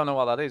 I don't know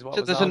what that is.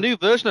 There's a new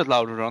version of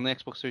Lode Runner on the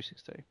Xbox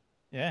 360.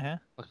 Yeah.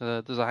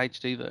 There's a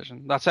HD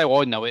version. That's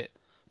how I know it,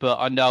 but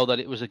I know that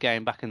it was a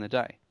game back in the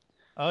day.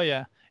 Oh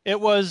yeah, it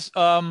was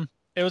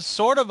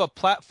sort of a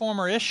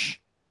platformer-ish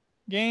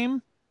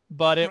game,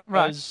 but it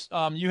was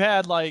you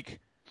had like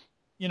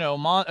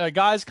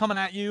guys coming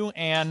at you,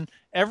 and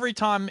every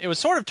time it was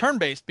sort of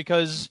turn-based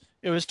because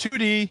it was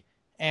 2D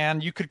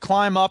and you could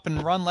climb up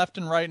and run left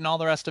and right and all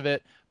the rest of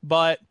it.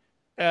 But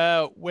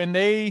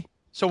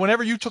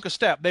whenever you took a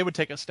step, they would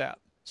take a step.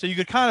 So you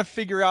could kind of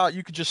figure out,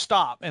 you could just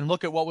stop and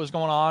look at what was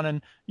going on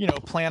and,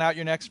 plan out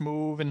your next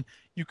move. And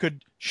you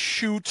could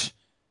shoot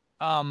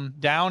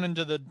down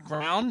into the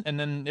ground. And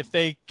then if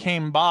they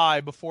came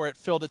by before it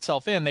filled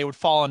itself in, they would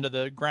fall into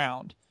the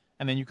ground.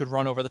 And then you could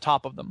run over the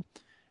top of them.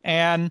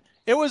 And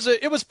it was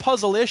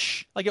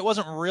puzzle-ish. Like it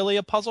wasn't really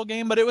a puzzle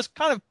game, but it was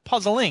kind of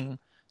puzzling.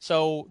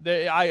 So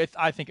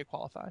I think it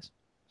qualifies.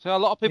 So a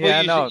lot of people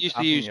used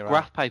to use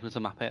graph paper to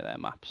map out their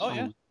maps. Oh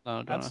yeah,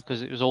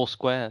 because it was all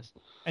squares.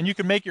 And you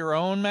could make your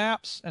own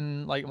maps,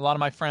 and like a lot of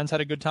my friends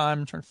had a good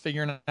time trying to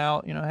figure it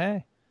out.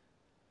 Hey,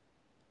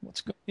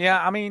 what's good?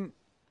 Yeah, I mean,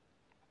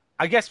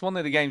 I guess one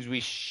of the games we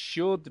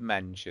should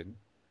mention,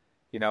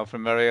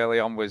 from very early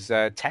on was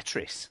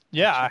Tetris.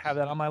 Yeah, I have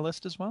that on my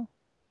list as well.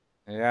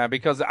 Yeah,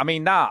 because I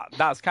mean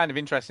that's kind of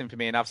interesting for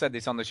me, and I've said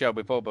this on the show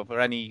before, but for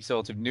any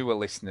sort of newer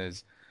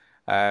listeners,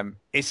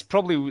 it's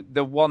probably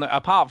the one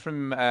apart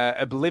from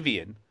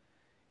Oblivion.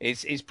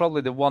 It's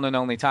probably the one and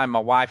only time my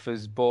wife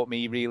has bought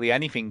me really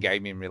anything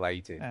gaming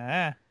related.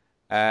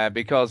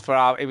 Because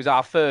it was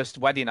our first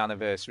wedding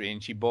anniversary,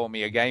 and she bought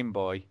me a Game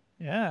Boy.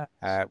 Yeah.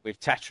 With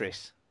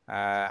Tetris,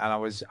 and I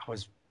was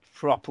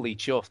properly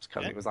chuffed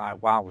because it was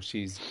like, wow,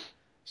 she's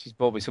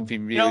bought me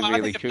something really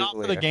really cool. If not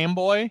for the Game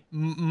Boy,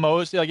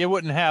 most it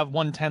wouldn't have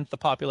 1/10 the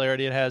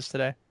popularity it has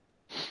today.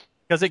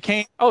 Because it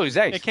came. Oh, it was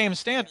ace. It came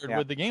standard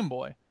with the Game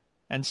Boy,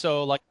 and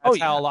so that's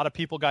how a lot of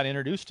people got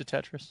introduced to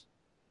Tetris.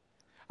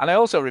 And I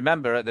also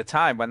remember at the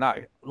time when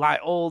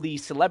all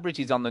these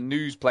celebrities on the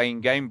news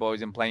playing Game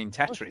Boys and playing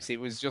Tetris, it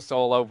was just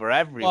all over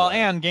everywhere. Well,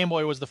 and Game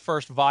Boy was the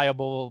first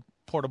viable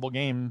portable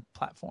game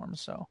platform,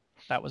 so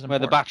that was important.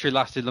 Where the battery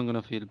lasted long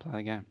enough for you to play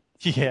a game.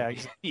 Yeah,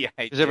 exactly.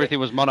 Because everything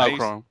was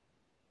monochrome.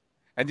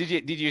 And did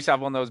you used to have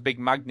one of those big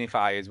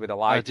magnifiers with a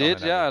light on? I did,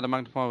 yeah, the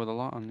magnifier with a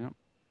light on, yeah.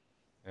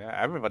 Yeah,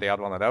 everybody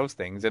had one of those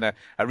things, and a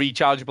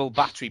rechargeable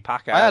battery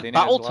pack. I had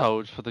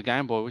Battletoads for the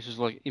Game Boy, which is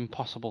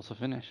impossible to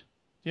finish.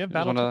 Yeah,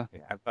 Battletoads.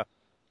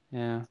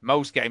 Yeah,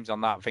 most games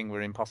on that thing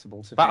were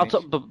impossible to finish.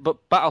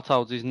 But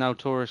Battletoads is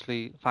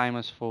notoriously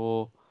famous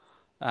for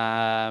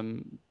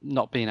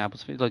not being able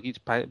to finish. It's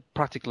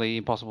practically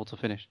impossible to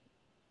finish.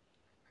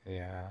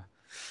 Yeah.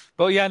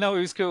 But yeah, no, it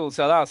was cool.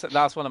 So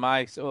that's one of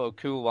my sort of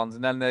cool ones.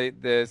 And then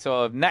the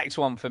sort of next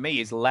one for me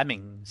is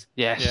Lemmings.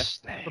 Yes.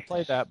 Yeah, I never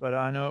played that, but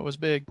I know it was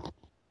big.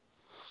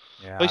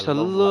 Yeah, I used to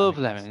love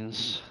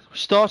Lemmings.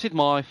 Started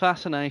my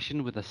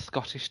fascination with a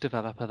Scottish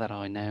developer that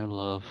I now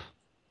love.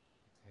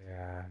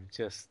 Yeah,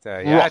 just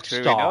Rockstar. True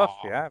enough.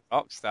 Yeah,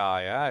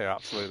 Rockstar. Yeah, you're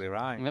absolutely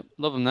right. Yep,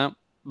 love them now.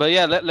 But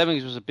yeah,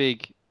 Lemmings was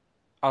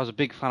I was a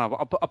big fan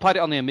of. I played it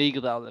on the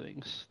Amiga, though.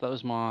 Lemmings. That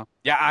was my.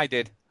 Yeah, I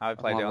did. I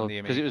played it on the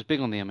Amiga because it was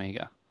big on the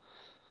Amiga.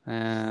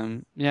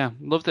 Yeah,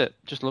 loved it.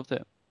 Just loved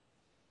it.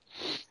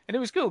 And it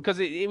was cool because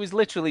it was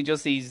literally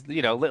just these,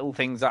 little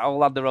things that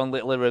all had their own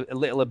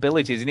little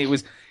abilities, and it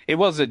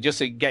was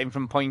just getting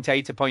from point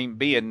A to point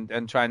B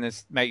and trying to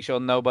make sure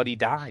nobody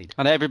died.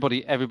 And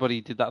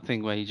everybody did that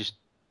thing where you just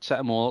set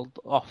them all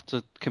off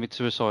to commit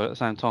suicide at the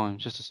same time,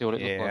 just to see what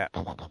it looked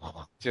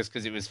like. Just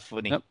because it was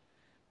funny. Yep.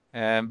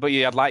 But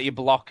you had like your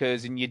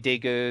blockers and your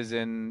diggers,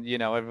 and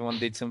everyone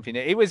did something.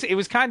 It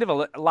was kind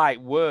of like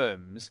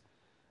Worms.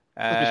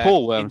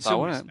 Before Worms, though,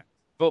 wasn't it?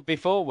 But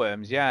before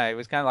Worms, yeah, it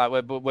was kind of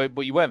like,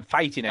 but you weren't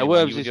fighting anyone.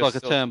 Worms is like a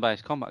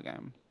turn-based combat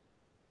game.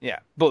 Yeah,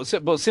 but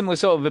similar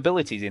sort of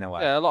abilities in a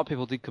way. Yeah, a lot of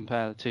people did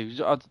compare the two,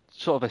 sort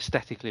of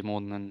aesthetically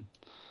more than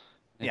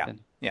anything.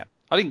 Yeah.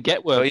 I didn't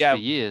get Worms for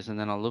years, and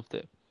then I loved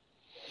it.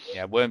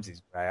 Yeah, Worms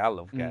is great. I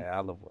love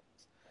Worms.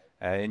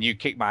 And you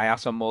kicked my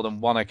ass on more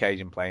than one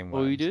occasion playing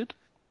Worms. Oh, you did?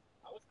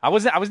 I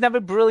was never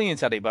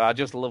brilliant at it, but I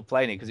just loved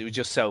playing it because it was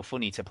just so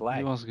funny to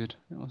play. It was good.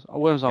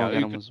 Worms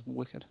Armageddon was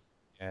wicked.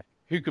 Yeah.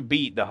 Who could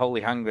beat the Holy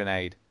Hand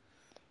Grenade?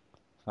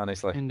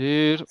 Honestly.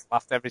 Indeed.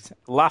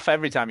 Laugh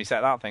every time you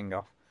set that thing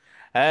off.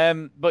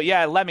 But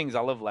yeah, Lemmings.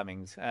 I love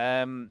Lemmings.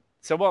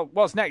 So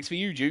what's next for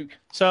you, Duke?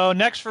 So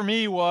next for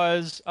me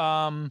was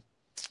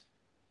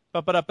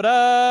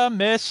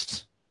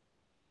Myst.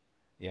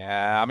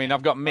 Yeah, I mean,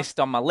 I've got Myst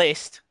on my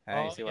list.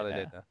 See what I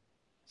did there.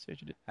 See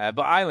what you did.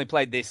 But I only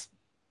played this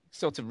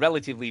sort of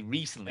relatively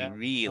recently,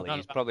 really.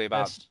 It's probably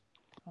about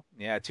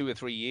 2 or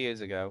 3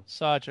 years ago.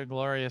 Such a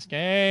glorious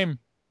game.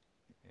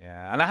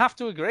 Yeah, and I have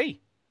to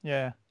agree.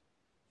 Yeah.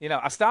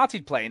 I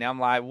started playing it, I'm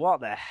like, what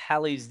the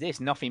hell is this?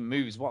 Nothing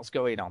moves. What's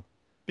going on?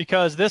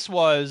 Because this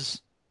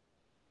was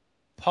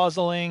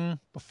puzzling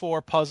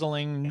before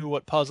puzzling knew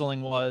what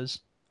puzzling was.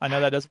 I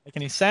know that doesn't make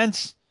any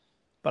sense,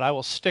 but I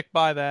will stick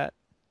by that.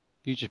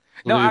 You just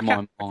blew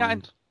my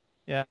mind.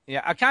 Yeah,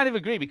 I kind of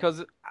agree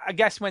because I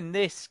guess when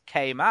this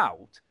came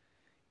out,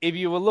 if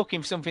you were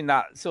looking for something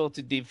that sort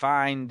of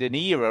defined an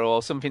era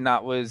or something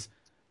that was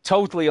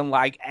totally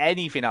unlike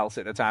anything else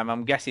at the time,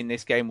 I'm guessing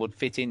this game would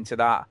fit into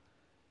that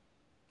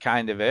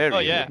kind of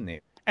area, wouldn't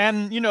it?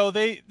 And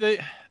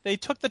they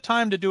took the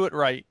time to do it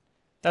right.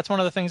 That's one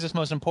of the things that's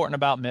most important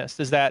about Myst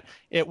is that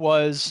it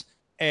was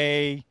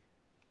a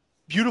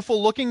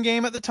beautiful looking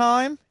game at the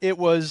time. It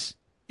was,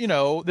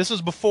 this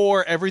was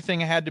before everything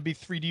had to be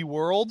 3D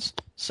worlds,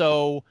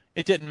 so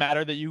it didn't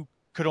matter that you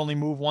could only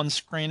move one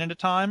screen at a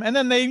time. And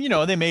then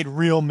they made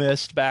real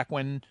Myst back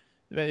when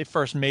they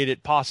first made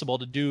it possible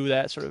to do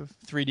that sort of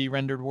 3D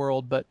rendered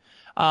world. But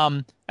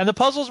and the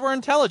puzzles were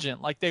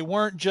intelligent. Like they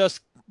weren't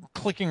just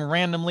clicking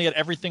randomly at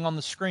everything on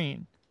the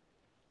screen.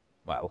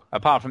 Well,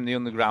 apart from the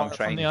underground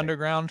train.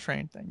 Underground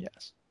train thing,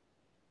 yes.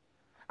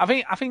 I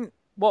think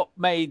what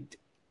made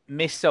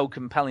Myst so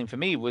compelling for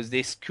me was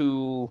this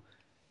cool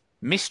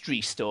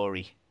mystery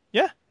story.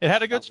 Yeah, it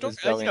had a good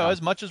story.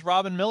 As much as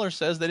Robin Miller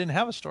says they didn't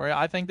have a story,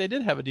 I think they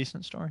did have a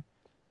decent story.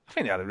 I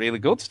think they had a really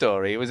good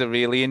story. It was a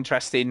really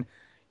interesting,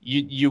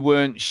 you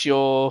weren't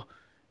sure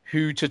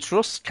who to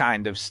trust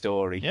kind of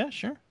story. Yeah,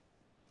 sure.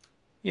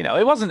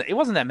 It wasn't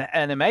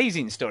an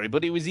amazing story,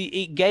 but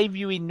it gave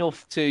you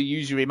enough to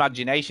use your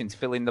imagination to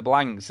fill in the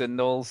blanks and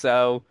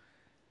also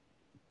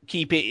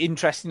keep it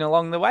interesting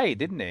along the way,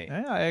 didn't it?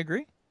 Yeah, I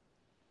agree.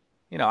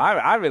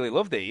 I really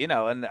loved it,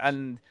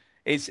 and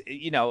it's,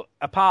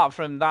 apart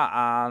from that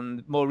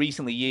and more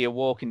recently Year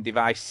Walk and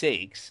Device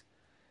 6,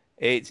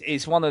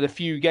 it's one of the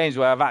few games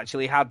where I've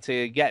actually had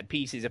to get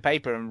pieces of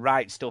paper and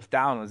write stuff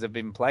down as I've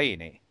been playing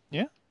it.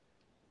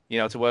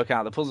 Yeah. To work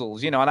out the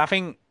puzzles, and I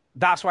think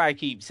that's why I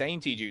keep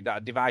saying to you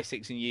that Device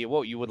 6 and Year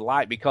Walk you would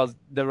like, because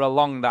they're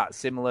along that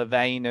similar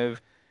vein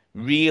of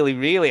really,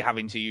 really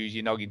having to use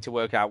your noggin to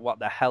work out what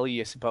the hell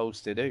you're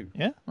supposed to do.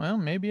 Yeah, well,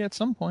 maybe at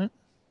some point.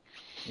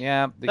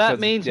 Yeah.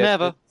 That means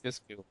never.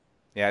 Just cool.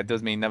 Yeah, it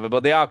does mean never,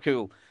 but they are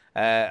cool.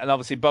 And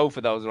obviously both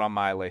of those are on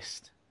my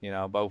list,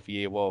 both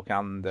Year Walk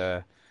and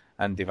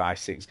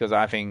Device 6, because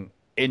I think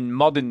in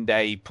modern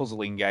day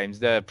puzzling games,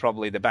 they're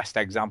probably the best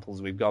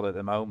examples we've got at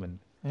the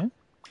moment. Yeah.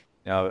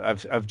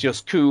 Of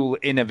just cool,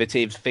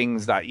 innovative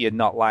things that you're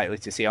not likely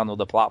to see on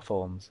other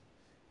platforms.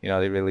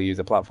 They really use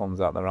the platforms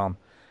that they're on.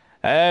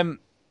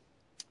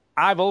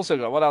 I've also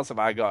got, what else have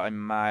I got in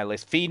my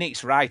list?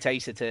 Phoenix Wright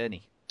Ace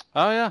Attorney.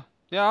 Oh, yeah.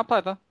 Yeah, I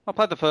played that. I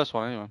played the first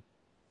one anyway.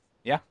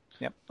 Yeah,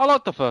 yep. I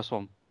liked the first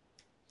one.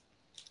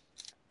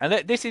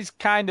 And this is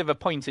kind of a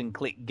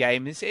point-and-click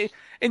game.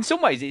 In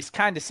some ways, it's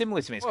kind of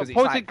similar to me. Well,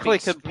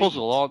 point-and-click and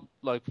puzzle are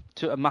like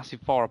a massive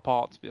far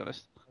apart, to be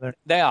honest.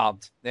 They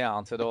aren't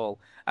at all.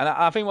 And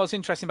I think what's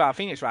interesting about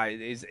Phoenix Wright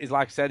is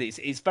like I said,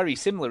 it's very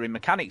similar in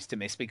mechanics to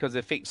Myst because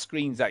of fixed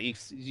screens that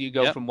you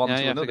go from one to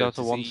another. You have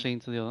to go to one scene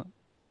to the other.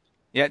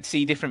 You have to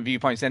see different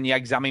viewpoints, then you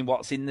examine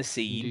what's in the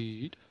scene.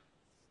 Indeed.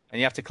 And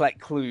you have to collect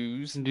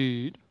clues.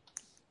 Indeed.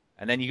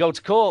 And then you go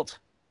to court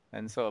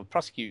and sort of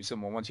prosecute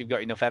someone once you've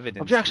got enough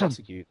evidence to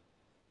prosecute.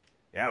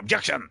 Yeah,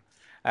 objection!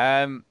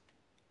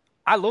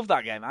 I love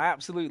that game. I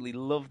absolutely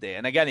loved it.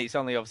 And again, it's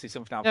only obviously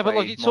something I've played.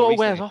 Yeah, but it sort of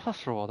wears off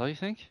after a while, don't you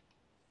think?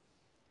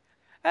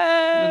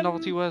 The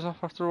novelty wears off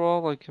after a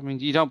while.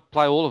 You don't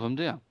play all of them,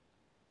 do you?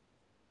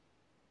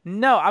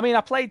 No, I mean,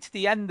 I played to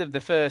the end of the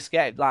first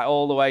game, like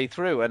all the way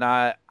through, and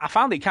I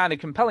found it kind of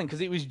compelling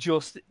because it was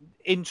just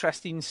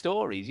interesting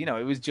stories. You know,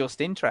 it was just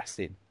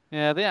interesting.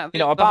 Yeah,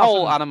 the apart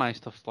whole from... anime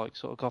stuff like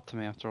sort of got to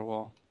me after a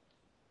while.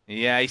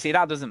 Yeah, you see,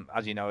 that doesn't,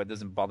 as you know, it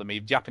doesn't bother me.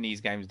 Japanese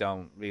games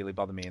don't really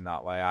bother me in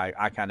that way.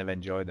 I kind of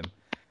enjoy them.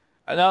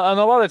 And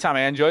a lot of the time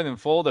I enjoy them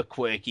for the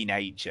quirky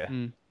nature,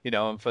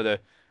 and for the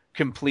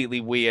completely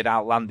weird,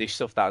 outlandish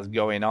stuff that's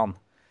going on.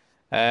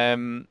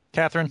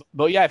 Catherine?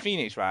 But yeah,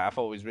 Phoenix Wright, I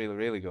thought was really,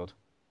 really good.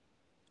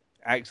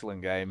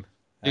 Excellent game.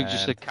 You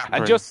just said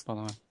Catherine, by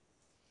the way.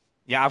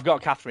 Yeah, I've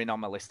got Catherine on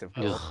my list, of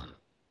course.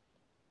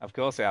 Of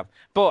course I have.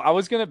 But I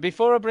was going to,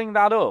 before I bring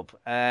that up,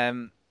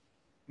 9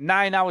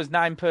 Hours,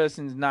 9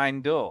 Persons,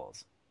 9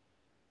 Doors.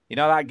 You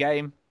know that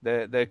game?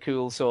 The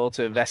cool sort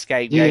of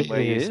escape game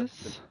where you...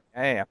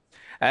 Yeah.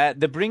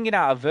 They're bringing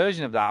out a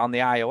version of that on the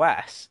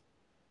iOS.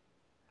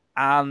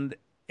 And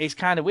it's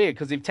kind of weird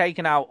because they've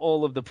taken out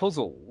all of the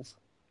puzzles,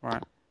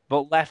 right?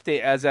 But left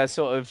it as a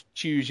sort of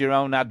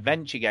choose-your-own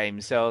adventure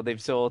game. So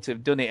they've sort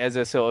of done it as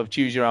a sort of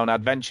choose-your-own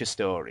adventure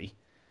story.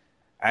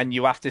 And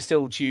you have to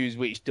still choose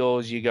which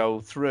doors you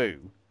go through.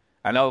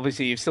 And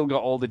obviously you've still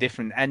got all the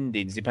different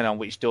endings depending on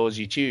which doors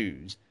you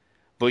choose.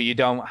 But you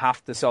don't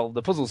have to solve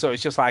the puzzle. So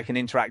it's just like an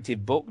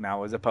interactive book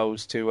now as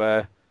opposed to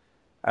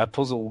a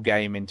puzzle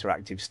game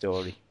interactive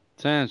story.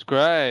 Sounds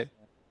great.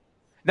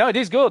 No, it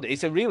is good.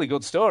 It's a really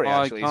good story,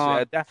 actually.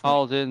 I It's, can't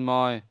hold in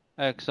my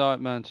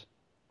excitement.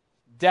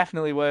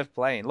 Definitely worth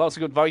playing. Lots of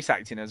good voice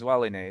acting as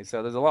well in it.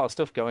 So there's a lot of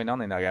stuff going on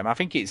in that game. I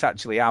think it's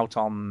actually out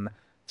on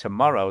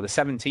tomorrow. The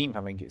 17th,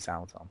 I think it's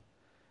out on.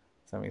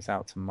 So it's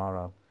out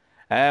tomorrow.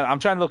 I'm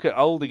trying to look at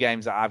older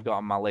games that I've got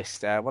on my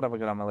list. What have I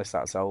got on my list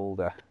that's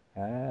older?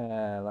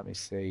 Let me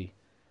see.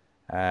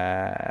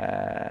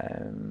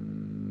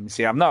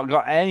 See, I've not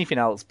got anything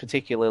else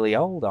particularly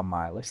old on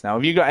my list now.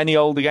 Have you got any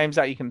older games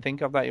that you can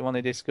think of that you want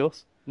to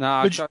discuss?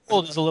 No,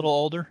 Bejeweled is a little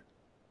older.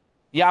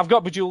 Yeah, I've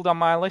got Bejeweled on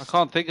my list. I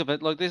can't think of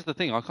it. Like, this is the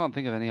thing. I can't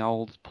think of any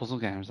old puzzle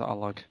games that I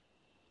like.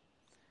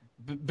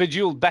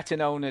 Bejeweled, better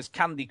known as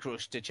Candy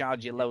Crush, to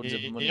charge you loads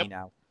of money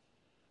now.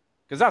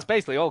 Because that's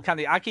basically all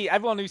Candy.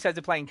 Everyone who says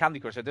they're playing Candy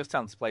Crush, I just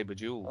tell them to play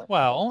Bejeweled.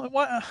 Well,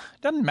 it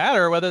doesn't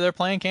matter whether they're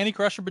playing Candy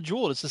Crush or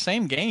Bejeweled. It's the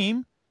same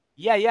game.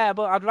 Yeah,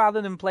 but I'd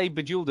rather them play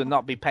Bejeweled and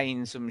not be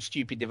paying some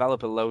stupid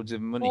developer loads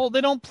of money. Well, they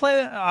don't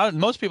play.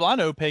 Most people I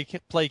know play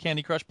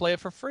Candy Crush, play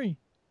it for free.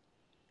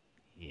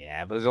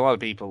 Yeah, but there's a lot of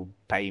people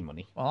pay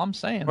money. Well, I'm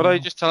saying. Why don't you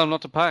just tell them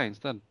not to pay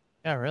instead?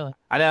 Yeah, really.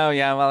 I know.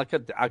 Yeah, well, I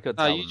could.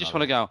 No, you just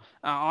want to go.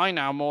 I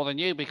know more than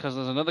you because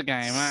there's another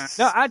game.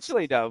 No,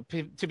 actually, though,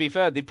 to be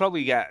fair, they'd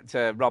probably get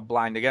Rob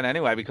blind again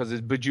anyway because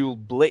there's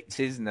Bejeweled Blitz,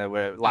 isn't there?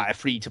 Where like a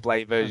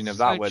free-to-play version of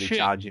that where they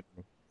charge you.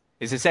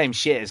 It's the same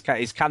shit.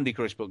 It's Candy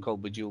Crush, but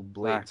called Bejeweled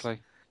Blitz. Exactly.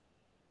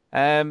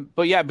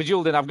 But yeah,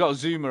 Bejeweled, and I've got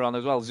Zuma on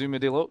as well. Zuma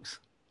Deluxe.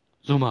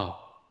 Zuma.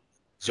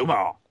 Do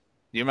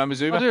you remember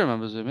Zuma? I do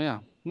remember Zuma. Yeah.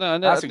 No,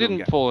 I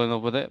didn't fall in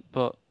love with it,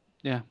 but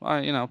yeah, I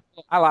like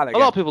it. A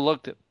lot of people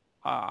liked it.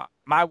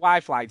 My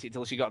wife liked it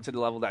till she got to the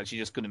level that she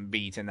just couldn't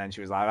beat, and then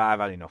she was like, "I've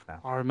had enough now."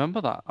 I remember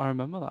that.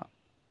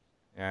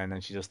 Yeah, and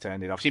then she just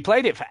turned it off. She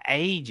played it for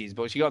ages,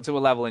 but she got to a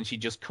level and she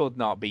just could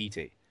not beat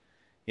it.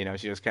 You know,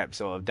 she just kept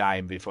sort of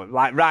dying before,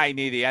 like right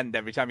near the end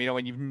every time. You know,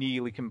 when you've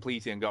nearly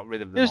completed and got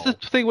rid of them. There's the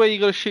thing where you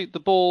got to shoot the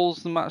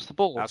balls and match the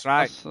balls. That's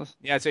right.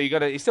 Yeah, so you got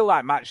to. It's still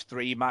like match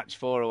 3, match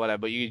 4, or whatever.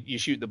 But you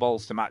shoot the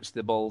balls to match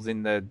the balls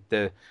in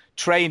the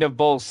train of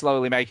balls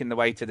slowly making the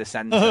way to the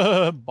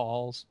center.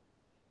 Balls.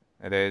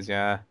 It is,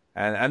 yeah.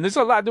 And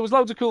there was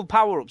loads of cool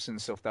power-ups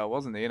and stuff, though,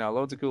 wasn't there? You know,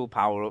 loads of cool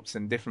power-ups,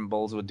 and different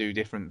balls would do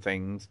different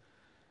things.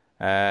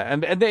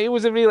 And it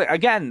was a really,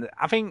 again,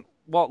 I think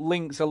what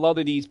links a lot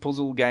of these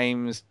puzzle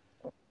games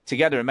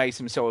together and makes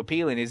them so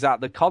appealing is that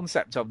the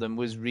concept of them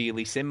was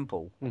really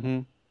simple.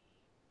 Mm-hmm.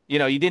 You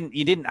know, you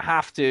didn't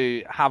have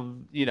to have,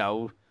 you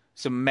know,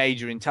 some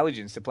major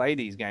intelligence to play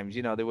these games.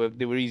 You know, they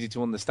were easy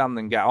to understand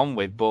and get on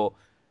with, but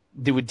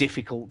they were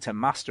difficult to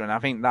master, and I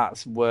think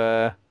that's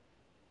where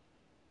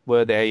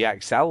they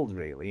excelled,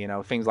 really. You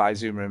know, things like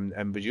Zuma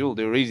and Bejeweled,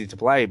 they were easy to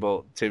play,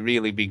 but to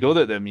really be good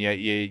at them,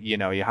 you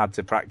know, you had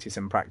to practice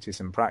and practice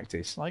and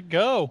practice. Like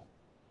Go.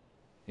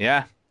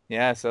 Yeah,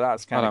 so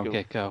that's kind of cool. I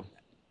don't get Go.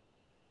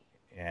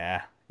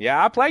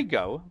 Yeah, I played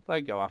Go.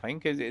 I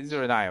think. Is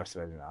there an iOS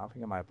version now? I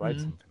think I might have played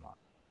something like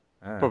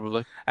that.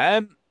 Probably.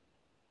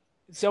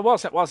 So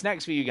what's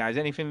next for you guys?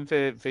 Anything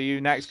for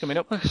you next coming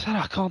up? Like I said,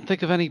 I can't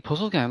think of any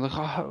puzzle game. Like,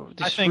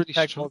 I think really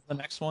Peggle's the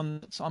next one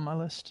that's on my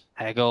list.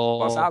 Peggle.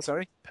 What's that,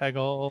 sorry?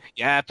 Peggle.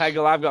 Yeah,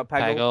 Peggle. I've got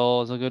Peggle.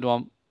 Peggle's a good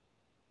one.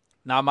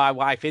 Now, my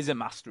wife is a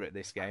master at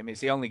this game. It's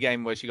the only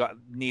game where she got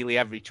nearly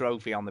every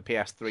trophy on the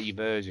PS3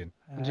 version.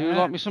 Do you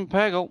like me some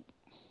Peggle?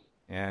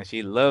 Yeah,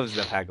 she loves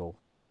the Peggle.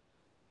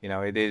 You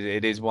know, it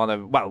is one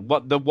of,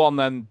 well, the one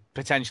and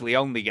potentially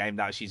only game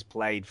that she's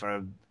played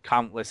for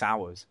countless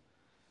hours.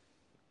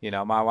 You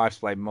know, my wife's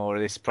played more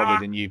of this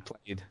probably than you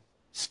played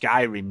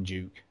Skyrim,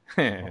 Duke.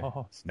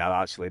 No,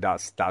 actually,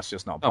 that's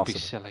just not possible. Don't be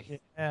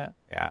silly.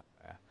 Yeah.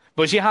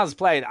 But she has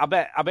played. I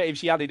bet if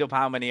she added up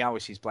how many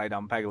hours she's played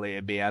on Peggle,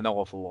 it'd be an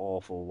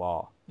awful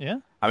lot. Yeah.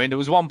 I mean, there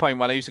was one point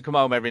when I used to come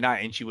home every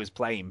night and she was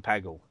playing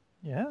Peggle.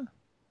 Yeah.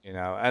 You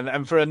know,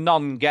 and for a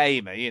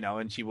non-gamer, you know,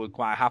 and she would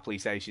quite happily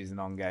say she's a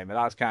non-gamer.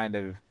 That's kind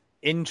of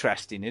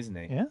interesting, isn't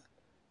it? Yeah.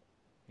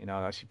 You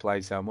know, that she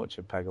played so much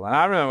of Peggle. And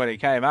I remember when it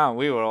came out,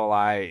 we were all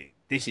like,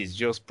 this is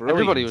just brilliant.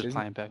 Everybody was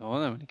playing Peggle,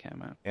 wasn't they, when it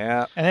came out?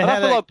 Yeah. And it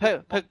had a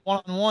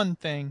one-on-one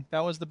thing.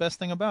 That was the best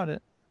thing about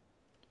it.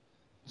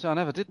 So I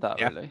never did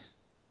that, really.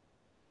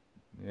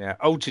 Yeah.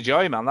 Ode to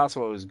Joy, man. That's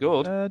what was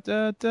good.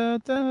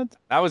 That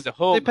was the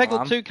whole.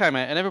 Peggle 2 came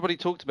out, and everybody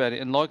talked about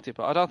it and liked it,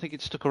 but I don't think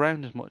it stuck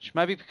around as much.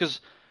 Maybe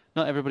because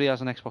not everybody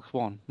has an Xbox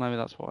One. Maybe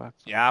that's why.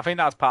 Yeah, I think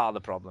that's part of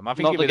the problem. I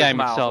think not the game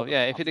itself.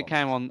 Yeah, if it had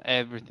came on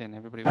everything,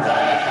 everybody would.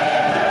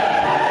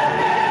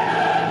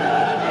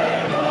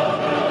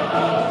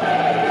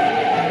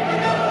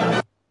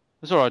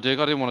 It's alright, Duke.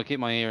 I didn't want to keep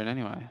my ear in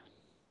anyway.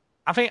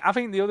 I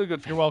think the other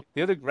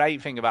the other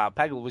great thing about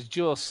Peggle was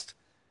just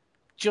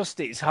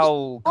its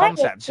whole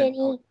concept.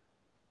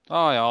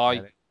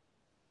 Aye.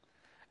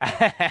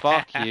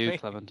 Fuck you,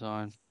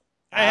 Clementine.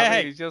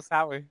 Hey, he's just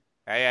happy.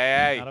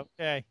 Hey. Not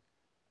okay.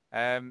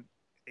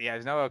 Yeah,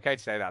 it's not okay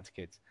to say that to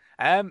kids.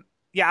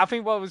 Yeah, I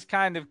think what was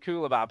kind of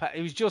cool about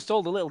it was just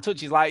all the little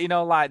touches, like, you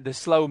know, like the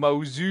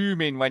slow-mo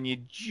zooming when you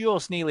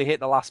just nearly hit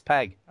the last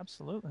peg.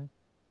 Absolutely.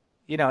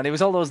 You know, and it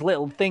was all those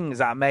little things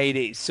that made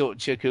it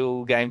such a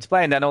cool game to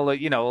play. And then all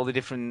the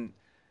different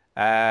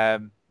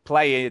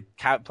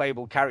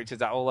playable characters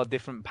that all had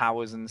different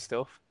powers and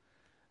stuff.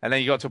 And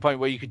then you got to a point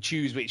where you could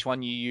choose which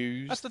one you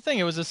used. That's the thing.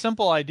 It was a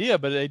simple idea,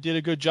 but they did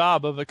a good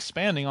job of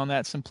expanding on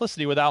that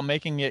simplicity without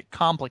making it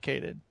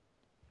complicated.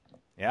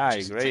 Yeah, I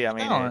agree. I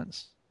mean,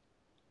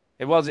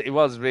 it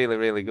was really,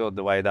 really good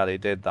the way that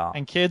it did that.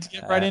 And kids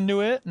get right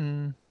into it,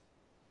 and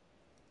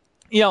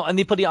you know, and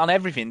they put it on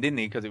everything, didn't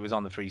they? Because it was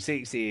on the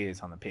 360, it's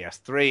on the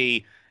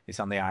PS3, it's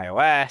on the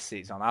iOS,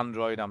 it's on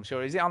Android. I'm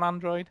sure. Is it on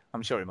Android?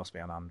 I'm sure it must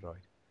be on Android.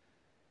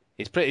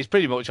 It's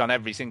pretty much on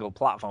every single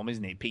platform,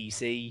 isn't it?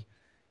 PC.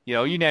 You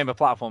know, you name a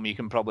platform, you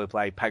can probably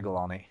play Peggle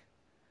on it.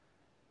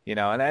 You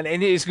know, and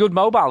it's a good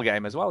mobile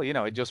game as well. You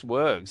know, it just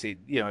works. It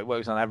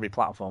works on every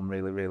platform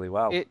really, really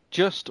well. It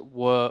just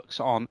works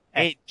on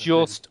everything. It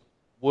just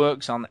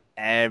works on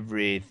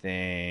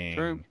everything.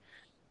 True.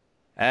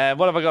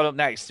 What have I got up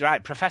next?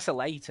 Right, Professor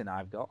Layton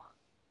I've got.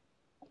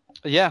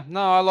 Yeah,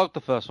 no, I liked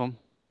the first one.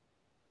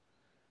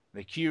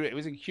 Was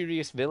it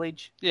Curious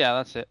Village? Yeah,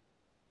 that's it.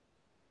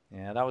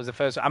 Yeah, that was the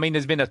first one. I mean,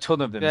 there's been a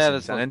ton of them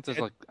since then. There's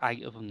like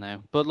 8 of them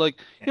now. But, like,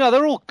 you know,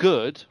 they're all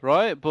good,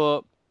 right?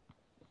 But,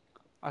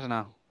 I don't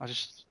know.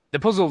 The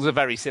puzzles are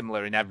very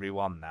similar in every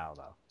one now,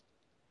 though.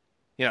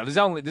 You know,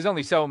 there's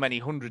only so many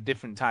 100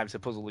 different types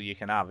of puzzle you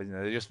can have, isn't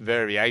there? They're just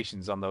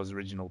variations on those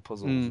original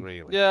puzzles,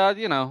 really. Yeah,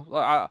 you know,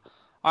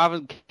 I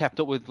haven't kept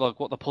up with, like,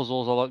 what the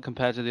puzzles are like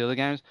compared to the other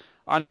games.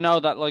 I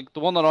know that, like, the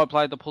one that I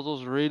played, the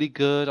puzzles were really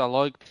good. I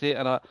liked it,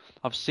 and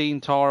I've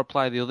seen Tara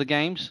play the other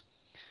games.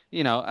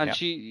 You know, and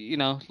she, you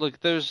know, look,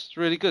 there's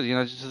really good. You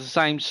know, it's the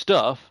same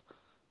stuff,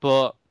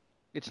 but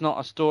it's not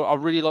a story. I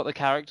really like the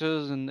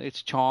characters, and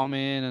it's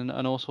charming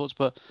and all sorts,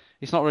 but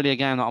it's not really a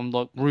game that I'm,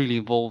 like, really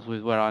involved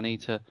with where I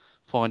need to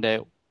find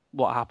out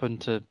what happened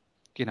to,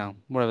 you know,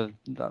 whatever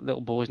that little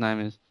boy's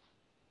name is.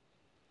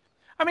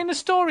 I mean, the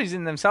stories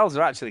in themselves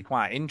are actually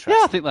quite interesting.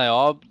 Yeah, I think they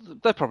are.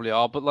 They probably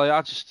are, but, like,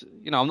 I just,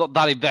 you know, I'm not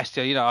that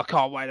invested. You know, I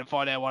can't wait to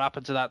find out what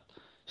happened to that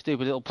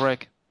stupid little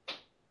prick.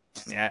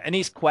 Yeah, and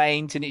it's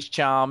quaint and it's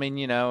charming,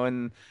 you know,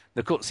 and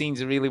the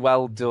cutscenes are really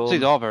well done.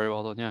 Cutscenes are very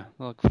well done, yeah.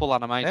 Like full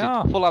animated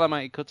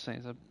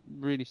cutscenes are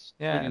really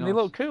yeah, really and nice. they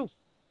look cool.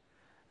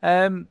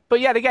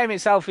 But yeah, the game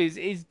itself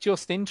is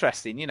just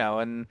interesting, you know,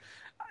 and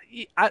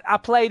I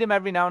played them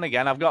every now and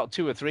again. I've got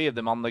 2 or 3 of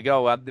them on the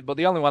go, but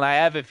the only one I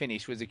ever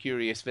finished was A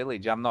Curious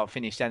Village. I've not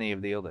finished any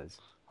of the others.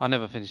 I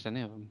never finished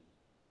any of them.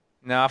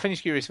 No, I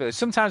finished Curious Village.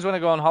 Sometimes when I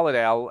go on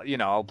holiday,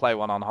 I'll play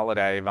one on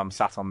holiday if I'm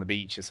sat on the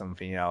beach or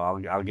something. You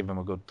know, I'll give them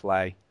a good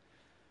play.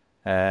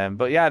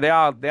 But yeah, they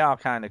are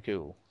kind of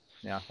cool.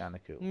 They are kind of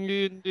cool.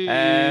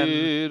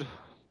 Indeed.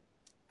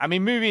 I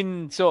mean,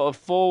 moving sort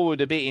of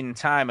forward a bit in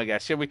time, I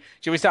guess. Shall we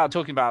start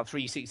talking about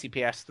 360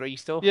 PS3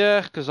 stuff?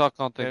 Yeah, because I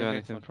can't think of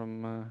anything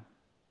from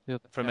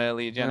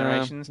earlier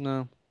generations.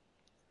 No.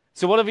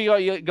 So what have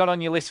you got on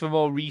your list for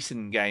more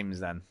recent games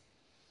then?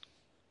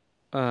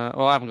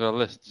 Well, I haven't got a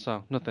list,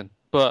 so nothing.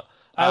 But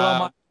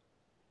what?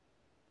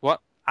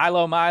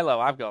 Ilo Milo,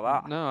 I've got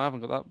that. No, I haven't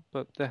got that.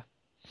 But yeah,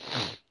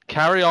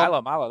 carry on.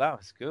 Ilo Milo, that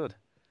was good.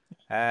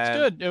 It's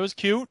good. It was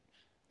cute.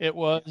 It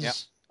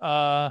was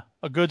a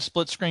good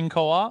split screen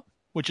co-op,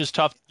 which is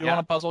tough to do on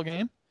a puzzle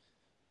game.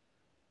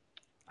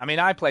 I mean,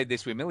 I played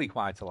this with Millie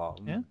quite a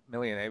lot. Yeah.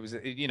 Millie, it was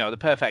the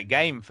perfect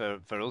game for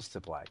us to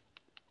play.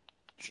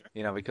 Sure.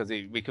 You know, because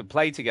we could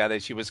play together.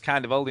 She was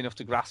kind of old enough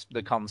to grasp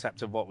the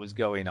concept of what was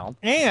going on.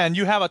 And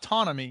you have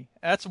autonomy.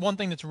 That's one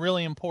thing that's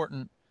really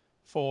important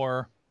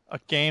for a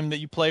game that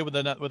you play with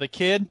a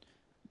kid.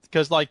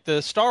 Because like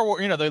the Star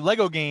Wars, the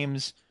Lego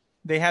games,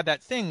 they had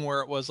that thing where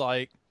it was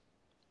like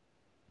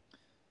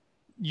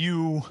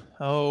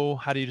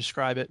how do you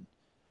describe it?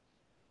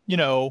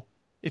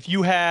 If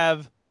you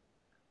have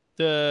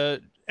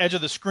the edge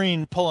of the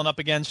screen pulling up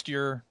against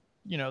your,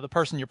 the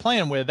person you're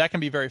playing with, that can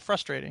be very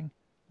frustrating.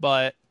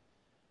 But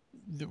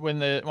when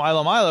the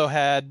Milo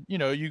had,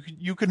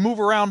 you could move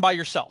around by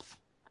yourself,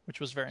 which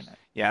was very nice.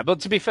 Yeah,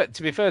 but to be fair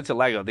to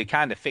Lego, they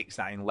kind of fixed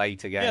that in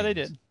later games. Yeah, they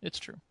did. It's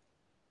true.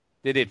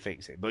 They did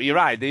fix it. But you're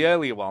right, the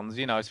earlier ones,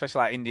 especially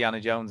like Indiana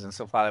Jones and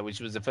stuff like that, which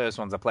was the first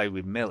ones I played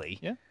with Millie.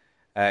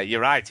 Yeah. You're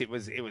right, it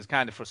was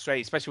kind of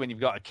frustrating, especially when you've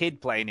got a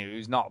kid playing it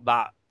who's not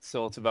that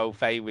sort of au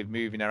fait with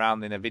moving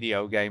around in a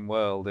video game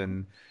world,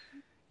 and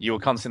you were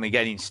constantly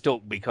getting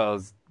stuck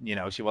because,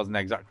 she wasn't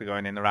exactly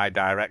going in the right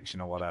direction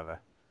or whatever.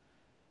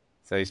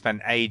 So you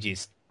spent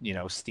ages,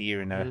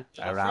 steering her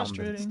around.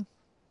 Frustrating.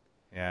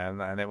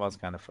 And it was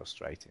kind of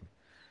frustrating.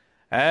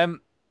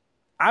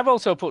 I've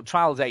also put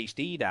Trials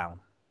HD down.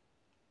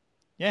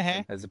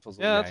 Yeah, as a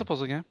puzzle. Yeah, game. that's a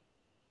puzzle game.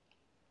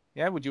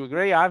 Yeah, would you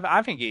agree?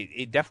 I think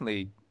it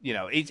definitely,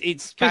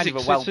 it's kind of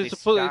a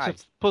well-disguised...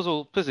 It's a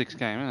puzzle physics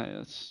game, isn't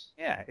it?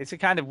 Yeah, it's a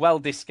kind of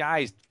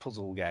well-disguised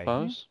puzzle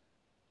game.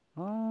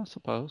 I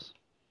suppose.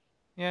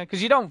 Yeah,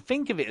 because you don't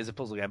think of it as a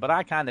puzzle game, but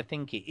I kind of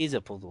think it is a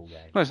puzzle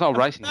game. No, it's not a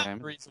racing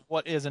game.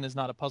 What is and is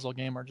not a puzzle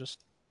game are just,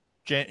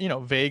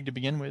 vague to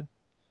begin with,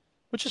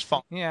 which is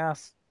fun. Yeah,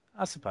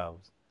 I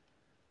suppose.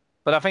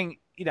 But I think,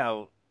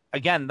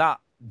 again, that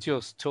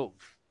just took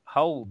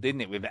hold,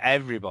 didn't it, with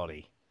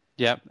everybody?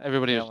 Yeah,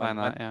 everybody was playing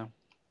that, yeah.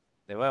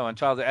 They were on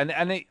Trials.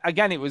 And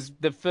again, it was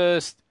the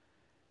first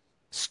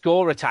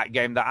score attack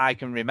game that I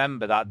can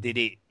remember that did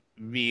it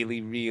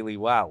really, really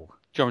well.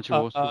 Geometry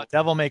Wars.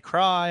 Devil May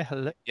Cry.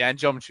 Yeah, and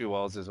Geometry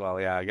Wars as well.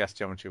 Yeah, I guess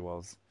Geometry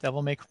Wars.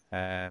 Devil May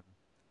Cry.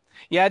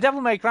 Yeah,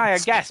 Devil May Cry, I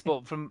guess,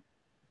 but from...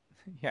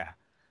 Yeah.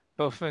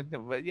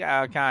 But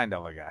yeah, kind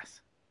of, I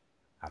guess.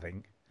 I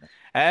think.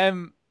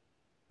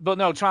 But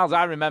no, Trials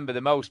I remember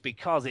the most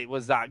because it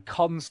was that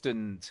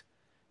constant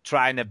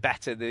trying to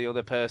better the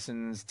other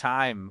person's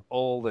time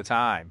all the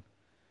time.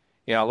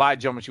 Like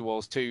Geometry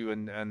Wars 2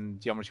 and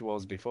Geometry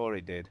Wars before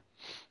it did.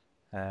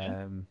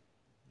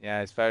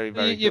 Yeah, it's very,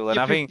 very cool. And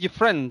I think your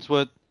friends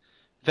were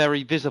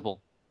very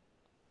visible.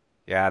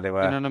 Yeah, they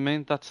were. You know what I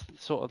mean? That's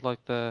sort of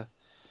like the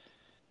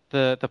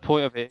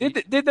point of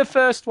it. Did the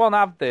first one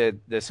have the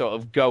sort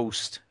of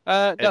ghost?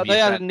 No, they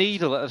had a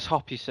needle at the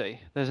top. You see,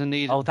 there's a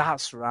needle. Oh,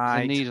 that's right.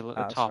 There's a needle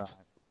at the top. Right.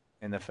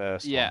 In the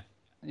first one.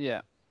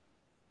 Yeah.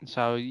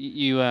 So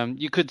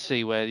you could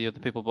see where the other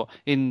people, but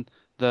in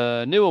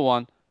the newer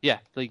one, yeah,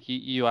 like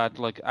you had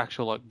like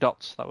actual like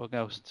dots that were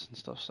ghosts and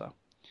stuff. So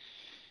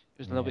it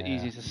was a little bit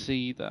easier to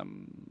see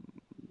them.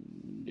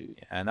 Yeah,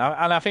 and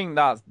I think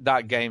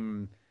that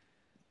game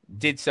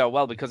did so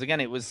well because again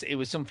it was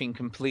something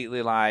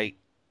completely like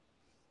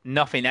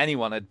nothing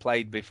anyone had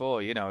played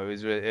before. It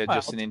was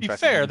just an interesting. To be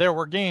fair, there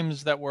were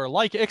games that were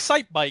like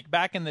Excite Bike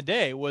back in the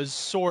day was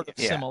sort of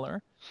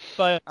similar,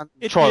 but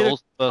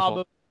Trials.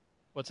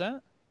 What's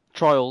that?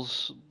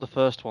 Trials, the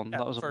first one. Yeah,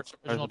 that was the first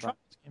original Trials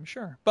game,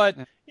 sure. But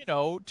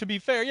to be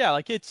fair, yeah,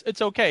 like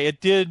it's okay. It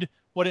did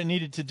what it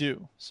needed to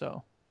do.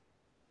 So,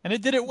 and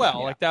it did it well.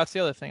 Yeah. Like that's the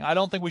other thing. I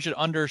don't think we should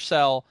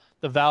undersell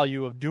the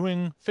value of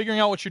figuring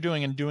out what you're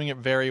doing and doing it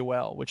very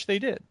well, which they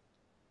did.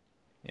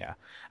 Yeah,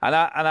 and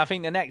I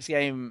think the next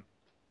game,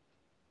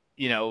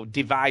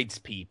 divides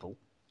people,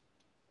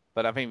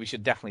 but I think we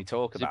should definitely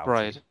talk about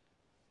Braid?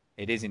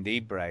 It is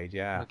indeed Braid,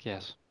 yeah.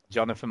 Yes.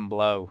 Jonathan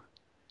Blow.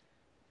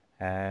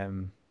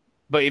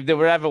 But if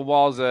there ever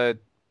was a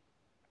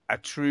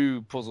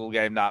true puzzle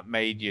game that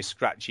made you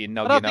scratch your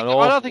noggin an awful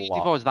lot. I don't think it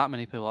divides that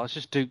many people. It's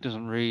just Duke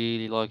doesn't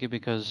really like it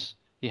because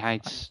he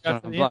hates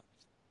Jonathan Blow.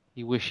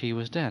 He wish he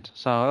was dead.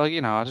 So,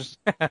 I just...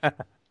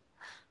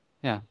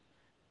 yeah.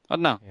 I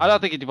don't know. Yeah. I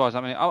don't think it divides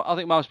that many. I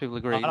think most people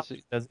agree. I don't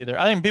think it does either.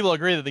 I think people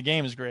agree that the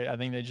game is great. I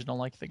think they just don't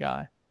like the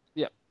guy.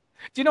 Yeah.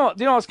 Do you know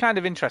what's kind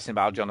of interesting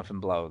about Jonathan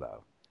Blow,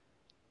 though?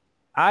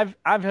 I've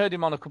heard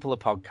him on a couple of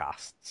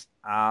podcasts.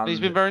 And he's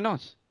been very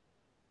nice.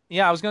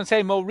 Yeah, I was going to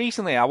say more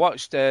recently I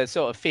watched a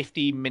sort of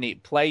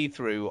 15-minute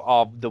playthrough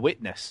of The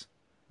Witness.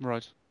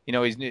 Right.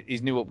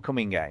 His new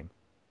upcoming game.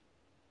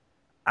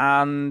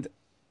 And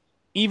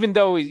even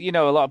though, a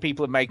lot of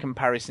people have made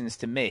comparisons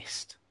to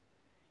Myst,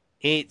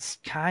 it's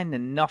kind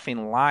of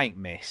nothing like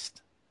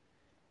Myst.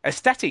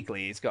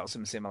 Aesthetically, it's got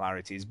some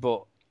similarities,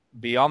 but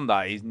beyond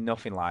that, it's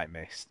nothing like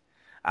Myst.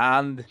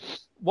 And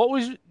what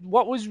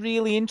was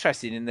really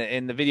interesting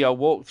in the video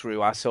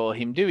walkthrough I saw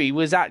him do, he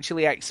was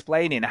actually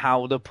explaining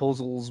how the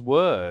puzzles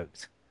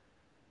worked.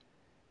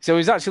 So he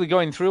was actually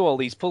going through all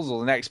these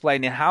puzzles and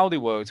explaining how they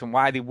worked and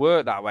why they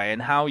worked that way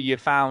and how you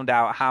found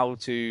out how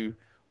to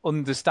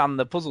understand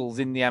the puzzles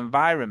in the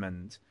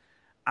environment.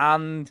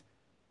 And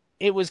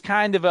it was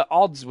kind of at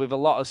odds with a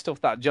lot of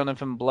stuff that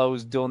Jonathan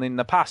Blow's done in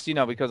the past,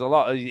 because a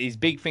lot of his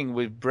big thing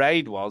with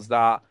Braid was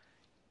that,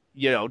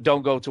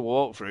 don't go to a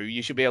walkthrough.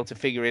 You should be able to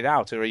figure it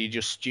out, or are you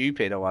just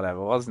stupid or whatever,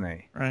 wasn't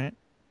he? Right.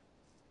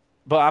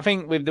 But I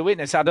think with The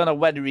Witness, I don't know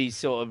whether he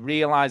sort of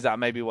realised that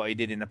maybe what he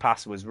did in the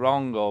past was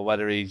wrong, or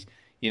whether he's,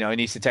 he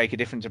needs to take a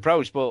different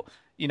approach. But,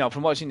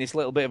 from watching this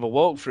little bit of a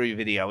walkthrough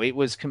video, it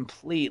was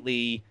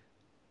completely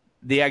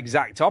the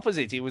exact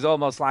opposite. It was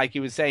almost like he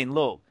was saying,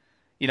 look,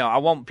 I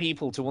want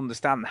people to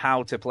understand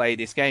how to play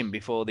this game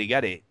before they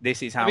get it.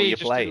 This is how you play. He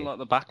just didn't like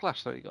the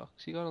backlash that he got.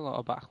 Because he got a lot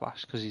of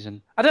backlash because he's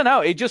in... I don't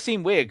know. It just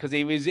seemed weird because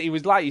he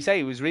was like you say,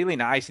 he was really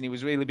nice and he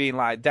was really being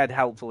like dead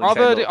helpful. I've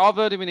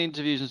heard him in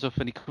interviews and stuff,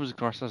 and he comes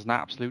across as an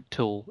absolute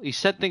tool. He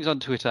said things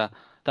on Twitter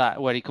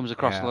where he comes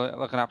across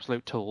like an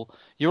absolute tool.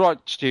 You're right,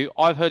 Stu.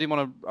 I've heard him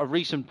on a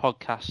recent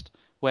podcast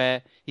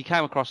where he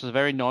came across as a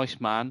very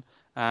nice man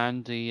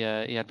and he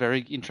had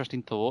very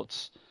interesting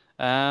thoughts.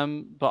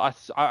 But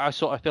I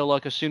sort of feel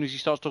like as soon as he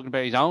starts talking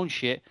about his own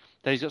shit,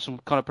 that he's got some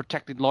kind of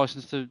protected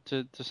license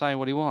to say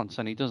what he wants,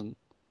 and he doesn't.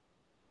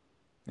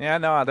 Yeah,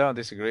 no, I don't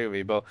disagree with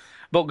you. But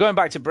going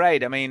back to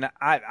Braid, I mean,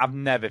 I've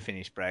never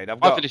finished Braid.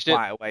 I finished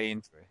quite a way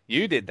into it.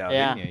 You did, though,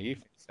 didn't you? You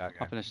finished that game.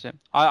 I finished it.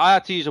 I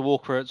had to use a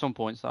walkthrough at some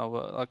points, though,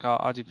 but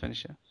I did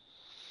finish it.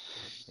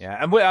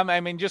 Yeah, and I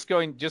mean, just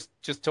talking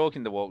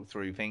the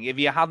walkthrough thing. If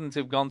you hadn't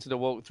have gone to the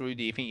walkthrough,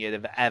 do you think you'd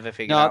have ever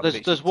figured out? No,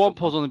 there's one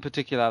puzzle in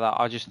particular that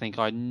I just think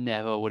I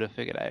never would have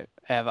figured out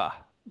ever.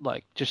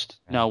 Like, just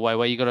no way.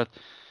 Where you got to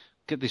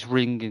get this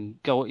ring and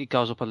it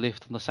goes up a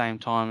lift on the same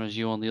time as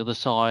you on the other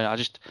side.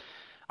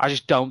 I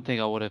just don't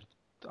think I would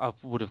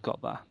have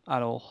got that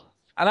at all.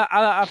 And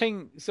I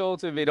think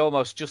sort of it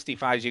almost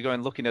justifies you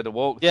going looking at the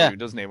walkthrough,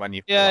 doesn't it? When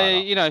you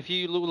if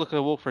you look at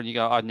a walkthrough and you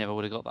go, I never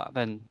would have got that,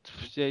 then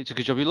it's a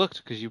good job you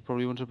looked because you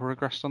probably wouldn't have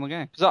progressed on the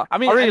game. I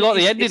really like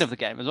the ending of the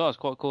game as well. It's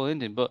quite a cool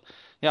ending, but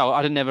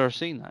I'd never have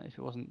seen that if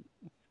it wasn't.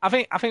 I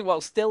think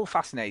what still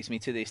fascinates me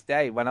to this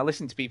day when I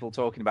listen to people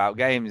talking about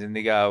games and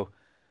they go,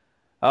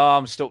 "Oh,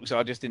 I'm stuck, so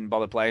I just didn't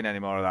bother playing any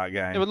more of that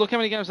game." Yeah, but look how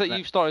many games that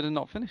you've started and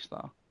not finished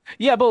though.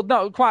 Yeah, but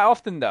no, quite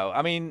often though.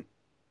 I mean,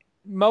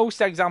 most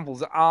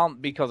examples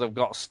aren't because I've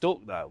got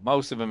stuck though.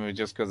 Most of them are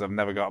just because I've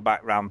never got back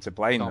round to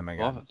playing them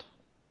again. Bothered.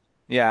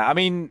 Yeah, I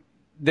mean,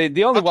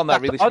 the only one that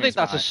really. I think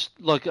that's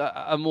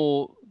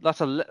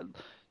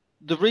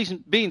the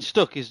reason being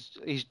stuck is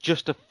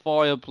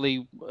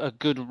justifiably a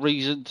good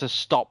reason to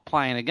stop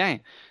playing a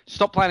game.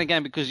 Stop playing a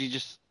game because you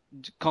just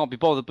can't be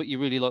bothered, but you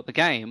really like the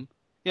game.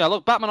 Yeah,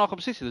 look, Batman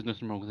Arkham City. There's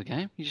nothing wrong with the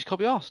game. You just can't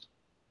be arsed.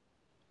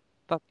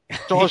 That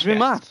drives me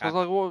mad. I was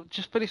like, well,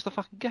 just finish the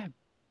fucking game.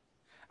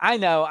 I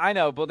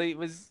know, but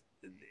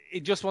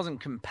it just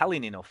wasn't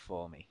compelling enough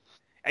for me.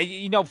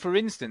 For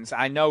instance,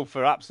 I know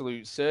for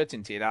absolute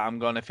certainty that I'm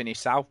going to finish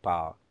South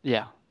Park.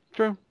 Yeah,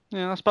 true.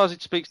 Yeah, I suppose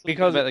it speaks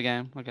about the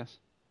game, I guess.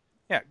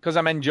 Yeah, because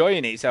I'm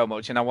enjoying it so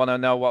much and I want to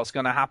know what's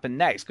going to happen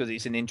next because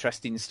it's an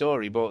interesting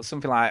story. But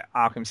something like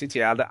Arkham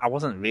City, I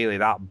wasn't really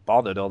that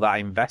bothered or that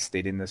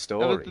invested in the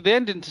story. The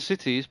ending to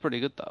City is pretty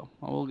good, though.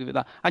 I will give it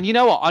that. And you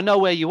know what? I know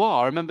where you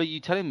are. I remember you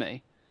telling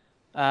me.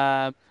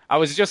 I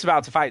was just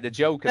about to fight the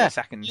Joker the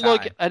second time.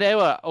 Like an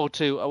hour or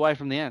two away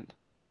from the end.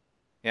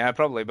 Yeah,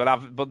 probably.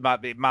 But my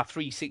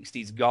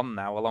 360's gone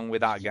now, along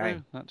with that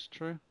game. That's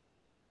true.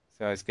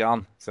 So it's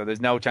gone. So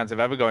there's no chance of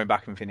ever going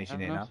back and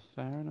finishing it now.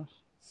 Fair enough.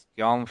 It's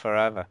gone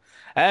forever.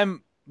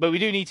 But we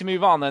do need to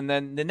move on. And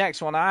then the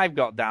next one I've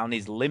got down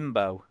is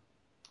Limbo.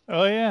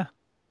 Oh, yeah.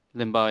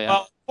 Limbo,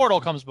 yeah. Portal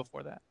comes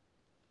before that.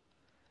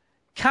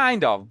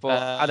 Kind of,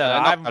 but I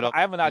don't know. I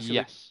haven't actually...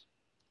 Yes.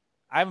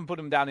 I haven't put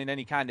them down in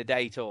any kind of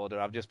date order.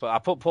 I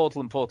put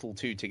Portal and Portal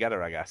 2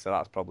 together, I guess, so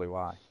that's probably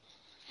why.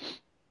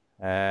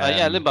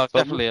 Limbo is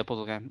definitely a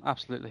puzzle game.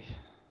 Absolutely.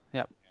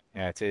 Yep.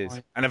 Yeah, it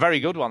is. And a very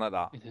good one at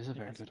that. It is a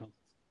very good one.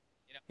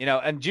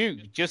 And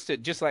Duke, just to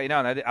let you know,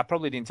 and I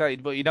probably didn't tell you,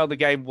 but the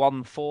game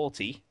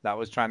 140 that I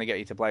was trying to get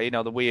you to play,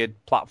 the weird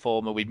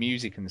platformer with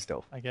music and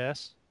stuff? I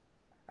guess.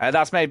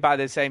 That's made by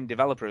the same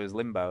developer as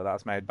Limbo.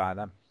 That's made by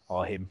them,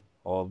 or him.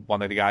 Or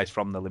one of the guys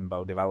from the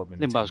Limbo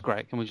development Limbo's team.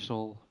 great. Can we just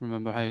all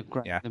remember how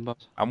great Limbo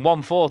is? And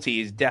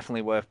 140 is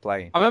definitely worth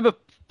playing. I remember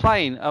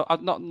playing,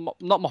 not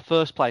my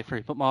first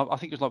playthrough, but I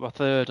think it was like my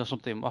third or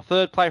something. My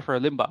third playthrough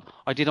of Limbo,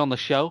 I did on the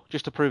show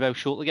just to prove how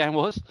short the game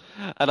was.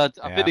 And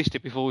I finished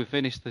it before we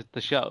finished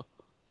the show.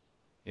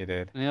 You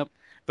did? Yep.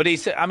 But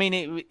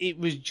it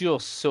was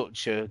just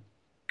such a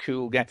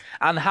cool game.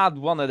 And had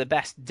one of the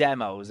best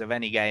demos of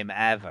any game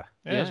ever.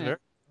 Yeah, very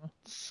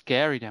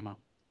scary demo.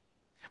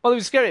 Well, it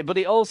was scary, but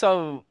it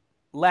also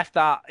left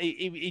that...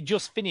 It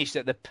just finished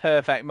at the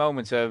perfect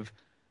moment of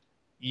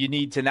you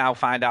need to now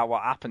find out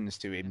what happens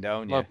to him,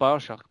 don't you? Like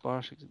Bioshock.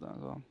 Bioshock did that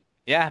as well.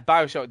 Yeah,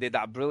 Bioshock did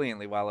that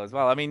brilliantly well as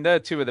well. I mean, they're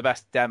two of the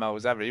best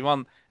demos ever. You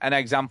want an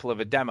example of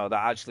a demo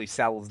that actually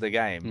sells the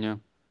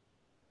game.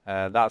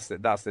 Yeah. That's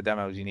the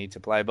demos you need to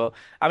play. But,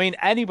 I mean,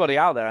 anybody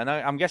out there,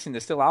 I'm guessing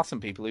there still are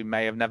some people who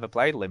may have never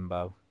played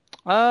Limbo.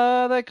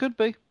 They could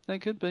be. They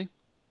could.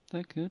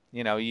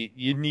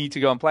 You need to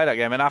go and play that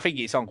game. And I think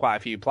it's on quite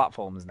a few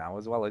platforms now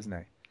as well, isn't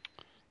it?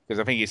 Because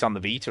I think it's on the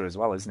Vita as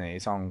well, isn't it?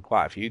 It's on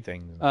quite a few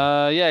things.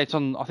 Yeah, I think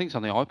it's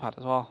on the iPad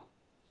as well.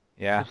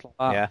 Yeah,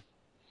 yeah.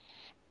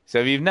 So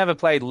if you've never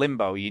played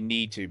Limbo, you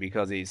need to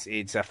because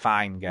it's a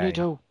fine game. You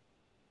do.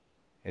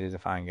 It is a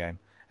fine game.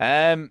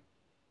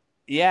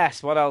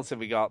 Yes, what else have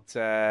we got?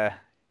 Fez.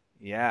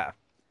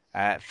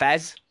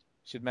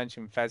 should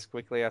mention Fez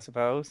quickly, I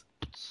suppose.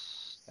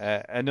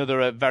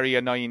 Another very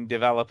annoying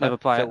developer. Never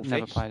played it.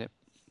 Never played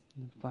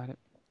it.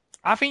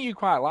 I think you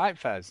quite like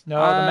Fez. No,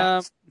 the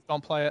maps,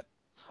 don't play it.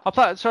 I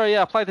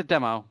played the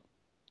demo,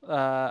 and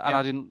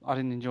I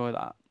didn't enjoy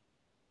that.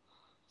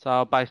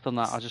 So based on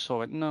that, I just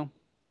saw it. No,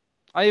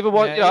 I even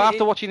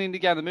after watching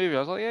Indiana the movie, I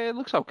was like, yeah, it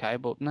looks okay,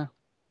 but no.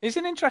 It's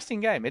an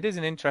interesting game. It is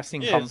an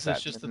interesting concept.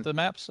 It's just that the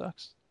map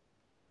sucks.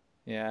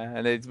 Yeah,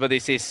 and but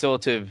it's this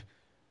sort of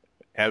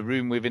a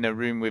room within a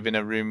room within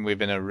a room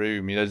within a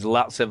room. There's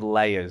lots of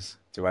layers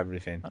to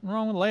everything. Nothing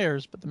wrong with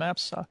layers, but the map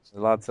sucks.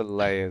 Lots of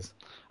layers.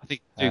 I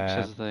think Duke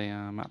says the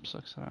map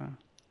sucks.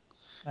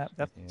 Map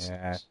definitely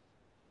sucks.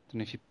 Don't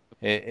know if you...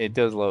 It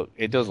does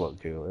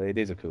look cool. It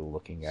is a cool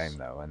looking game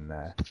though, and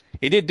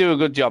he did do a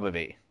good job of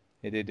it.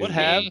 He did. Would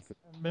have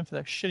been for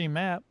that shitty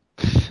map.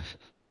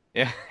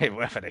 Yeah, it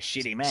went for the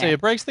shitty map. See,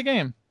 it breaks the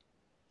game.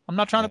 I'm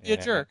not trying to be a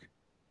jerk.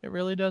 It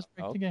really does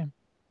break the game.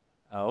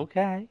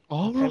 Okay.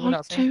 All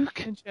right,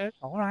 Duke.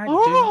 All right,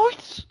 All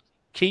right.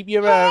 Keep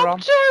your ear on.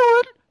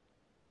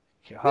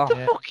 With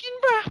the fucking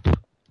map.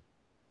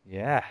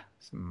 Yeah,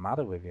 what's the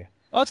matter with you?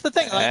 Well, that's the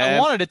thing. I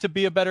wanted it to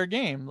be a better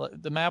game.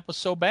 The map was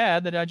so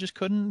bad that I just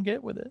couldn't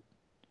get with it.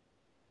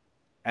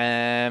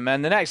 And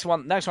the next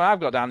one I've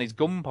got down is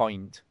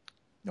Gunpoint.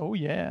 Oh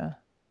yeah.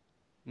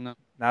 No.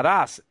 Now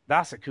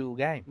that's a cool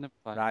game. Never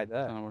played right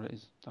there. I don't know what it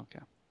is. Don't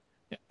care.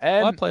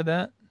 Yeah. I played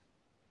that.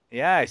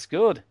 Yeah, it's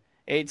good.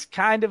 It's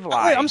kind of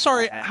like. Wait, I'm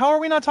sorry. How are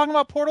we not talking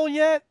about Portal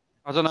yet?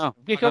 I don't know.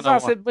 Because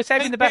we're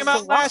saving the best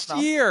till last.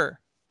 Last year.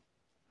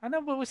 I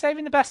know, but we're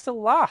saving the best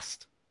till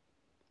last.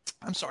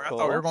 I'm sorry. I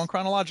thought we were going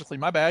chronologically.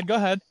 My bad. Go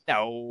ahead.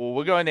 No,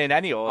 we're going in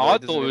any order. I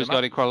thought we was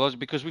going in chronology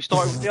because we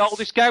started with the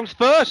oldest games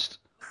first.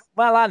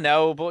 Well, I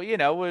know, but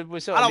we're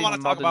sort of. I don't want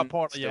to talk about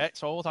Portal yet,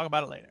 so we'll talk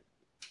about it later.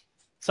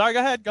 Sorry, go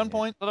ahead.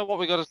 Gunpoint. I don't know what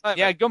we got to say.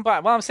 Yeah,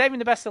 Gunpoint. Well, I'm saving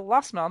the best till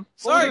last, man.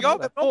 Sorry, go.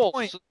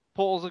 Gunpoint.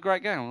 Portal's a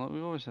great game. Like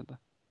we've always said that.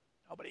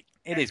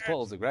 It is.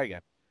 Portal's a great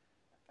game.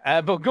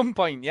 But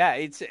Gunpoint, yeah,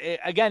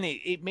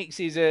 it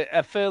mixes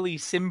a fairly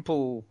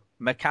simple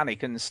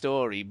mechanic and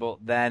story, but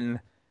then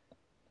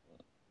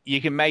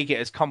you can make it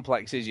as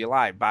complex as you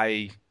like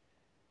by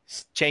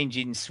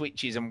changing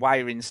switches and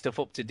wiring stuff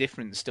up to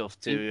different stuff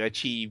to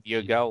achieve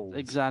your goals.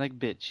 Exotic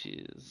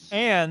bitches.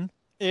 And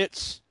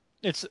it's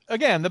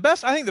again the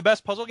best. I think the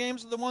best puzzle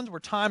games are the ones where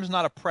time's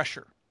not a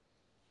pressure.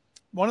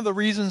 One of the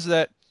reasons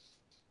that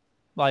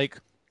like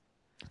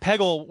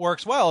Peggle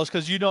works well is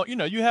because you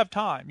you have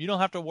time. You don't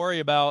have to worry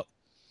about,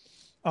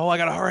 oh, I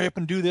got to hurry up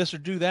and do this or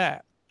do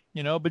that.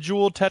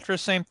 Bejeweled,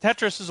 Tetris, same.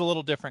 Tetris is a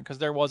little different because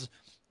there was,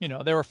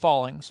 they were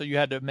falling, so you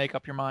had to make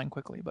up your mind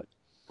quickly. But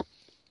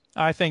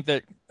I think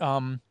that,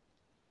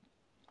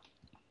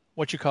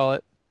 what you call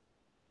it?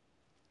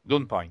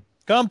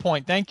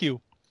 Gunpoint, thank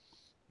you.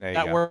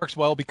 That works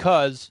well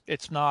because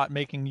it's not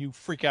making you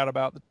freak out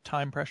about the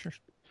time pressures.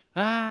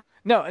 No,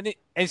 and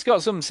it's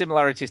got some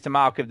similarities to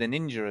Mark of the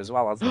Ninja as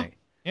well, hasn't it?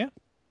 Yeah.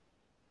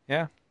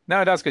 Yeah.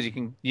 No, it does because you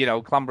can,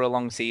 clamber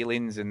along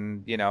ceilings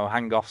and,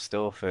 hang off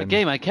stuff. And... A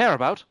game I care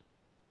about.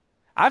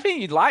 I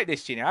think you'd like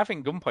this, Ginny. I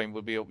think Gunpoint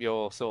would be up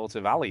your sort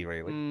of alley,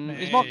 really.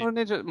 Is Mark of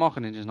the Ninja? Mark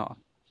of the Ninja's not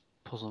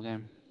a puzzle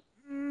game.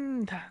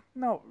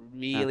 Not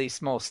really.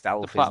 It's more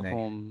stealth, it's a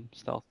platform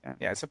stealth game.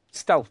 Yeah, it's a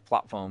stealth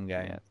platform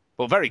game. Yeah.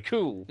 But very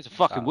cool. It's a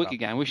fucking wicked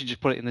game. We should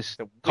just put it in this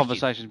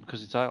conversation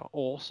because it's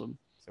awesome.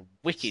 It's a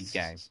wicked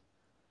game.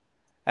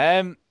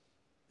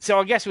 So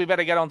I guess we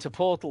better get on to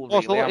Portal.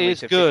 Portal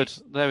is good.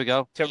 There we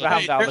go. To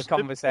round out the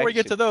conversation. Before we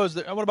get to those,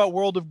 what about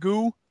World of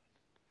Goo?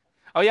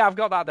 Oh yeah, I've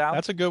got that down.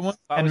 That's a good one.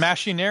 And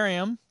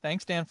Machinarium.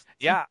 Thanks, Dan.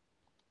 Yeah,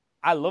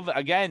 I love it.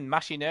 Again,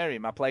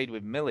 Machinarium. I played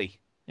with Millie.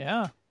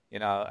 Yeah.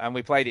 And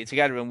we played it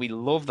together, and we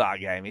love that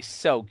game. It's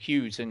so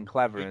cute and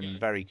clever and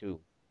very cool.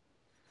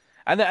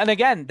 And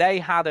again, they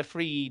had a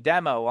free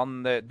demo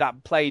on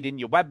that played in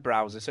your web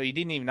browser, so you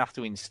didn't even have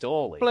to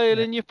install it. Play it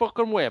in your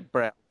fucking web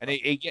browser. And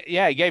it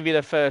gave you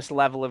the first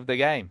level of the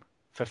game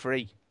for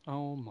free.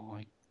 Oh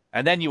my!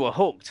 And then you were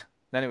hooked.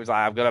 Then it was like,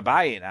 I've got to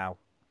buy it now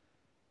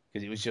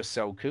because it was just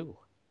so cool.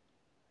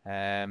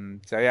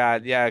 So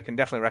yeah, I can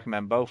definitely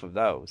recommend both of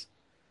those.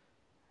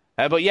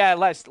 But yeah,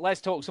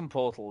 let's talk some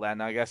Portal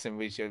then, I guess, and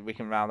we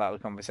can round out the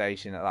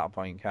conversation at that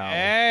point, can't we?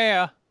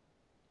 Yeah.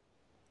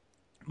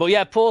 But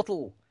yeah,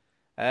 Portal.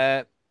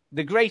 The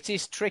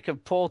greatest trick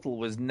of Portal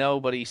was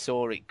nobody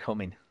saw it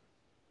coming,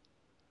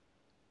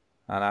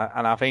 and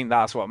I think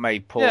that's what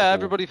made Portal. Yeah,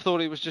 everybody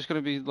thought it was just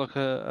going to be like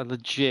a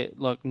legit,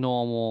 like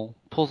normal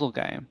puzzle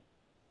game.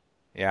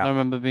 Yeah, I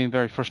remember being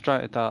very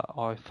frustrated that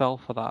I fell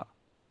for that,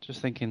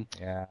 just thinking,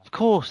 yeah, of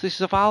course this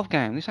is a Valve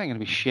game. This ain't going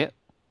to be shit.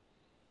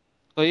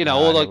 Like,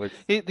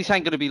 this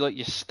ain't going to be like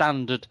your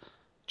standard.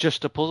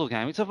 Just a puzzle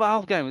game. It's a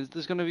Valve game.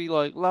 There's going to be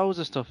like loads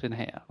of stuff in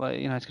here. Like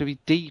it's going to be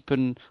deep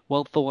and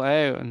well thought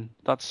out, and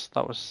that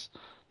was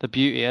the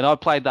beauty. And I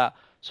played that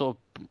sort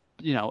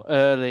of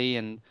early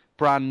and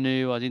brand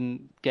new. I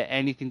didn't get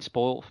anything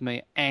spoiled for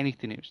me.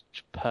 Anything. It was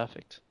just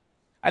perfect.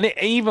 And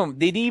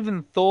they'd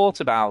even thought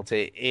about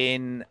it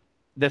in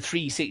the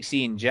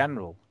 360 in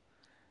general,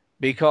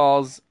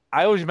 because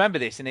I always remember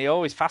this, and it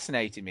always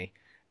fascinated me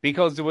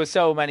because there were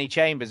so many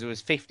chambers. There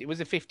was 50. Was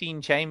there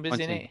 15 chambers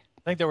in it?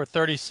 I think there were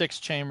 36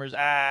 chambers.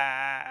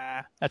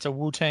 That's a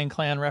Wu-Tang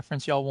Clan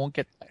reference. Y'all won't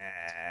get.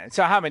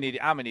 So how many do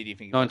you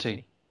think?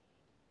 19.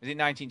 Was it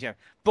 19 chambers?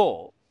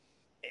 But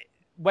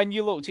when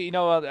you looked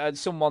at,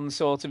 someone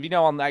sort of,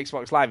 on the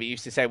Xbox Live, it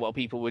used to say what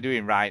people were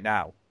doing right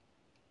now.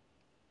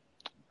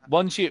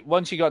 Once you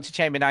got to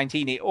chamber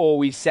 19, it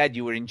always said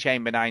you were in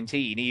chamber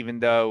 19, even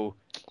though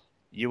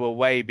you were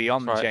way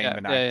beyond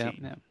chamber 19.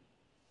 Yeah.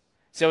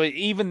 So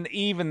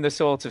even the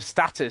sort of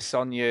status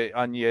on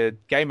your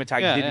gamer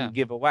tag didn't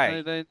give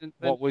away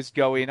what was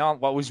going on,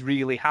 what was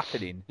really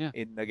happening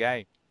in the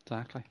game.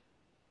 Exactly.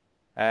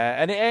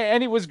 And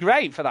it was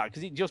great for that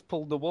because it just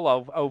pulled the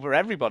wool over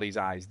everybody's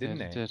eyes,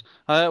 didn't it? It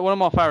did. One of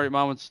my favourite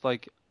moments,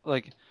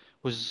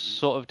 was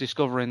sort of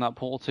discovering that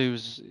Portal 2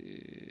 was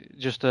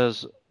just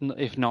as,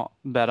 if not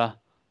better,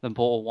 than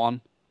Portal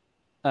 1,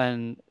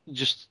 and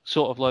just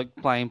sort of like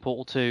playing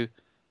Portal 2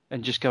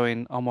 and just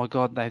going, oh my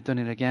god, they've done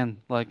it again.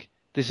 Like,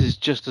 this is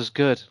just as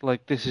good.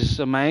 Like, this is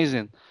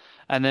amazing.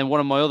 And then one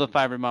of my other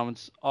favourite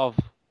moments of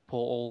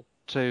Portal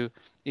 2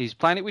 is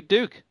playing it with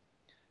Duke.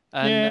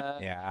 And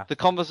the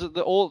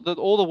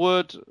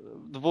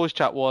voice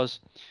chat was,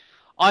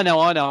 I know.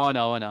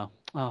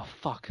 Oh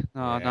fuck,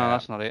 no,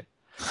 that's not it.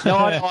 No,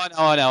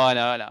 I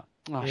know.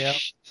 Oh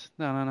shit,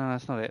 no,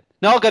 that's not it.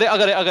 No, I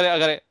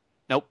got it.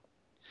 Nope.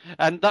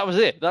 And that was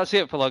it. That's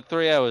it for like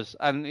 3 hours,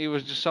 and it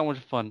was just so much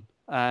fun.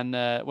 And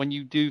when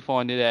you do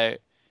find it out,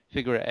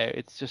 figure it out,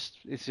 it's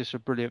just a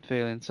brilliant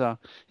feeling. So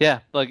yeah,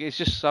 like it's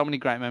just so many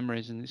great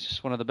memories, and it's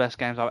just one of the best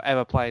games I've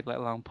ever played, let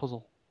alone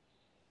puzzle.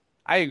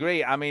 I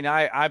agree. I mean,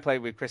 I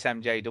played with Chris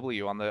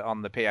MJW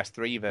on the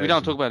PS3 version. We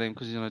don't talk about him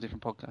because he's on a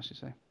different podcast, you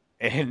say.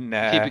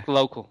 Keep it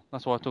local.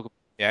 That's why I talk about.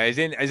 Yeah,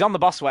 he's on the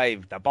Boss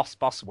Wave Wave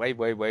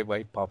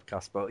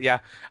podcast. But yeah,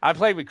 I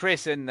played with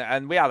Chris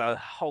and we had a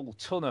whole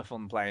ton of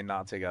fun playing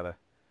that together.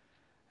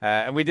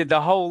 And we did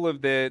the whole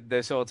of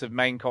the sort of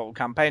main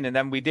campaign, and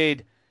then we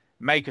did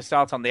make a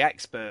start on the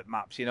expert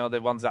maps. The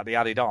ones that they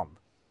added on.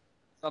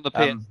 On the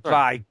pit.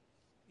 By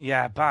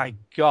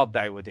God,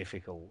 they were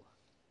difficult.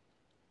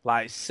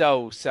 Like,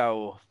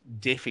 so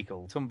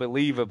difficult.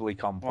 Unbelievably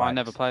complex. Well, I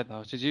never played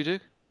those. Did you,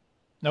 Duke?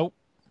 Nope.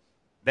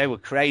 They were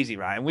crazy,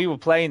 right? And we were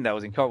playing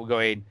those and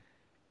going,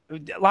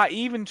 like,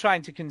 even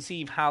trying to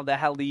conceive how the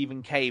hell they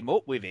even came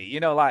up with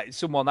it. Like,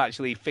 someone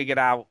actually figured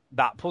out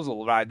that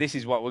puzzle, right? This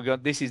is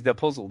what this is the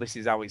puzzle. This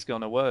is how it's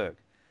going to work.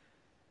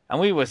 And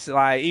we were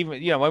like,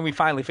 even, when we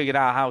finally figured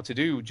out how to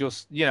do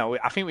just,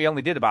 I think we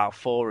only did about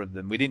 4 of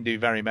them. We didn't do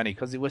very many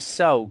because it was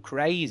so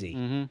crazy.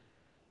 Mm-hmm.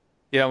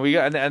 We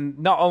got, and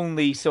not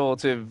only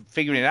sort of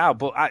figuring it out,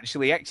 but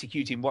actually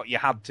executing what you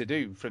had to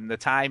do from the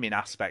timing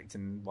aspect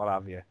and what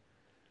have you.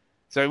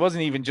 So it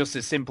wasn't even just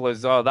as simple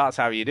as, that's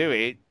how you do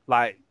it.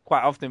 Like,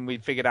 quite often we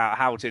figured out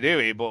how to do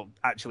it, but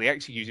actually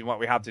executing what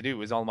we had to do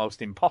was almost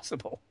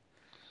impossible.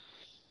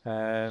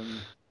 But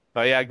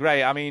yeah,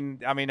 great. I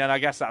mean, and I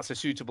guess that's a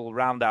suitable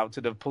round out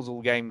to the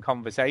puzzle game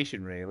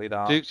conversation, really.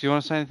 That. Duke, do you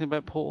want to say anything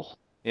about Portal?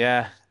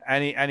 Yeah.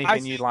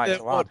 Anything you'd like to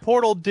add? What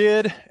Portal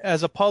did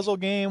as a puzzle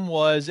game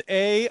was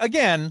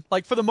again,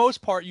 like for the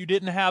most part, you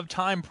didn't have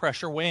time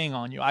pressure weighing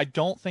on you. I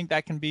don't think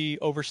that can be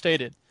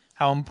overstated,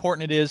 how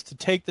important it is to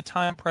take the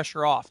time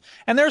pressure off.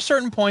 And there are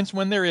certain points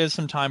when there is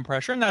some time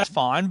pressure, and that's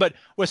fine. But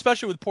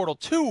especially with Portal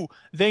 2,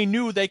 they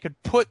knew they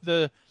could put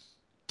the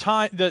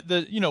time,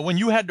 when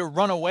you had to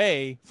run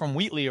away from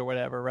Wheatley or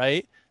whatever,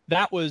 right?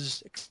 That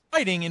was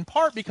exciting in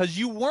part because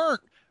you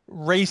weren't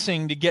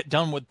racing to get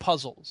done with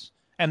puzzles.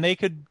 And they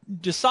could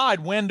decide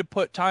when to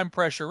put time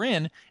pressure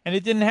in, and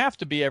it didn't have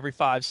to be every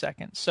 5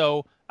 seconds.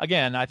 So,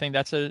 again, I think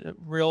that's a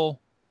real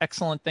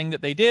excellent thing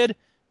that they did.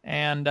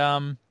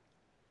 And,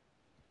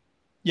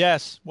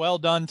 yes, well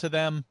done to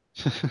them.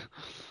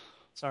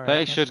 Sorry,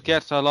 they should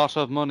get a lot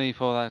of money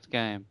for that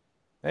game.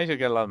 They should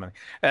get a lot of money.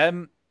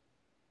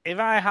 If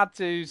I had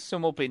to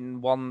sum up in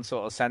one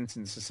sort of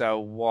sentence or so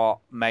what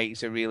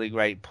makes a really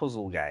great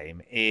puzzle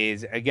game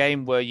is a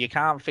game where you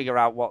can't figure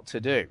out what to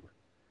do.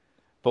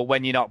 But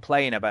when you're not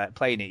playing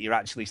it, you're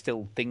actually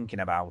still thinking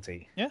about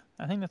it. Yeah,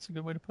 I think that's a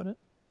good way to put it.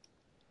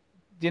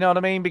 Do you know what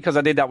I mean? Because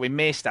I did that with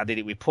Myst, I did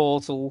it with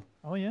Portal.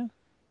 Oh, yeah.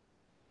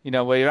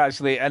 Where you're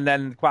actually, and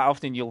then quite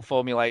often you'll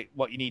formulate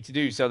what you need to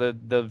do. So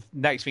the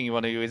next thing you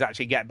want to do is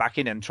actually get back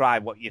in and try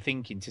what you're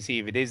thinking to see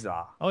if it is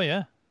that. Oh,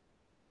 yeah.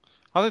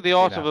 I think the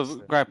art of a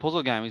great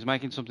puzzle game is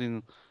making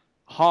something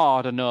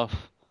hard enough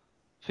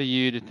for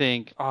you to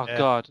think,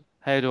 God,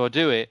 how do I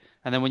do it?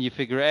 And then when you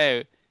figure it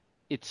out,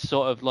 it's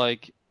sort of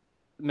like,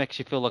 makes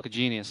you feel like a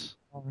genius.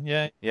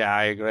 Yeah. Yeah,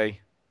 I agree.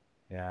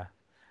 Yeah.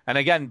 And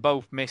again,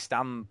 both Myst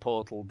and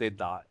Portal did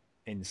that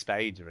in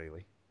spades,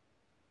 really.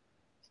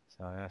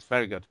 So that's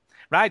very good.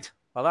 Right.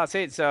 Well, that's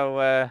it.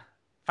 So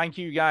thank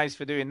you guys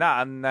for doing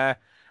that. And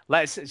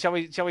shall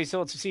we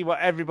sort of see what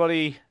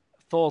everybody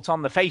thought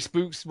on the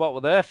Facebooks? What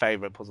were their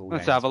favourite puzzle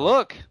games? Let's have a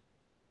look.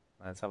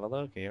 Are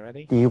you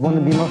ready? Do you want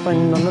to be my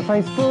friend on the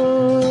Facebook?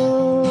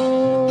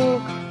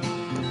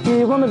 Do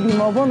you want to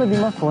be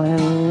my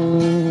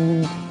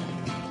friend?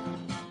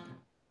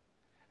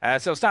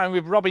 So starting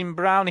with Robin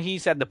Brown, he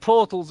said the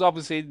Portals,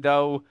 obviously,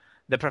 though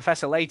the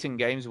Professor Layton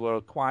games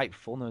were quite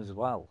fun as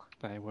well.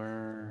 They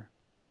were.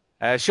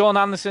 Sean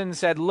Anderson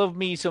said, love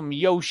me some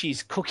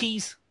Yoshi's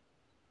Cookies.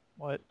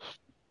 What?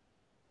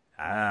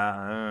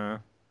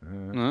 Don't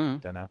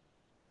know.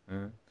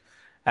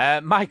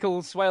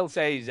 Michael Swale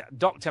says,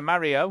 Dr.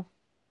 Mario.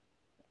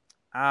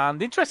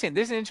 And interesting,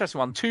 this is an interesting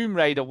one. Tomb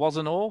Raider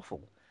wasn't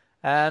awful.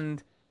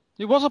 And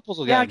it was a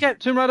puzzle game. Yeah, I get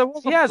Tomb Raider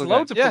was a puzzle game. Yeah, there's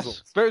loads of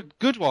puzzles. Yes, very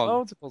good one.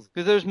 Loads of puzzles.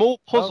 Because there's more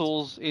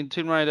puzzles in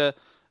Tomb Raider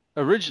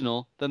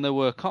original than there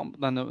were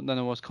than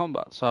there was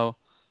combat. So,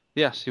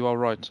 yes, you are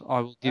right. I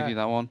will give you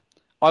that one.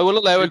 I will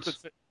allow it.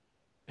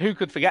 Who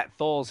could forget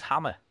Thor's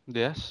hammer?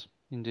 Yes,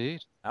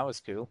 indeed. That was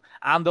cool.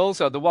 And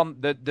also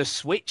the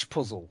Switch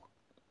puzzle,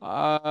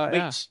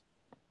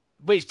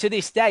 which to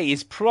this day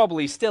is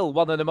probably still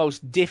one of the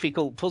most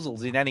difficult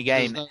puzzles in any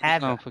game ever.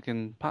 There's no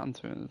fucking pattern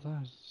to it.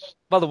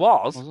 Well, there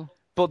was,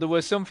 but there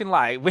was something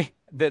like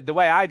the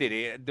way I did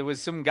it. There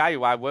was some guy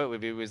who I worked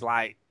with who was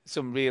like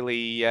some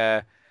really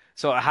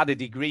sort of had a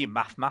degree in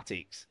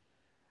mathematics.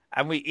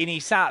 And he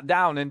sat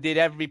down and did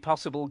every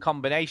possible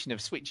combination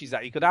of switches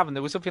that you could have, and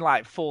there was something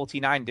like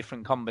 49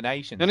 different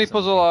combinations. The only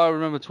puzzle I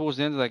remember towards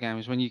the end of that game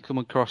is when you come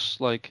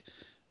across like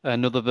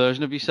another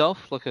version of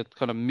yourself, like a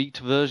kind of meat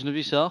version of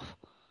yourself,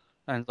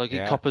 and like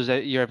it coppers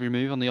out your every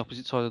move on the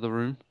opposite side of the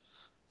room.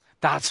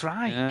 That's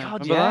right. Yeah.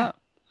 God, remember that?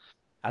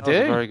 I do. That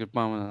was a very good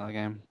moment in that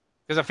game.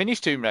 Because I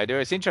finished Tomb Raider.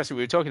 It's interesting.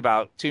 We were talking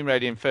about Tomb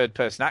Raider in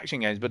third-person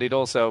action games, but it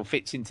also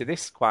fits into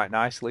this quite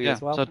nicely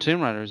as well. So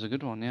Tomb Raider is a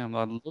good one. Yeah, I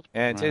love Tomb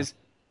Raider. It is.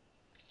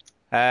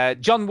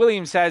 John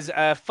Williams says,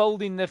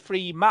 folding the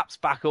free maps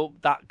back up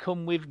that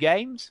come with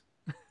games.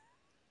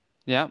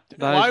 Yeah.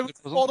 Why would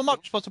you fold them up?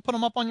 You're supposed to put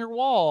them up on your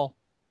wall.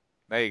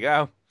 There you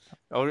go.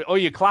 Or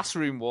your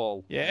classroom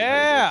wall.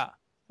 Yeah.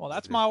 Well,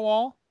 that's my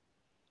wall.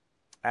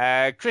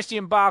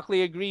 Christian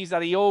Barkley agrees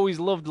that he always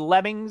loved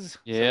Lemmings.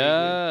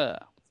 Yeah.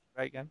 So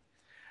great game.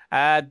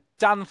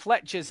 Dan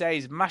Fletcher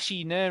says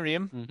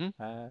Machinarium,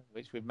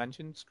 which we've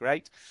mentioned. It's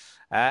great.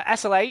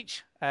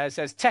 SLH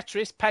says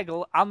Tetris,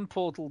 Peggle, and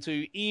Portal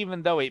 2,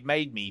 even though it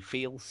made me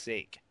feel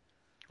sick.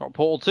 What,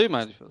 Portal 2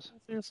 made you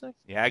feel sick?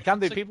 Yeah, it can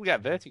do. People get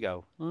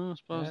vertigo. I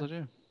suppose they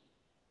do.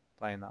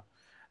 Playing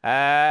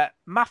that.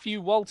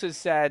 Matthew Walters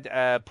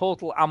said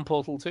Portal and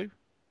Portal 2.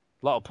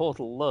 A lot of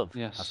Portal love.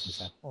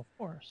 Yes. Well, of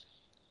course.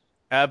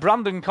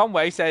 Brandon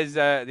Conway says,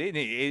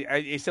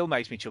 it still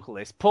makes me chuckle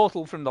this,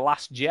 Portal from the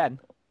last gen.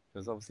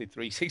 Because obviously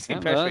 360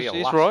 PS3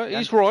 He's right. Gen.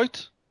 He's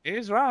right. He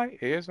is right.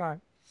 He is right.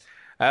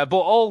 But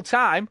all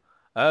time,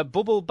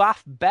 Bubble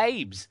Bath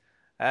Babes.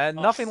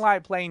 Nothing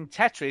like playing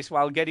Tetris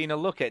while getting a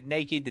look at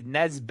naked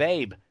Nez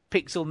Babe.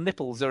 Pixel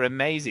nipples are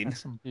amazing.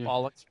 That's some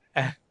bollocks.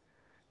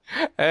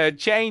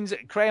 Chains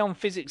Crayon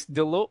Physics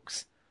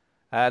Deluxe.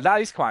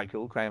 That is quite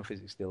cool, Crayon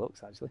Physics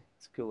Deluxe, actually.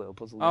 It's a cool little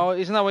puzzle game. Oh,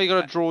 isn't that where you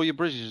got to draw your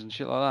bridges and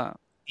shit like that?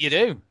 You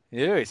do.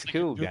 It's a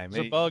cool game.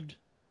 It's bugged.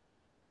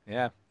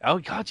 Yeah. Oh,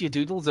 God, your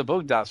doodles are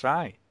bugged, that's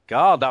right.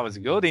 God, that was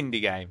a good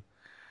indie game.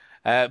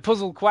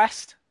 Puzzle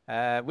Quest,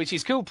 which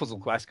is cool, Puzzle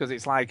Quest, because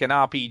it's like an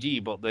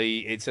RPG, but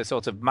it's a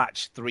sort of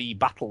match 3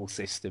 battle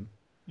system.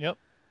 Yep.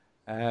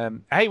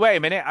 Hey, wait a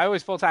minute. I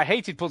always thought I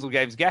hated puzzle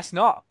games. Guess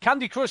not.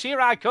 Candy Crush,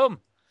 here I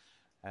come.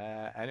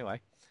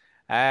 Anyway.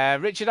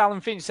 Richard Allen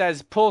Finch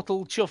says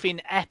Portal Chuffing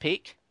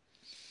Epic.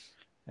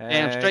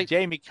 Straight.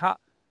 Jamie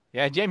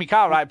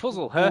Cartwright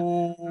puzzle.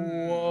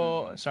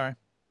 Sorry.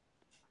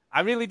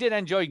 I really did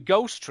enjoy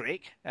Ghost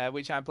Trick,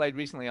 which I played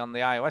recently on the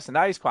iOS, and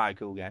that is quite a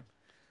cool game.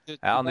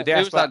 On the DS.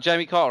 Who was that?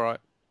 Jamie Cartwright.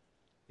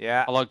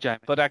 Yeah, I like Jamie.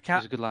 But I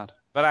can't. He's a good lad.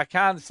 But I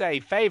can't say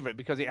favourite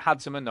because it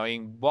had some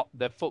annoying what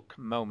the fuck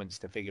moments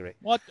to figure it.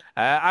 What?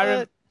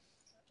 I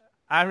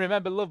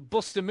remember Love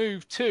Buster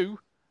Move 2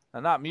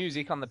 and that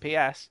music on the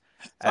PS.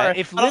 Sorry,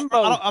 if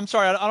Limbo, I'm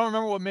sorry, I don't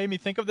remember what made me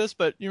think of this,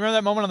 but you remember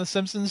that moment on The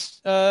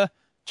Simpsons,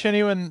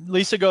 Chinny, when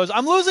Lisa goes,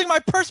 "I'm losing my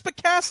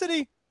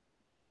perspicacity."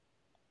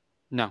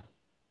 No.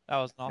 That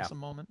was an awesome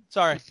moment.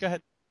 Sorry, go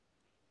ahead.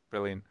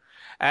 Brilliant.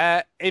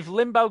 If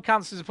Limbo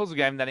counts as a puzzle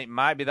game, then it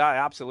might be that.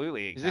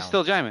 Absolutely. Is this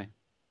still Jamie?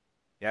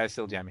 Yeah, it's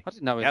still Jamie. I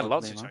didn't know it had was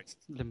lots of choices.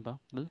 Limbo.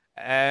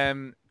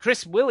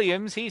 Chris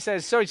Williams, he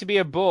says, sorry to be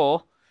a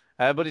bore,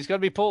 but it's got to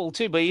be Portal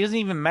 2, but he doesn't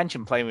even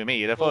mention playing with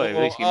me. I thought at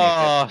least give me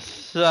a tip.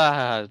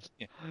 Sad.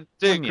 Yeah.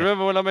 Dude,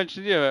 remember when I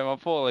mentioned you about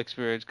my Portal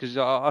experience? Because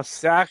I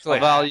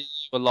value you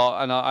a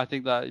lot, and I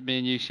think that me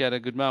and you shared a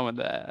good moment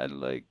there. And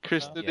like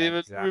Chris didn't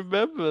even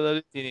remember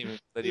that. Didn't even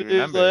bloody he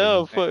remember.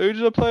 Was like, who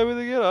did I play with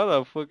again? I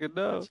don't fucking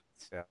know.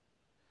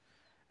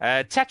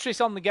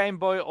 Tetris on the Game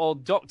Boy or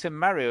Dr.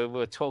 Mario?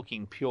 We're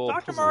talking pure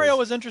Dr. puzzles. Mario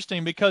was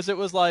interesting because it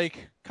was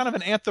like kind of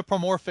an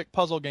anthropomorphic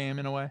puzzle game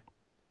in a way.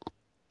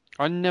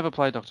 I never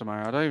played Dr.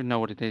 Mario. I don't even know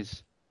what it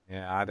is.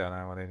 Yeah, I don't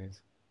know what it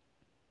is.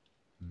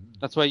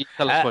 That's why you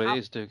tell us what it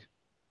is, Duke.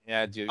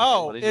 Yeah, Duke.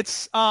 Oh,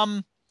 it's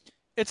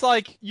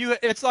like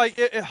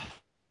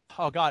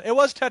oh god, it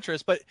was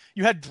Tetris, but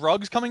you had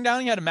drugs coming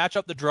down. You had to match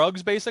up the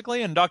drugs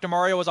basically, and Dr.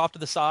 Mario was off to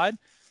the side.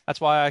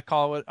 That's why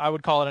I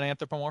would call it an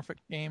anthropomorphic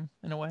game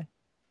in a way.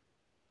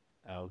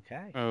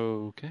 Okay.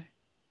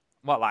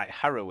 What, like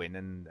heroin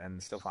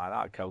and stuff like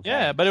that? Cocaine?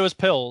 Yeah, but it was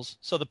pills.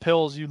 So the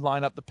pills, you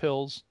line up the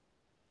pills.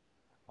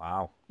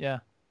 Wow. Yeah,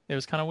 it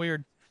was kind of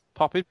weird.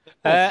 Poppy.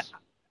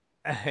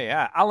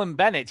 Yeah, Alan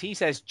Bennett, he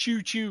says,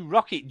 Choo Choo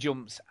Rocket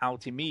jumps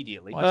out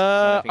immediately.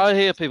 I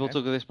hear people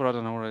talk of this, but I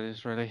don't know what it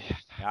is, really.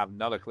 I have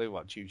not a clue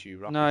what Choo Choo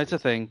Rocket No, it's is. a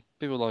thing.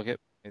 People like it.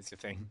 It's a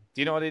thing.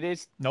 Do you know what it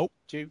is? Nope.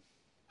 Juke,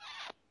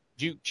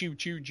 Choo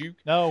Choo, Juke.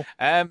 No.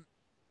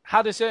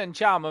 Had a certain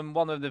charm and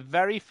one of the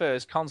very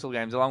first console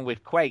games, along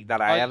with Quake,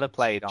 that I ever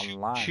played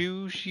online.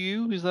 Choose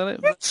you? Is that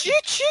it?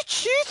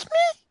 Choose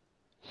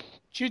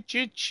me?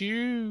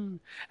 Choo.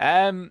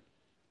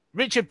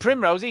 Richard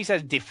Primrose, he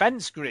says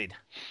Defense Grid.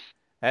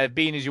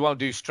 Being as you won't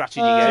do strategy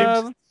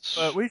games.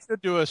 But we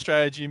should do a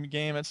strategy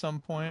game at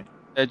some point.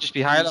 Just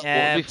be Halo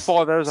Wars.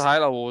 Before there was a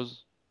Halo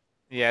Wars.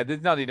 Yeah,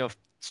 there's not enough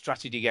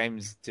strategy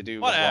games to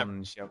do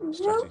one show.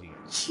 Strategy game.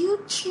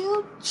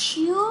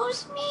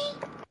 Choose me?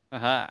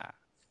 Aha.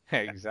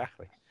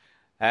 Exactly.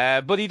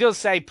 But he does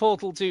say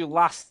Portal 2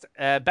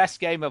 best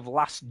game of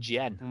last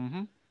gen.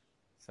 Mm-hmm.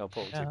 So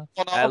Portal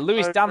 2.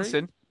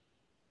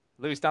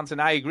 Lewis Danson,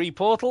 I agree,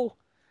 Portal.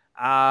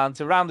 And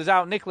to round us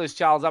out, Nicholas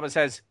Charles Abbott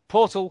says,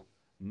 Portal,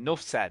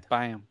 enough said.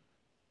 Bam.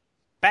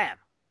 Bam.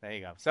 There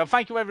you go. So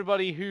thank you,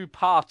 everybody who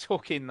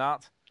partook in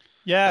that.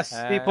 Yes,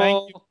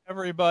 people. Thank you,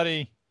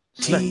 everybody.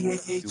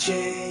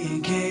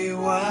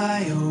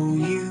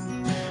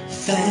 THAKYOU.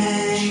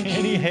 Thank you.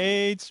 Ginny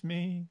hates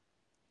me.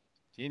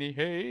 Ginny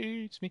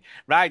hates me.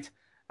 Right.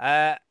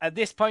 At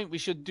this point, we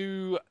should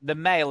do the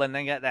mail and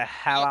then get the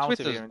hell out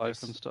Twitter's of here. and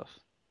stuff.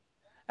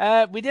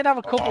 We did have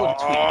a couple of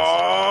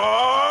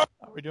tweets.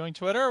 Are we doing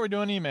Twitter or are we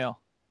doing email?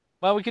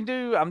 Well, we can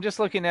do. I'm just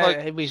looking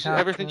at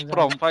everything's put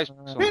on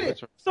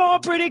Facebook. Saw a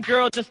pretty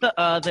girl just the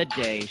other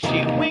day.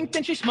 She winked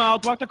and she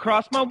smiled, walked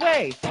across my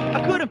way.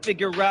 I couldn't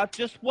figure out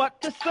just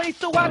what to say,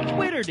 so I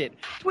twittered it.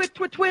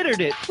 Twittered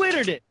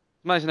it.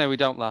 Imagine how we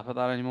don't laugh at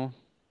that anymore,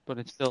 but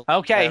it's still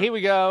Okay, here we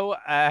go.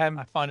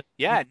 I find it.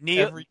 Yeah,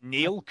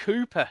 Neil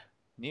Cooper.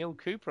 Neil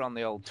Cooper on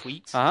the old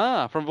tweets.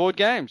 From Void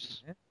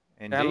Games. Yeah,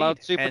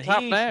 download Super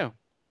Tap now.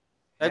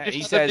 They've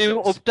just had a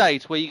new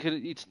update where you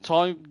can. It's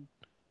time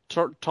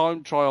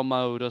trial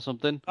mode or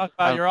something. Talk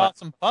about your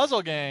awesome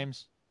puzzle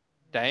games.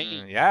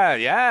 Dang.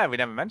 Yeah, we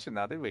never mentioned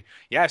that, did we?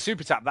 Yeah,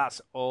 Super Tap,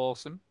 that's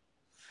awesome.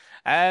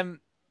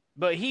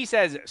 But he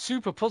says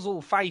Super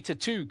Puzzle Fighter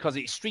 2 because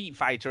it's Street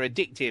Fighter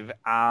addictive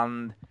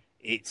and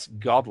it's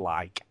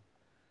godlike.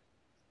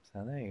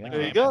 So there you go.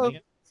 There you go.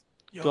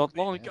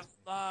 Godlike.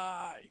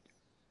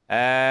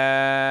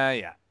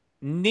 Yeah.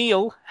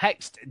 Neil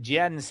Hext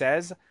Jen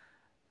says.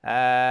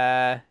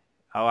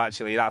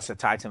 Actually, that's a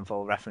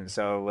Titanfall reference,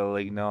 so we'll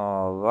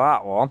ignore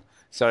that one.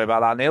 Sorry about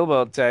that, Neil,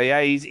 but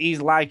yeah,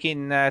 he's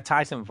liking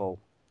Titanfall.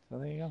 So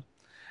there you go.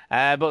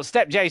 But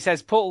Step J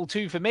says Portal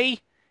 2 for me.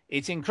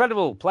 It's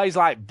incredible. Plays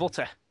like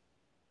butter.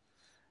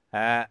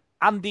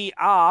 Andy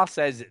R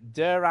says,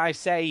 dare I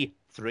say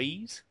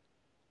threes?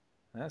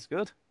 That's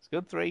good. It's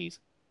good threes.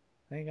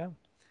 There you go.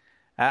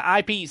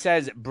 IP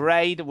says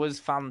Braid was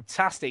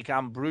fantastic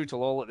and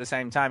brutal all at the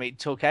same time. It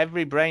took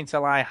every brain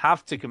cell I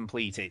have to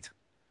complete it.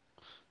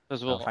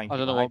 First of all, I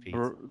don't know what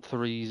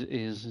threes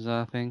is. Is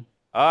that a thing?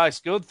 Oh, it's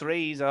good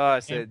threes. Oh,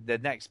 it's the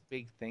next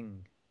big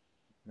thing.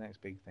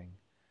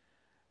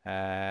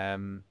 I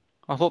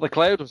thought the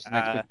cloud was the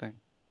next big thing.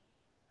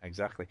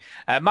 Exactly.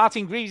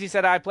 Martin Greavesy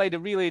said, I played a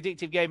really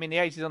addictive game in the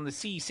 80s on the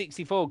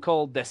C64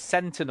 called The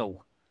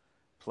Sentinel.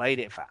 Played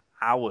it for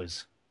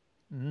hours.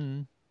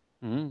 And I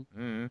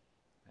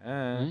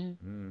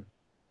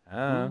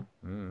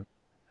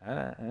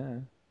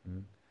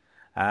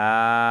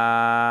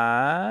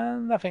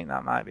think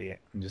that might be it.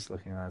 I'm just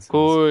looking at that.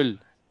 Cool.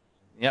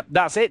 Yep,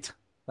 that's it.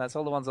 That's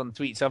all the ones on the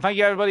tweet. So thank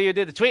you, everybody who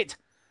did the tweet.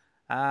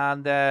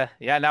 And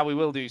now we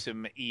will do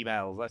some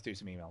emails. Let's do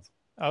some emails.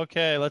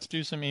 Okay, let's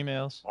do some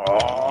emails.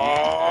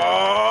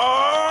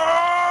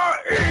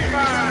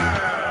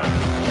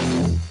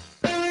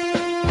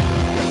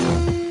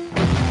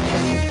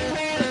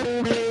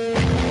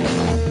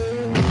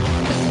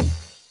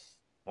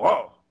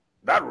 Whoa,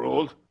 that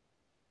ruled.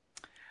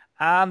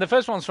 And the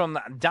first one's from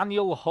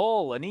Daniel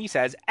Hall, and he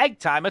says, Egg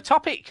Time, a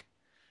topic.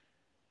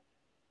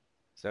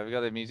 So we've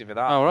got the music for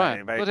that. All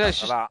right. Very But very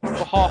it's for just that.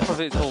 for half of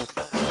it's all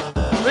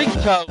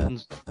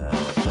ringtones.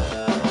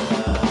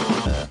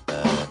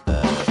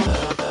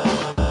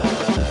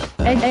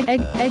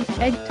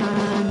 Egg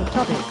time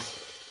topics.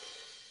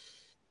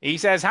 He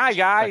says, hi,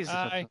 guys.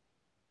 Hi.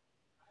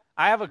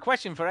 I have a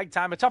question for Egg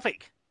Time, a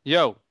topic.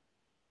 Yo.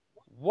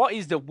 What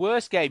is the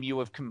worst game you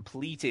have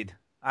completed?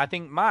 I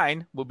think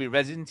mine would be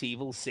Resident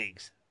Evil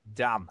 6.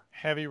 Damn.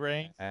 Heavy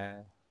Rain. Yeah.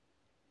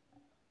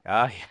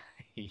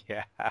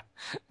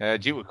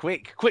 You were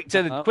quick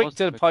to the point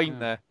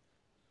there.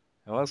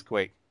 It was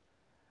quick.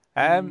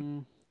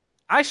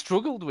 I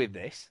struggled with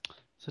this.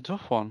 It's a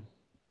tough one.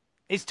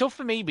 It's tough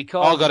for me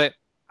because... Oh, got it.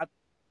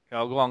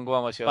 Go on.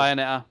 What's yours?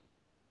 Bayonetta.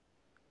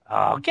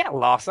 Oh, get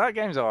lost. That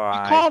game's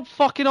alright. You can't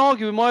fucking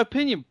argue with my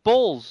opinion.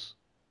 Balls.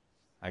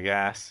 I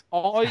guess.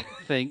 I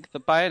think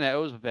the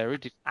Bayonetta was very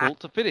difficult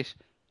to finish.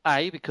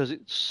 A, because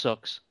it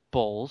sucks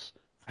balls.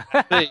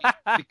 B,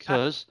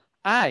 because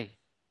A.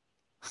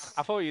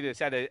 I thought you'd have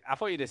said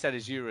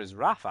Azura's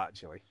Wrath,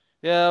 actually.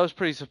 Yeah, that was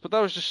pretty. But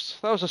that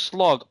was a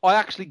slog. I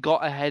actually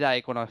got a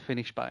headache when I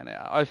finished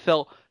Bayonetta. I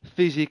felt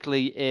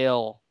physically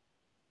ill.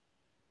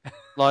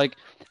 Like,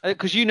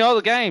 because you know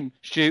the game,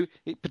 Stu.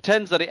 It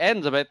pretends that it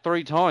ends about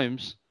 3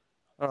 times.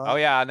 Oh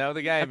yeah, I know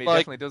the game. It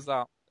definitely does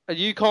that. And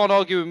you can't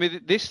argue with me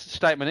this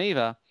statement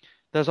either.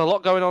 There's a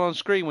lot going on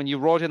screen when you're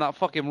riding that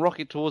fucking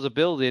rocket towards a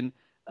building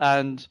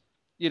and,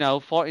 you know,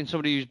 fighting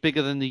somebody who's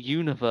bigger than the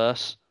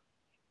universe.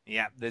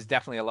 Yeah, there's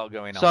definitely a lot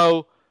going on.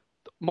 So,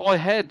 my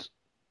head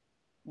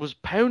was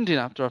pounding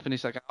after I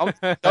finished that game. I'm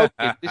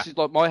joking. This is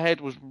like, my head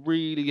was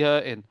really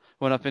hurting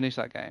when I finished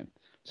that game.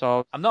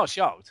 So I'm not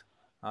shocked.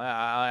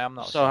 I am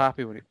not so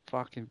happy when it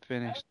fucking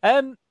finished.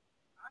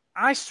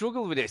 I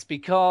struggle with this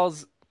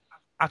because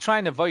I try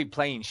and avoid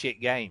playing shit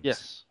games.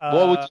 Yes.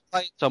 Why would you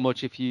play it so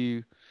much if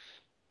you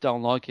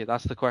don't like it?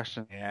 That's the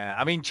question. Yeah,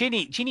 I mean,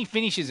 Chinny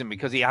finishes them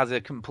because he has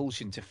a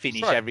compulsion to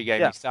finish every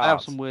game he starts. I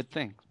have some weird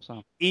things.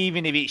 So.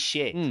 Even if it's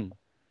shit. Even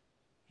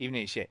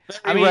if it's shit.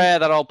 Very rare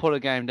that I'll put a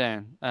game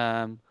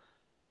down.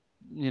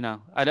 You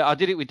know, I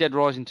did it with Dead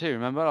Rising 2,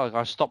 remember? Like,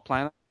 I stopped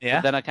playing it,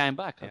 but then I came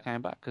back. I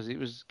came back because it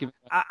was giving...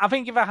 I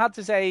think if I had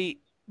to say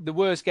the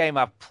worst game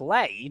I've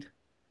played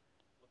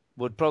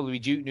would probably be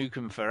Duke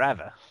Nukem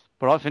Forever.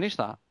 But I finished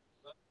that.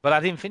 But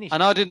I didn't finish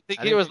and I didn't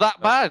think it was that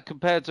bad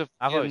compared to...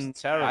 I thought it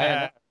was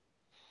terrible.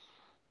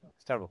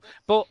 It's terrible.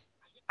 But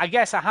I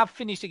guess I have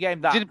finished a game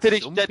that... Didn't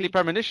finish Deadly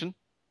Premonition.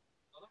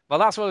 Well,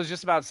 that's what I was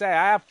just about to say.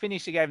 I have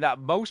finished a game that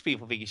most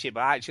people think is shit,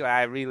 but actually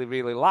I really,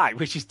 really like,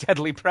 which is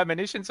Deadly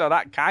Premonition, so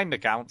that kind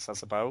of counts, I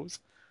suppose.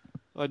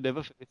 I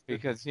never finished it.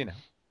 Because, you know,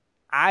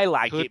 I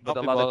like it, but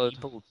a lot of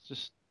people...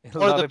 Just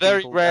one of the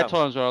very rare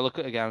times where I look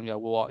at a game and go,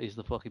 well, what is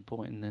the fucking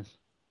point in this?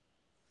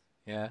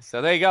 Yeah,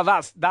 so there you go.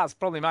 That's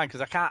probably mine,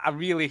 because I'm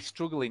really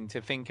struggling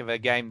to think of a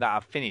game that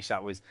I've finished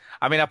that was...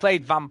 I mean, I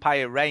played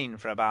Vampire Reign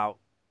for about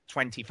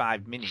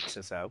 25 minutes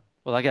or so.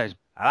 Well,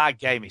 that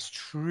game is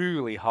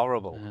truly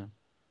horrible. Yeah.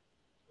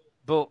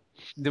 But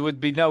there would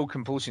be no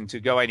compulsion to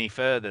go any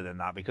further than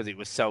that because it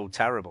was so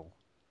terrible.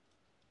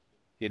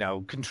 You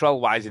know,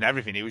 control-wise and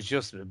everything, it was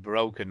just a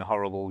broken,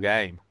 horrible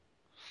game.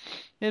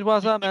 It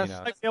was a mess.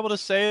 I'd be able to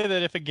say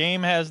that if a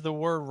game has the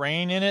word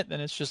rain in it,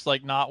 then it's just,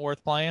 like, not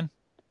worth playing.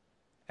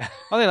 I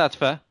think that's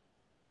fair.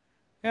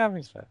 Yeah, I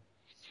think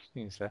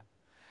it's fair.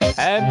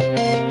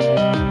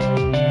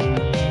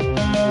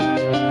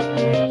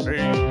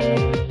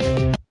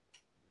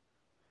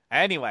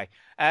 Anyway,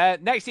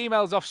 next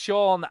email's off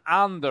Sean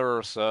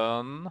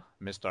Anderson,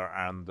 Mr.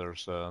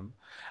 Anderson,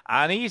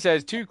 and he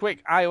says 2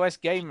 quick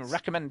iOS game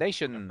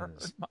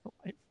recommendations.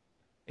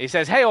 He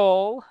says, "Hey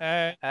all,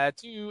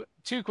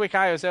 two quick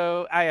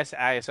ISO, iOS,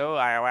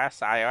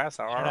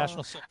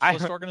 International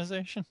Socialist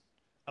Organization,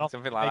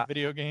 something like that.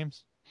 Video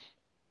games.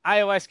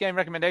 iOS game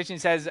recommendation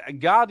says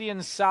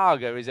Guardian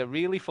Saga is a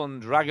really fun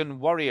Dragon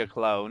Warrior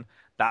clone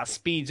that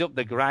speeds up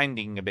the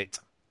grinding a bit.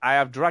 I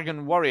have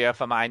Dragon Warrior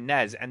for my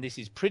NES, and this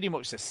is pretty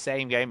much the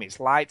same game. It's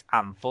light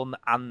and fun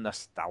and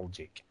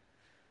nostalgic.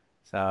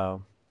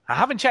 So, I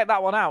haven't checked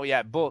that one out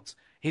yet, but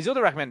his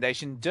other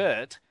recommendation,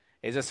 Dirt,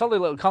 is a solid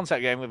little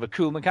concept game with a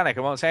cool mechanic.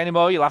 I won't say any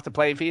more. You'll have to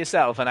play it for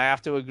yourself, and I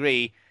have to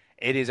agree,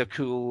 it is a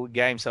cool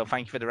game. So,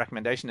 thank you for the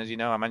recommendation. As you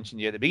know, I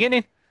mentioned you at the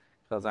beginning,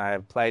 because I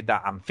have played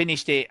that and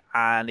finished it,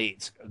 and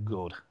it's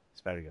good.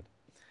 It's very good.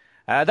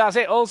 That's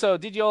it. Also,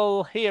 did you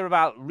all hear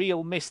about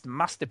Real Mist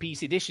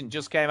Masterpiece Edition?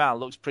 Just came out.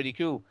 Looks pretty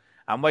cool.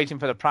 I'm waiting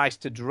for the price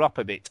to drop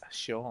a bit.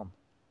 Sean.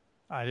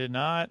 I did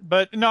not.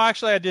 But, no,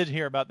 actually, I did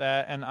hear about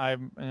that, and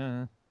I've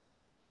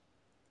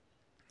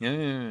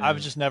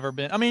just never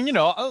been... I mean, you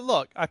know,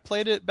 look, I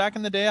played it back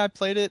in the day. I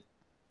played it.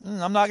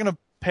 I'm not going to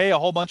pay a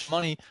whole bunch of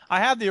money. I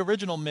have the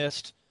original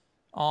Mist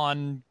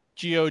on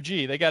GOG.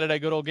 They got it at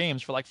Good Old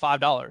Games for like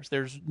 $5.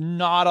 There's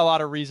not a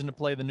lot of reason to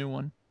play the new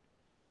one.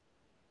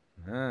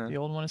 The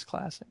old one is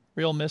classic.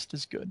 Real Mist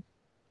is good.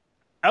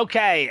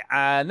 Okay,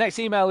 next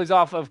email is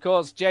off, of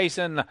course,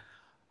 Jason.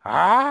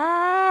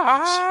 I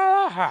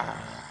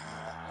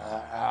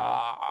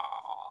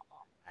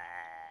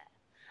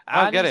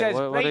get it.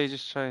 What do you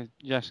just say?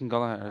 Jason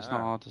Gallagher. It's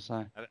not hard to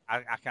say.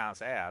 I can't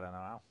say it. I don't know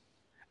how.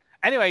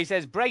 Anyway, he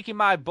says, breaking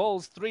my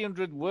balls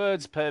 300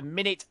 words per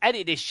minute.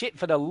 Edit this shit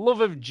for the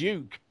love of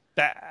Duke.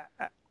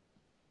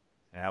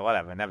 Yeah,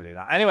 whatever. Never do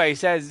that. Anyway, he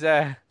says...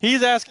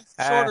 he's asking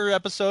for shorter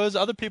episodes.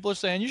 Other people are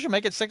saying, you should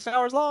make it 6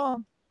 hours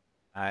long.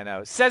 I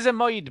know.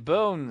 Sesamoid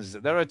bones.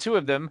 There are 2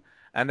 of them,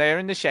 and they are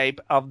in the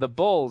shape of the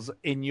balls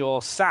in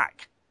your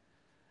sack,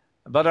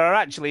 but are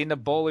actually in the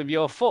ball of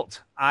your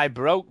foot. I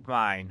broke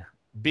mine.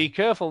 Be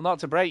careful not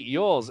to break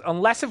yours,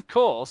 unless, of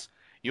course,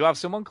 you have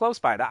someone close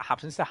by that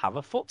happens to have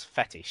a foot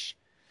fetish.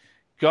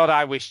 God,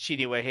 I wish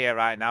Chidi were here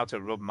right now to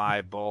rub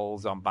my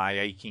balls on my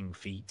aching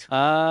feet. Okay.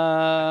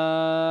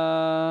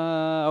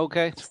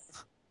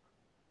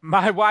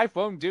 My wife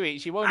won't do it.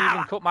 She won't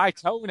even cut my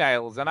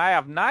toenails, and I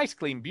have nice,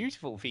 clean,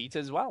 beautiful feet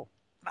as well.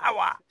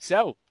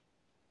 So,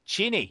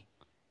 Chinny,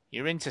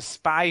 you're into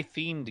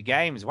spy-themed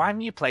games. Why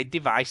haven't you played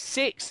Device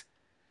 6?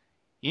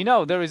 You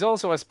know, there is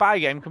also a spy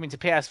game coming to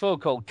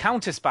PS4 called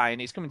Counter Spy,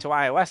 and it's coming to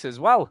iOS as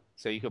well,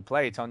 so you could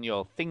play it on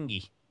your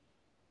thingy.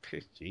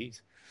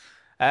 Jeez.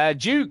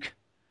 Duke,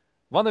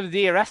 one of the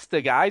Dear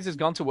Esther guys, has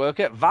gone to work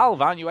at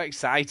Valve. Aren't you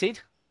excited?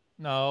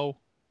 No.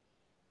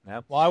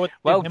 No. Why would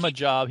they give him a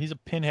job? He's a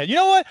pinhead. You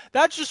know what?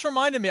 That just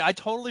reminded me. I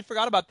totally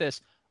forgot about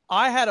this.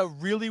 I had a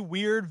really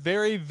weird,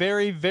 very,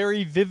 very,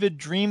 very vivid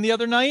dream the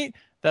other night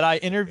that I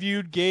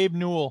interviewed Gabe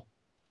Newell.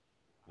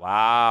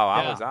 Wow,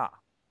 how was that?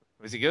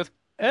 Was he good?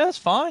 Yeah, it's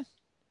fine.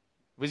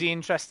 Was he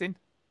interesting?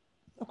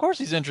 Of course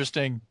he's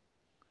interesting.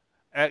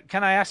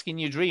 Can I ask, in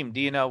your dream,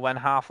 do you know when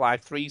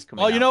Half-Life 3's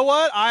coming out? You know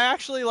what? I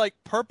actually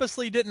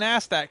purposely didn't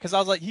ask that because I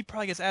was like, he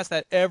probably gets asked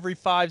that every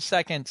 5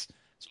 seconds.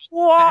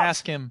 What?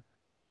 Ask him.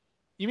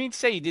 You mean to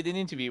say you did an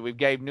interview with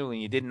Gabe Newell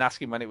and you didn't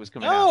ask him when it was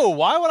coming out? No,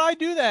 why would I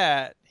do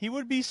that? He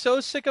would be so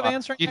sick of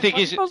answering. You think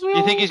he's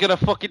gonna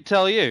fucking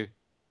tell you?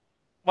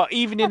 Well,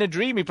 even in a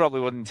dream, he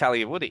probably wouldn't tell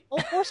you, would he? Well,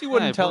 of course he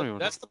wouldn't tell you.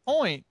 That's the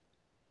point.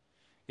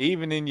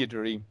 Even in your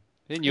dream.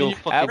 In your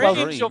fucking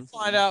dream. You'll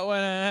find out when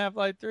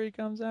Half-Life 3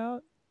 comes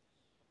out.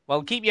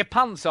 Well, keep your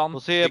pants on.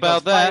 We'll see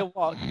about that.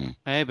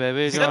 Hey,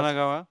 baby, do you want to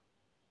go out?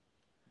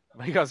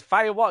 Because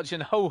Firewatch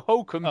and Ho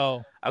Hokum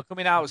are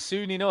coming out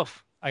soon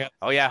enough.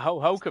 Oh, yeah, Ho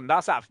Hokum.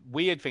 That's that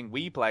weird thing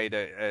we played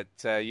at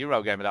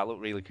Eurogamer that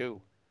looked really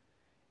cool.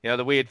 You know,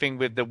 the weird thing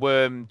with the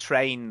worm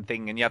train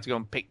thing and you have to go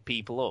and pick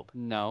people up.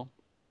 No.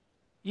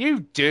 You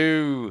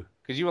do.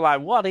 Because you were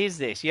like, what is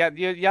this? You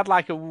had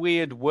like a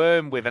weird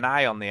worm with an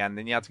eye on the end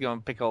and you had to go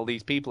and pick all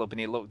these people up and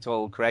it looked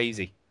all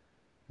crazy.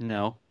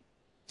 No.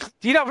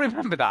 Do you not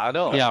remember that at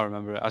all? Yeah, I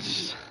remember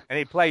it. And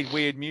it played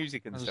weird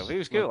music and stuff. It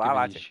was cool. I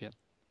liked it. Shit.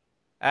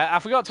 I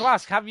forgot to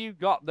ask, have you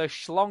got the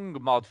Schlong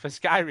mod for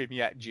Skyrim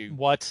yet, Jude?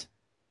 What?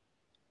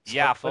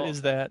 Yeah, what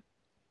is that?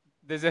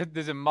 There's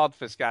a mod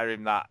for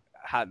Skyrim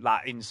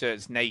that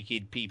inserts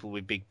naked people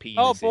with big penises.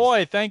 Oh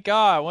boy, thank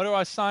God. When do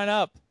I sign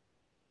up?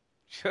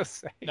 Just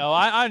saying. No,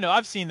 I know.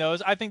 I've seen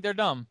those. I think they're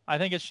dumb. I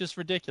think it's just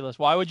ridiculous.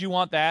 Why would you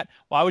want that?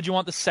 Why would you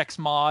want the sex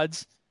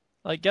mods?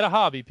 Like, get a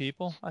hobby,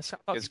 people. I thought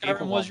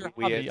Skyrim was your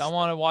hobby. I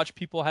want to watch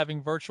people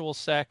having virtual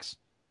sex.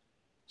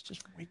 It's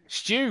just weird.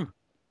 Stu.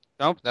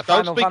 Don't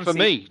speak for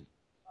me.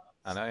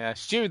 I know, yeah.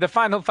 Stu, the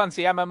Final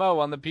Fantasy MMO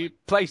on the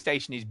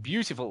PlayStation is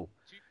beautiful.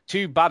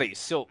 Too bad it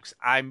sucks.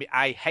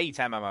 I hate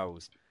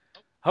MMOs.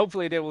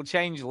 Hopefully they will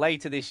change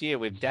later this year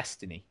with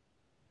Destiny.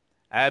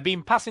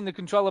 Been passing the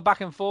controller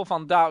back and forth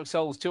on Dark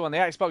Souls 2 on the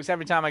Xbox.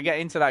 Every time I get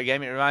into that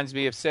game, it reminds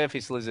me of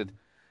Surface Lizard.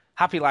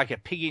 Happy like a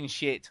pig in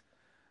shit.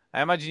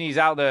 I imagine he's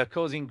out there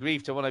causing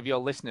grief to one of your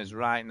listeners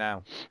right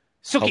now.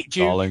 Suck it,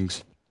 Jude.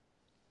 Darlings.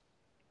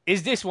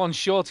 Is this one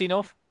short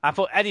enough? I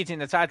put editing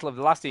the title of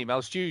the last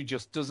email. Stu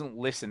just doesn't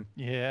listen.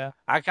 Yeah.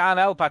 I can't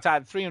help. I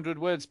type 300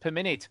 words per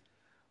minute.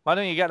 Why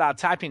don't you get that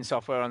typing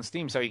software on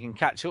Steam so you can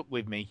catch up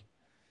with me?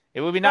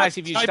 It would be nice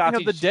if you started...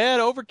 Typing of the dead,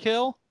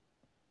 overkill.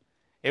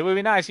 It would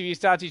be nice if you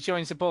started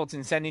showing support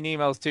and sending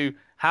emails to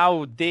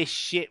how this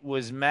shit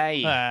was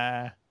made.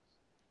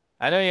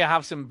 I know you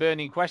have some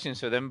burning questions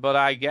for them, but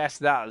I guess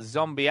that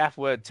zombie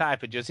F-word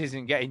typer just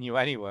isn't getting you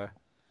anywhere.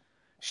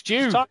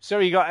 Stu,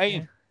 sorry you got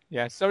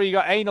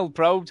anal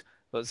probed,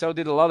 but so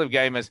did a lot of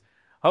gamers.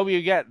 Hope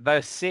you get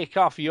the sick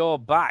off your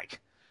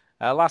back.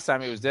 Last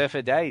time it was there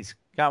for days.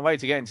 Can't wait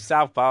to get into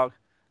South Park.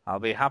 I'll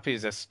be happy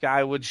as a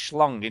skyward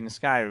schlong in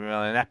Skyrim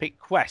on an epic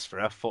quest for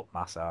a foot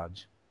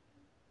massage.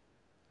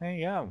 There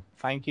you go.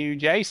 Thank you,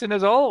 Jason,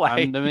 as always.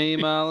 Random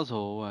email as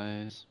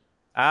always.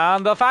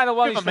 And the final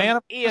one is from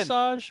Ian.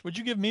 Massage? Would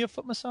you give me a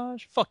foot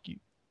massage? Fuck you.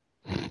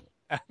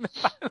 And the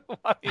final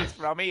one is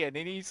from Ian,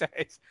 and he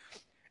says,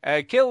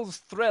 kills,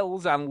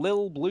 thrills, and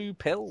lil blue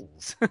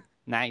pills.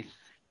 Nice.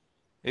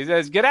 He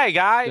says, g'day,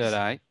 guys.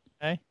 G'day.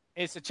 Hey.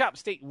 It's a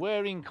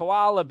chapstick-wearing,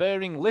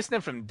 koala-bearing listener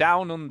from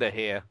down under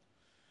here.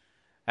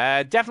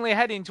 Definitely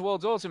heading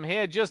towards autumn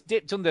here, just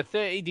dipped under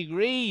 30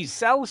 degrees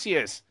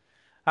Celsius.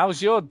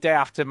 How's your day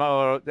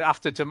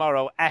after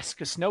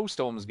tomorrow-esque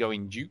snowstorms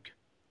going, Duke?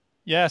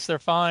 Yes, they're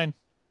fine.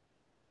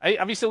 Hey,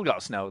 have you still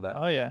got snow there?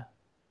 Oh, yeah.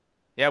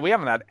 Yeah, we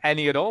haven't had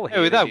any at all here.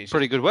 Yeah, we've had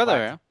pretty good weather,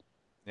 yeah.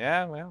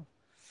 Yeah, well.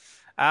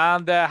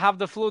 And have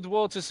the flood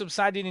water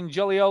subsided in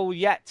jolly old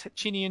yet,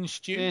 Chinny and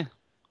Stew? Yeah,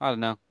 I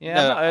don't know.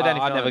 Yeah, I've not heard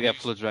anything. I never get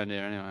floods around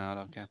here anyway, I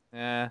don't care.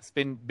 Yeah, it's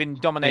been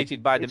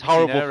dominated by the... It's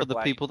horrible for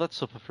the people that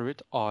suffer through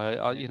it.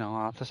 I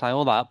have to say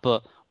all that,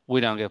 but we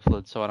don't get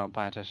floods, so I don't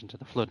pay attention to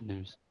the flood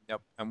news.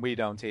 Yep, and we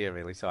don't here,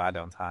 really, so I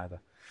don't either.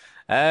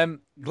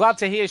 Glad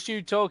to hear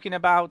Stu talking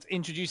about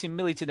introducing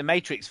Millie to the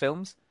Matrix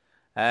films.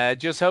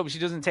 Just hope she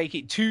doesn't take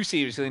it too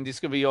seriously and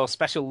discover your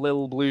special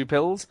lil blue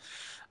pills.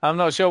 I'm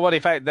not sure what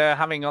effect they're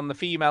having on the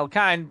female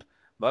kind,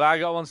 but I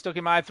got one stuck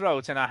in my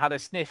throat and I had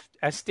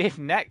a stiff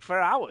neck for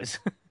hours.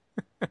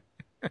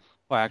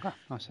 Viagra,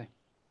 I see.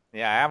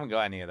 Yeah, I haven't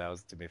got any of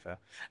those, to be fair.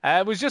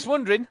 I was just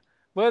wondering,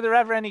 were there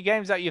ever any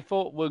games that you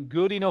thought were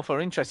good enough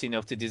or interesting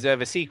enough to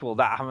deserve a sequel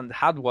that haven't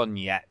had one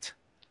yet?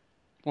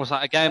 Was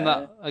that a game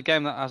that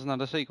hasn't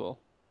had a sequel?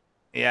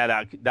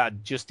 Yeah,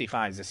 that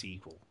justifies a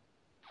sequel.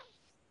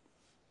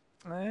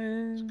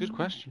 It's a good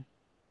question.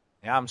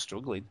 Yeah, I'm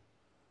struggling.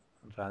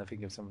 I'm trying to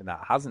think of something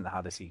that hasn't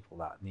had a sequel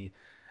that need.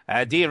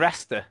 Dear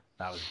Esther,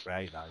 that was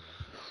great. That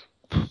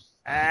was...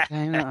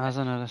 Game that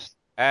hasn't had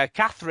a...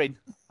 Catherine,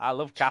 I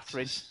love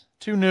Catherine.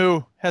 Too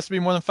new. Has to be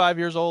more than 5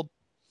 years old.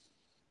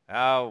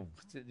 Oh,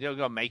 you're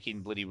going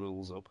making bloody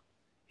rules up.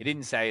 He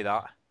didn't say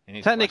that.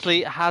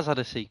 Technically, it has had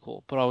a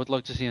sequel, but I would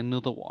like to see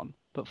another one.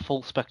 But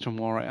Full Spectrum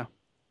Warrior.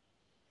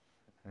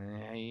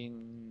 I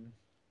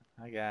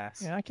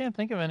guess. Yeah, I can't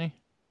think of any.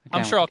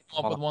 I'm sure I'll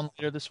come up with one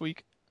later this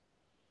week.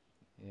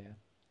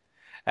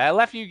 Yeah.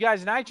 Left you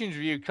guys an iTunes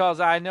review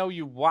because I know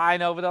you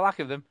whine over the lack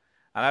of them,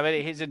 and I bet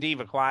it hits a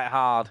diva quite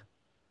hard.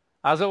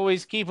 As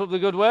always, keep up the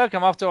good work.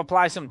 I'm off to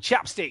apply some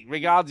chapstick.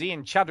 Regards,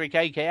 Ian Chadwick,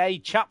 a.k.a.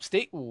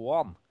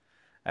 Chapstick1.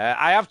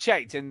 I have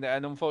checked, and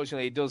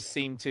unfortunately, it does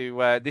seem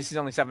to... this is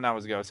only 7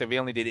 hours ago, so if he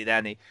only did it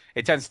then,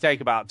 it tends to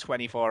take about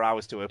 24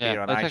 hours to appear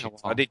on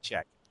iTunes. I did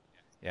check.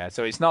 Yeah,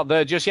 so it's not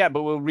there just yet,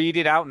 but we'll read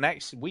it out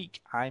next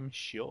week, I'm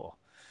sure.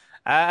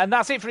 And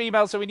that's it for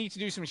email, so we need to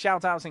do some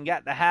shout-outs and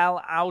get the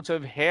hell out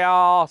of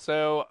here.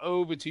 So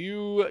over to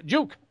you,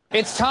 Duke.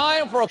 It's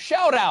time for a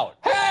shout-out.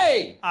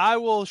 Hey! I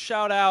will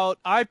shout out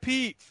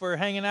iPete for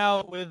hanging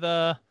out with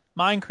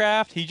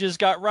Minecraft. He just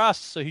got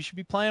Rust, so he should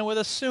be playing with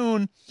us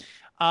soon.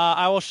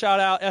 I will shout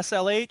out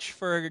SLH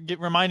for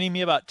reminding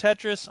me about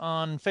Tetris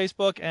on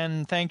Facebook,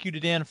 and thank you to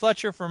Dan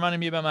Fletcher for reminding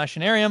me about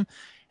Machinarium.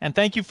 And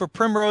thank you for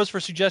Primrose for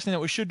suggesting that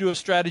we should do a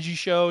strategy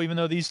show, even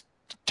though these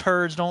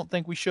turds don't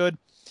think we should.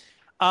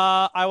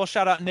 I will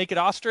shout out Naked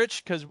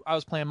Ostrich because I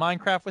was playing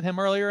Minecraft with him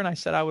earlier, and I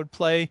said I would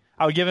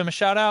give him a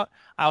shout out.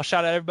 I'll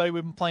shout out everybody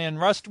we've been playing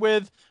Rust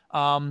with.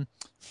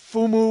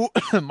 Fumu,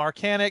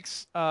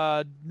 Marcanix,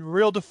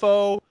 Real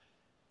Defoe,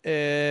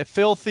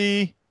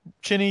 Filthy,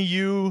 Chinny,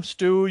 you,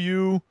 Stu,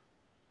 you.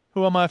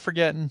 Who am I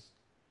forgetting?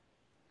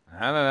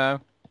 I don't know.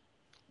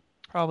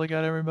 Probably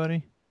got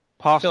everybody.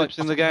 Parsnips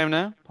in the game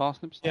now?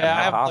 Parsnips? Yeah,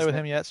 I haven't played with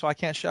him yet, so I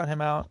can't shout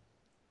him out.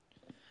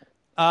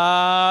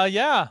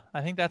 Yeah,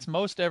 I think that's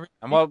most everything.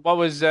 And what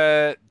was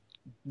the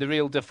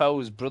Real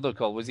Defoe's brother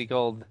called? Was he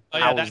called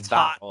That's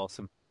Hot.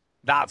 Awesome?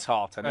 That's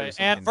Hot. I know. Right.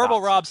 And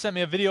Verbal Rob sent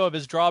me a video of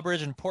his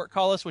drawbridge in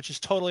Portcullis, which is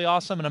totally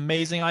awesome and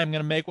amazing. I'm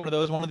going to make one of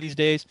those one of these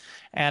days.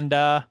 And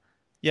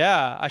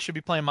yeah, I should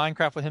be playing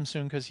Minecraft with him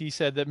soon because he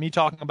said that me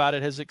talking about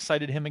it has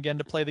excited him again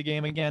to play the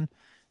game again.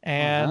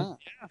 And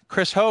yeah,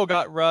 Chris Ho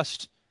got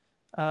Rust.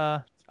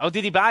 Oh,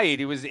 did he buy it?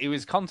 He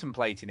was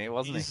contemplating it,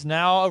 wasn't he? He's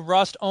now a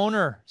Rust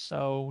owner,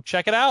 so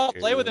check it out.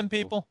 Play with him,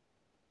 people.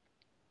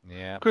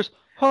 Yeah. Chris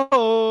Ho.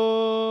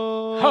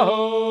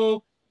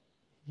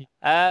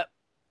 Well,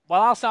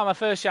 I'll start my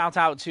first shout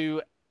out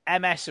to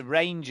MS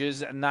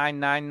Rangers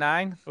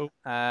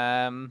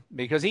 999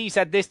 because he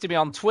said this to me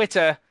on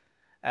Twitter.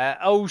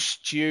 Oh,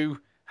 Stu,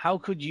 how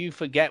could you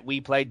forget we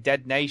played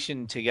Dead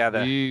Nation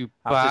together? You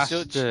After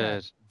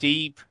bastard. Such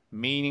deep,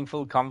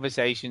 meaningful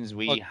conversations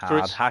we had.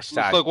 Chris,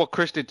 Hashtag. It's like what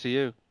Chris did to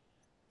you.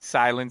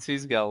 Silence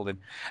is golden.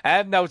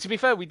 No, to be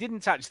fair, we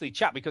didn't actually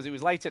chat because it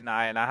was late at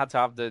night and I had to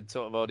have the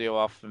sort of audio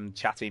off from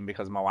chatting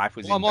because my wife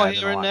was in bed. Am I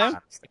hearing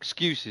now?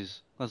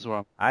 Excuses. That's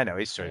right. I know,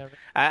 it's true. Yeah.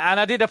 And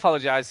I did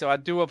apologise, so I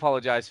do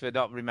apologise for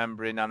not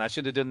remembering, and I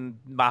should have done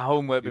my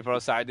homework before I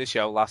started the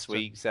show last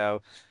week,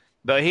 so...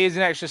 But here's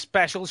an extra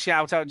special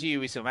shout-out to you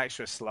with some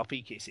extra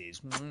sloppy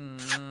kisses.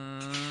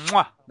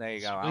 Mwah! There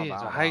you go.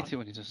 I hate it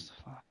when he does stuff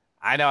like that.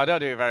 I know, I don't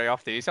do it very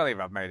often. It's only if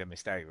I've made a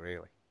mistake,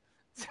 really.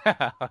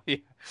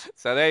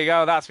 So there you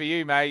go. That's for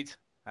you, mate.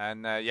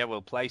 And, yeah,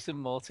 we'll play some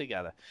more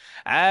together.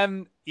 Yeah,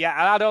 and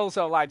I'd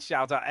also like to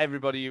shout out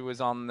everybody who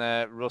was on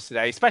Rust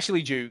today,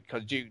 especially Duke,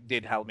 because Duke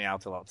did help me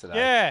out a lot today.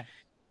 Yeah.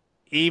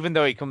 Even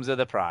though it comes at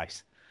a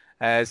price.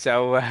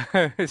 So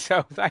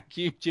thank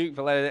you, Duke,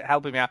 for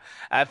helping me out.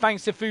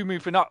 Thanks to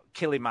Fumu for not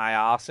killing my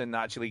arse and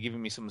actually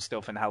giving me some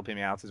stuff and helping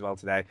me out as well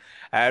today.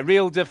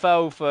 Real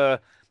Defoe for,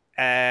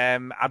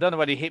 I don't know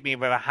whether he hit me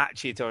with a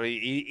hatchet or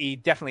he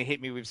definitely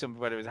hit me with something,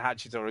 whether it was a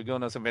hatchet or a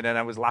gun or something, and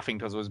I was laughing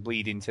because I was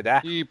bleeding to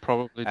death. You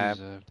probably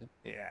deserved it.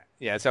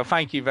 Yeah, so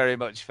thank you very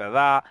much for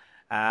that.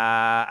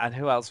 And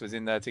who else was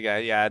in there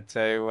together?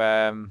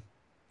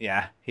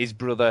 Yeah, his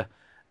brother.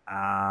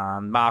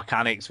 And Mark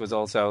Anix was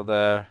also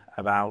there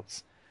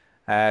about.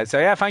 So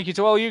yeah, thank you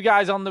to all you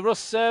guys on the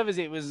Rust servers.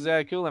 It was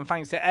cool, and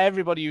thanks to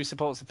everybody who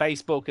supports the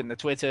Facebook and the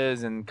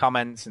Twitters and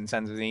comments and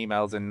sends us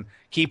emails, and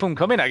keep them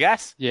coming, I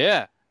guess.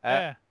 Yeah.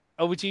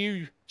 Over to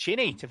you,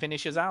 Chinny, to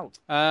finish us out.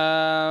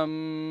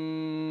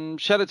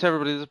 Shout out to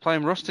everybody that's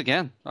playing Rust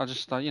again. I've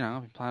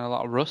been playing a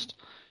lot of Rust.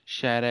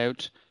 Shout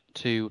out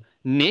to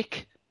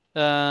Nick.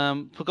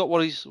 Forgot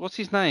what's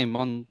his name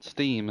on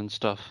Steam and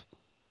stuff.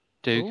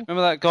 Duke.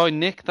 Remember that guy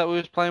Nick that we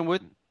was playing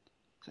with?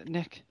 Is it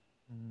Nick?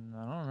 I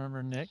don't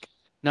remember Nick.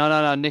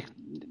 No, Nick.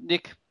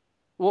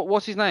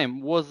 What's his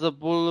name? Was the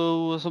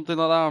Bull or something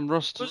like that on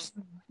Rust?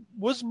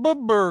 Was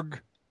Bubberg.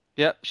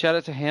 Yep. Shout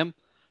out to him.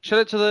 Shout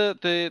out to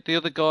the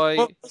other guy.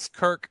 What's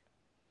Kirk?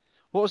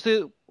 What was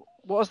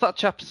that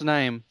chap's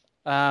name?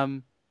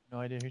 No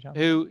idea who you're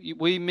talking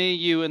about. Me,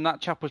 you, and that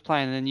chap was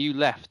playing, and then you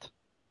left.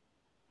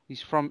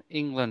 He's from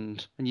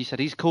England, and you said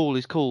he's cool.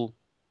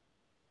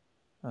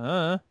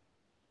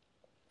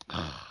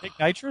 Nick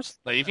Nitrous?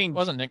 Like, you think It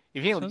wasn't Nick?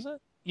 Was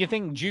it? You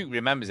think Duke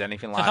remembers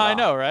anything like that? I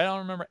know, right? I don't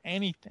remember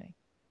anything.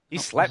 He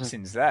slept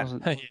since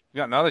then. You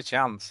got another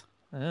chance.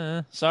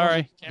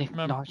 Sorry, can't Nick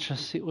remember.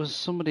 Nitrous, it was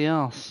somebody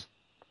else.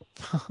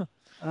 You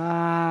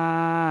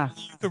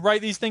could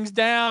write these things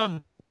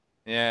down.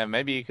 Yeah,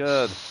 maybe you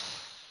could.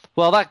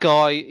 Well, that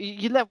guy,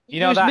 it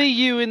was that... me,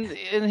 you, and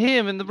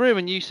him in the room,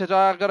 and you said,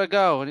 I gotta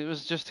go, and it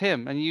was just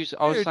him. And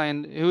I was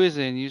saying, who is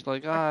he? And you was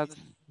like,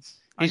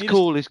 he's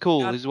cool, he's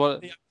cool. He's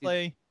what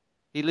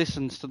he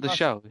listens to the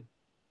show.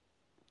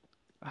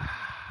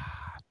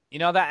 You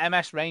know that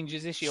MS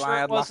Rangers issue I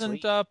had last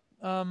week?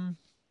 Wasn't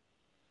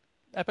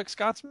Epic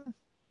Scotsman?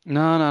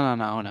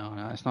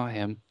 No, it's not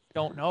him.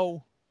 Don't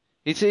know.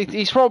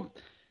 He's from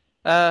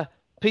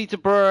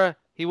Peterborough.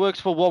 He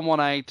works for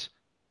 118.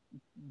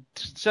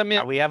 Send me.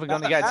 Are we ever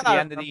going to get to the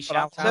end of these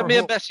shouts? Send me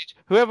a message.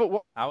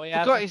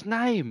 Forgot his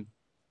name.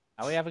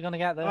 Are we ever going to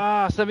get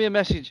there? Send me a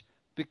message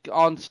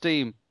on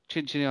Steam.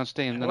 Chin on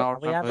Steam. Then I'll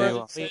remember who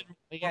you are.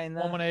 We getting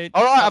there?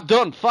 All right, I'm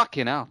done.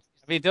 Fucking hell.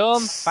 Have you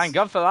done? Thank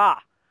God for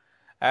that.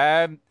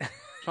 Trying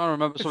to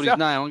remember somebody's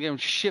name. I'm getting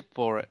shit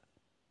for it.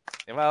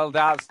 Well,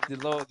 that's the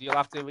Lord. You'll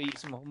have to eat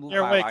some humble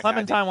Here, wait.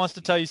 Clementine wants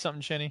to tell you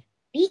something, Chinny.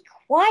 Be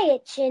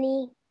quiet,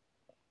 Chinny.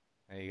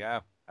 There you go.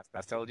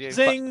 That's told you.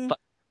 Zing.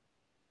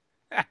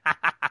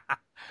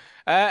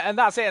 And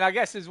that's it. And I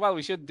guess as well,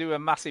 we should do a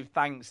massive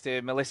thanks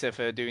to Melissa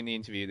for doing the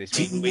interview this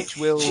week, which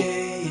will.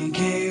 Thank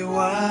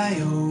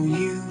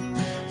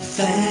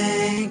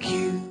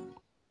you.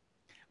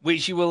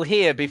 Which you will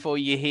hear before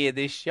you hear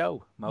this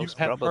show, most you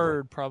have probably.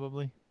 Heard,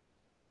 probably.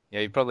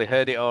 Yeah, you probably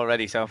heard it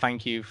already, so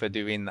thank you for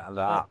doing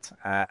that.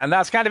 And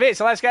that's kind of it,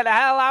 so let's get the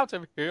hell out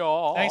of here.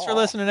 Thanks for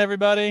listening,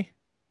 everybody.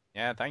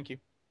 Yeah, thank you.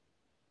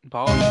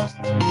 Bye.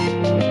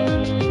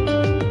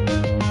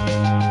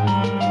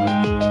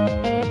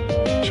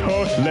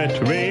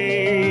 Chocolate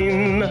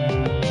rain.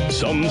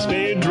 Some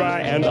stay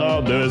dry and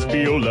others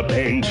feel the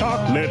pain.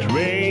 Chocolate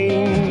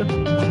rain.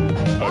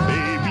 A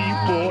baby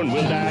born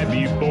will die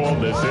before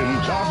the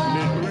sin.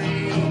 Chocolate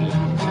rain.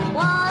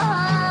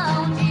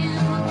 Won't you?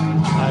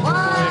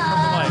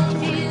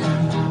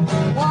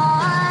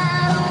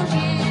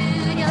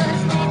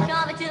 Just take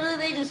off the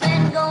television set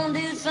and go and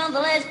do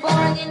something less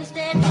boring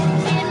instead. Sitting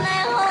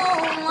at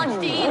home, watch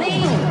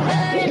TV,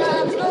 hurry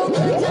up, slow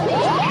cook some meat.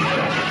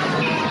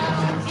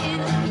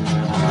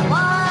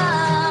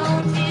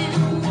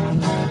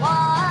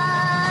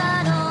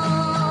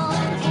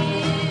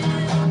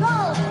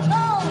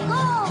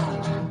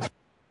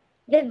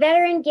 The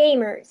Veteran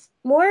Gamers.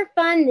 More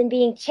fun than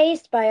being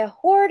chased by a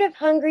horde of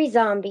hungry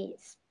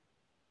zombies.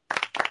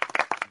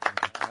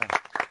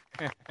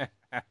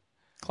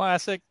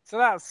 Classic. So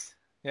that's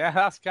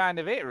kind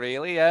of it,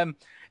 really. Do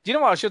you know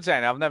what I should say?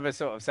 And I've never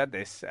sort of said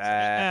this.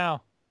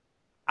 Now.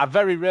 I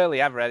very rarely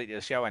ever edit the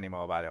show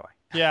anymore, by the way.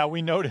 Yeah,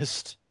 we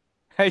noticed.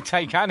 It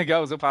kind of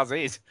goes up as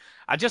is.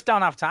 I just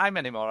don't have time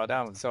anymore, I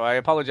don't. So I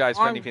apologise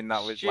for anything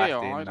that was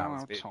left in. I don't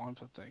have time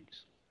for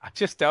things. I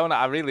just don't.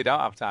 I really don't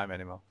have time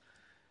anymore.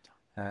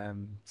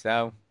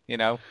 So, we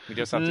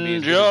just have to be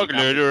as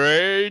chocolate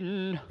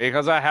rain.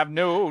 Because I have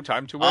no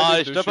time to edit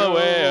I the step show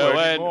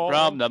away anymore.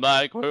 from the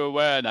mic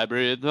when I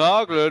breathe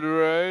chocolate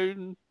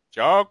rain.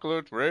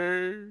 Chocolate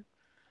rain.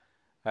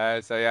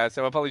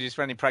 So apologies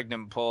for any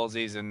pregnant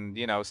pauses and,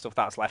 stuff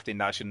that's left in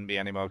that shouldn't be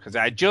anymore because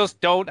I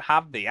just don't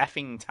have the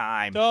effing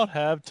time. Don't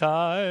have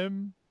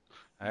time.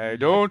 I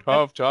don't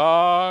have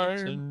time.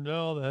 To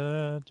know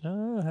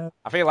that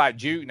I feel like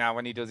Duke now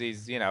when he does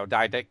his,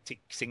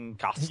 didactic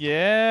singcast.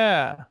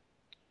 Yeah.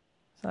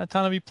 It's not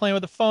time to be playing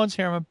with the phones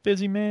here. I'm a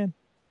busy man.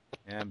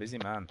 Yeah, busy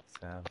man.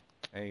 So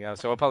there you go.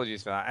 So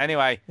apologies for that.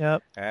 Anyway,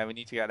 yep. We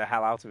need to get the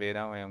hell out of here,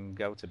 don't we, and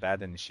go to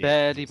bed and shit.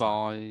 Beddy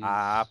boys.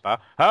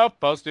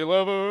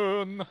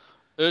 11:30.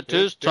 It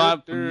is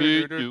time for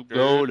me to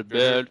go to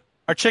bed.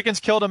 Our chickens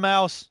killed a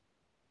mouse.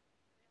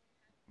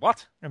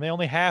 What? And they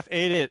only half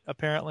ate it,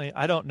 apparently.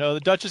 I don't know.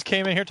 The Duchess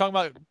came in here talking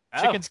about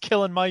chickens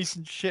killing mice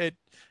and shit.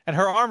 And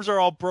her arms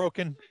are all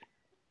broken.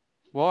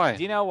 Why?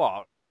 Do you know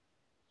what?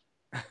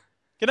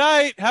 Good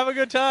night. Have a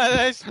good time.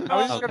 I was just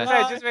going to say,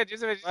 I was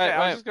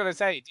just going to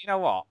say, do you know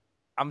what?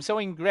 I'm so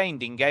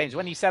ingrained in games.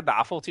 When you said that,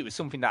 I thought it was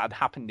something that had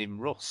happened in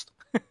Rust.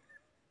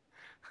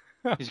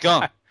 He's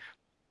gone.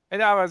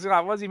 And I was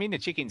like, what does he mean the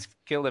chickens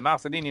killed the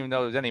mouse? I didn't even know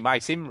there was any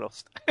mice in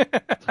Rust.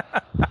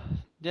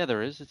 Yeah,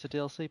 there is. It's a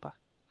DLC pack.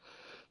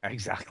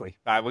 Exactly.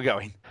 Right, we're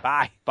going.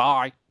 Bye.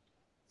 Bye.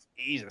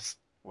 Jesus.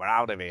 We're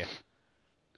out of here.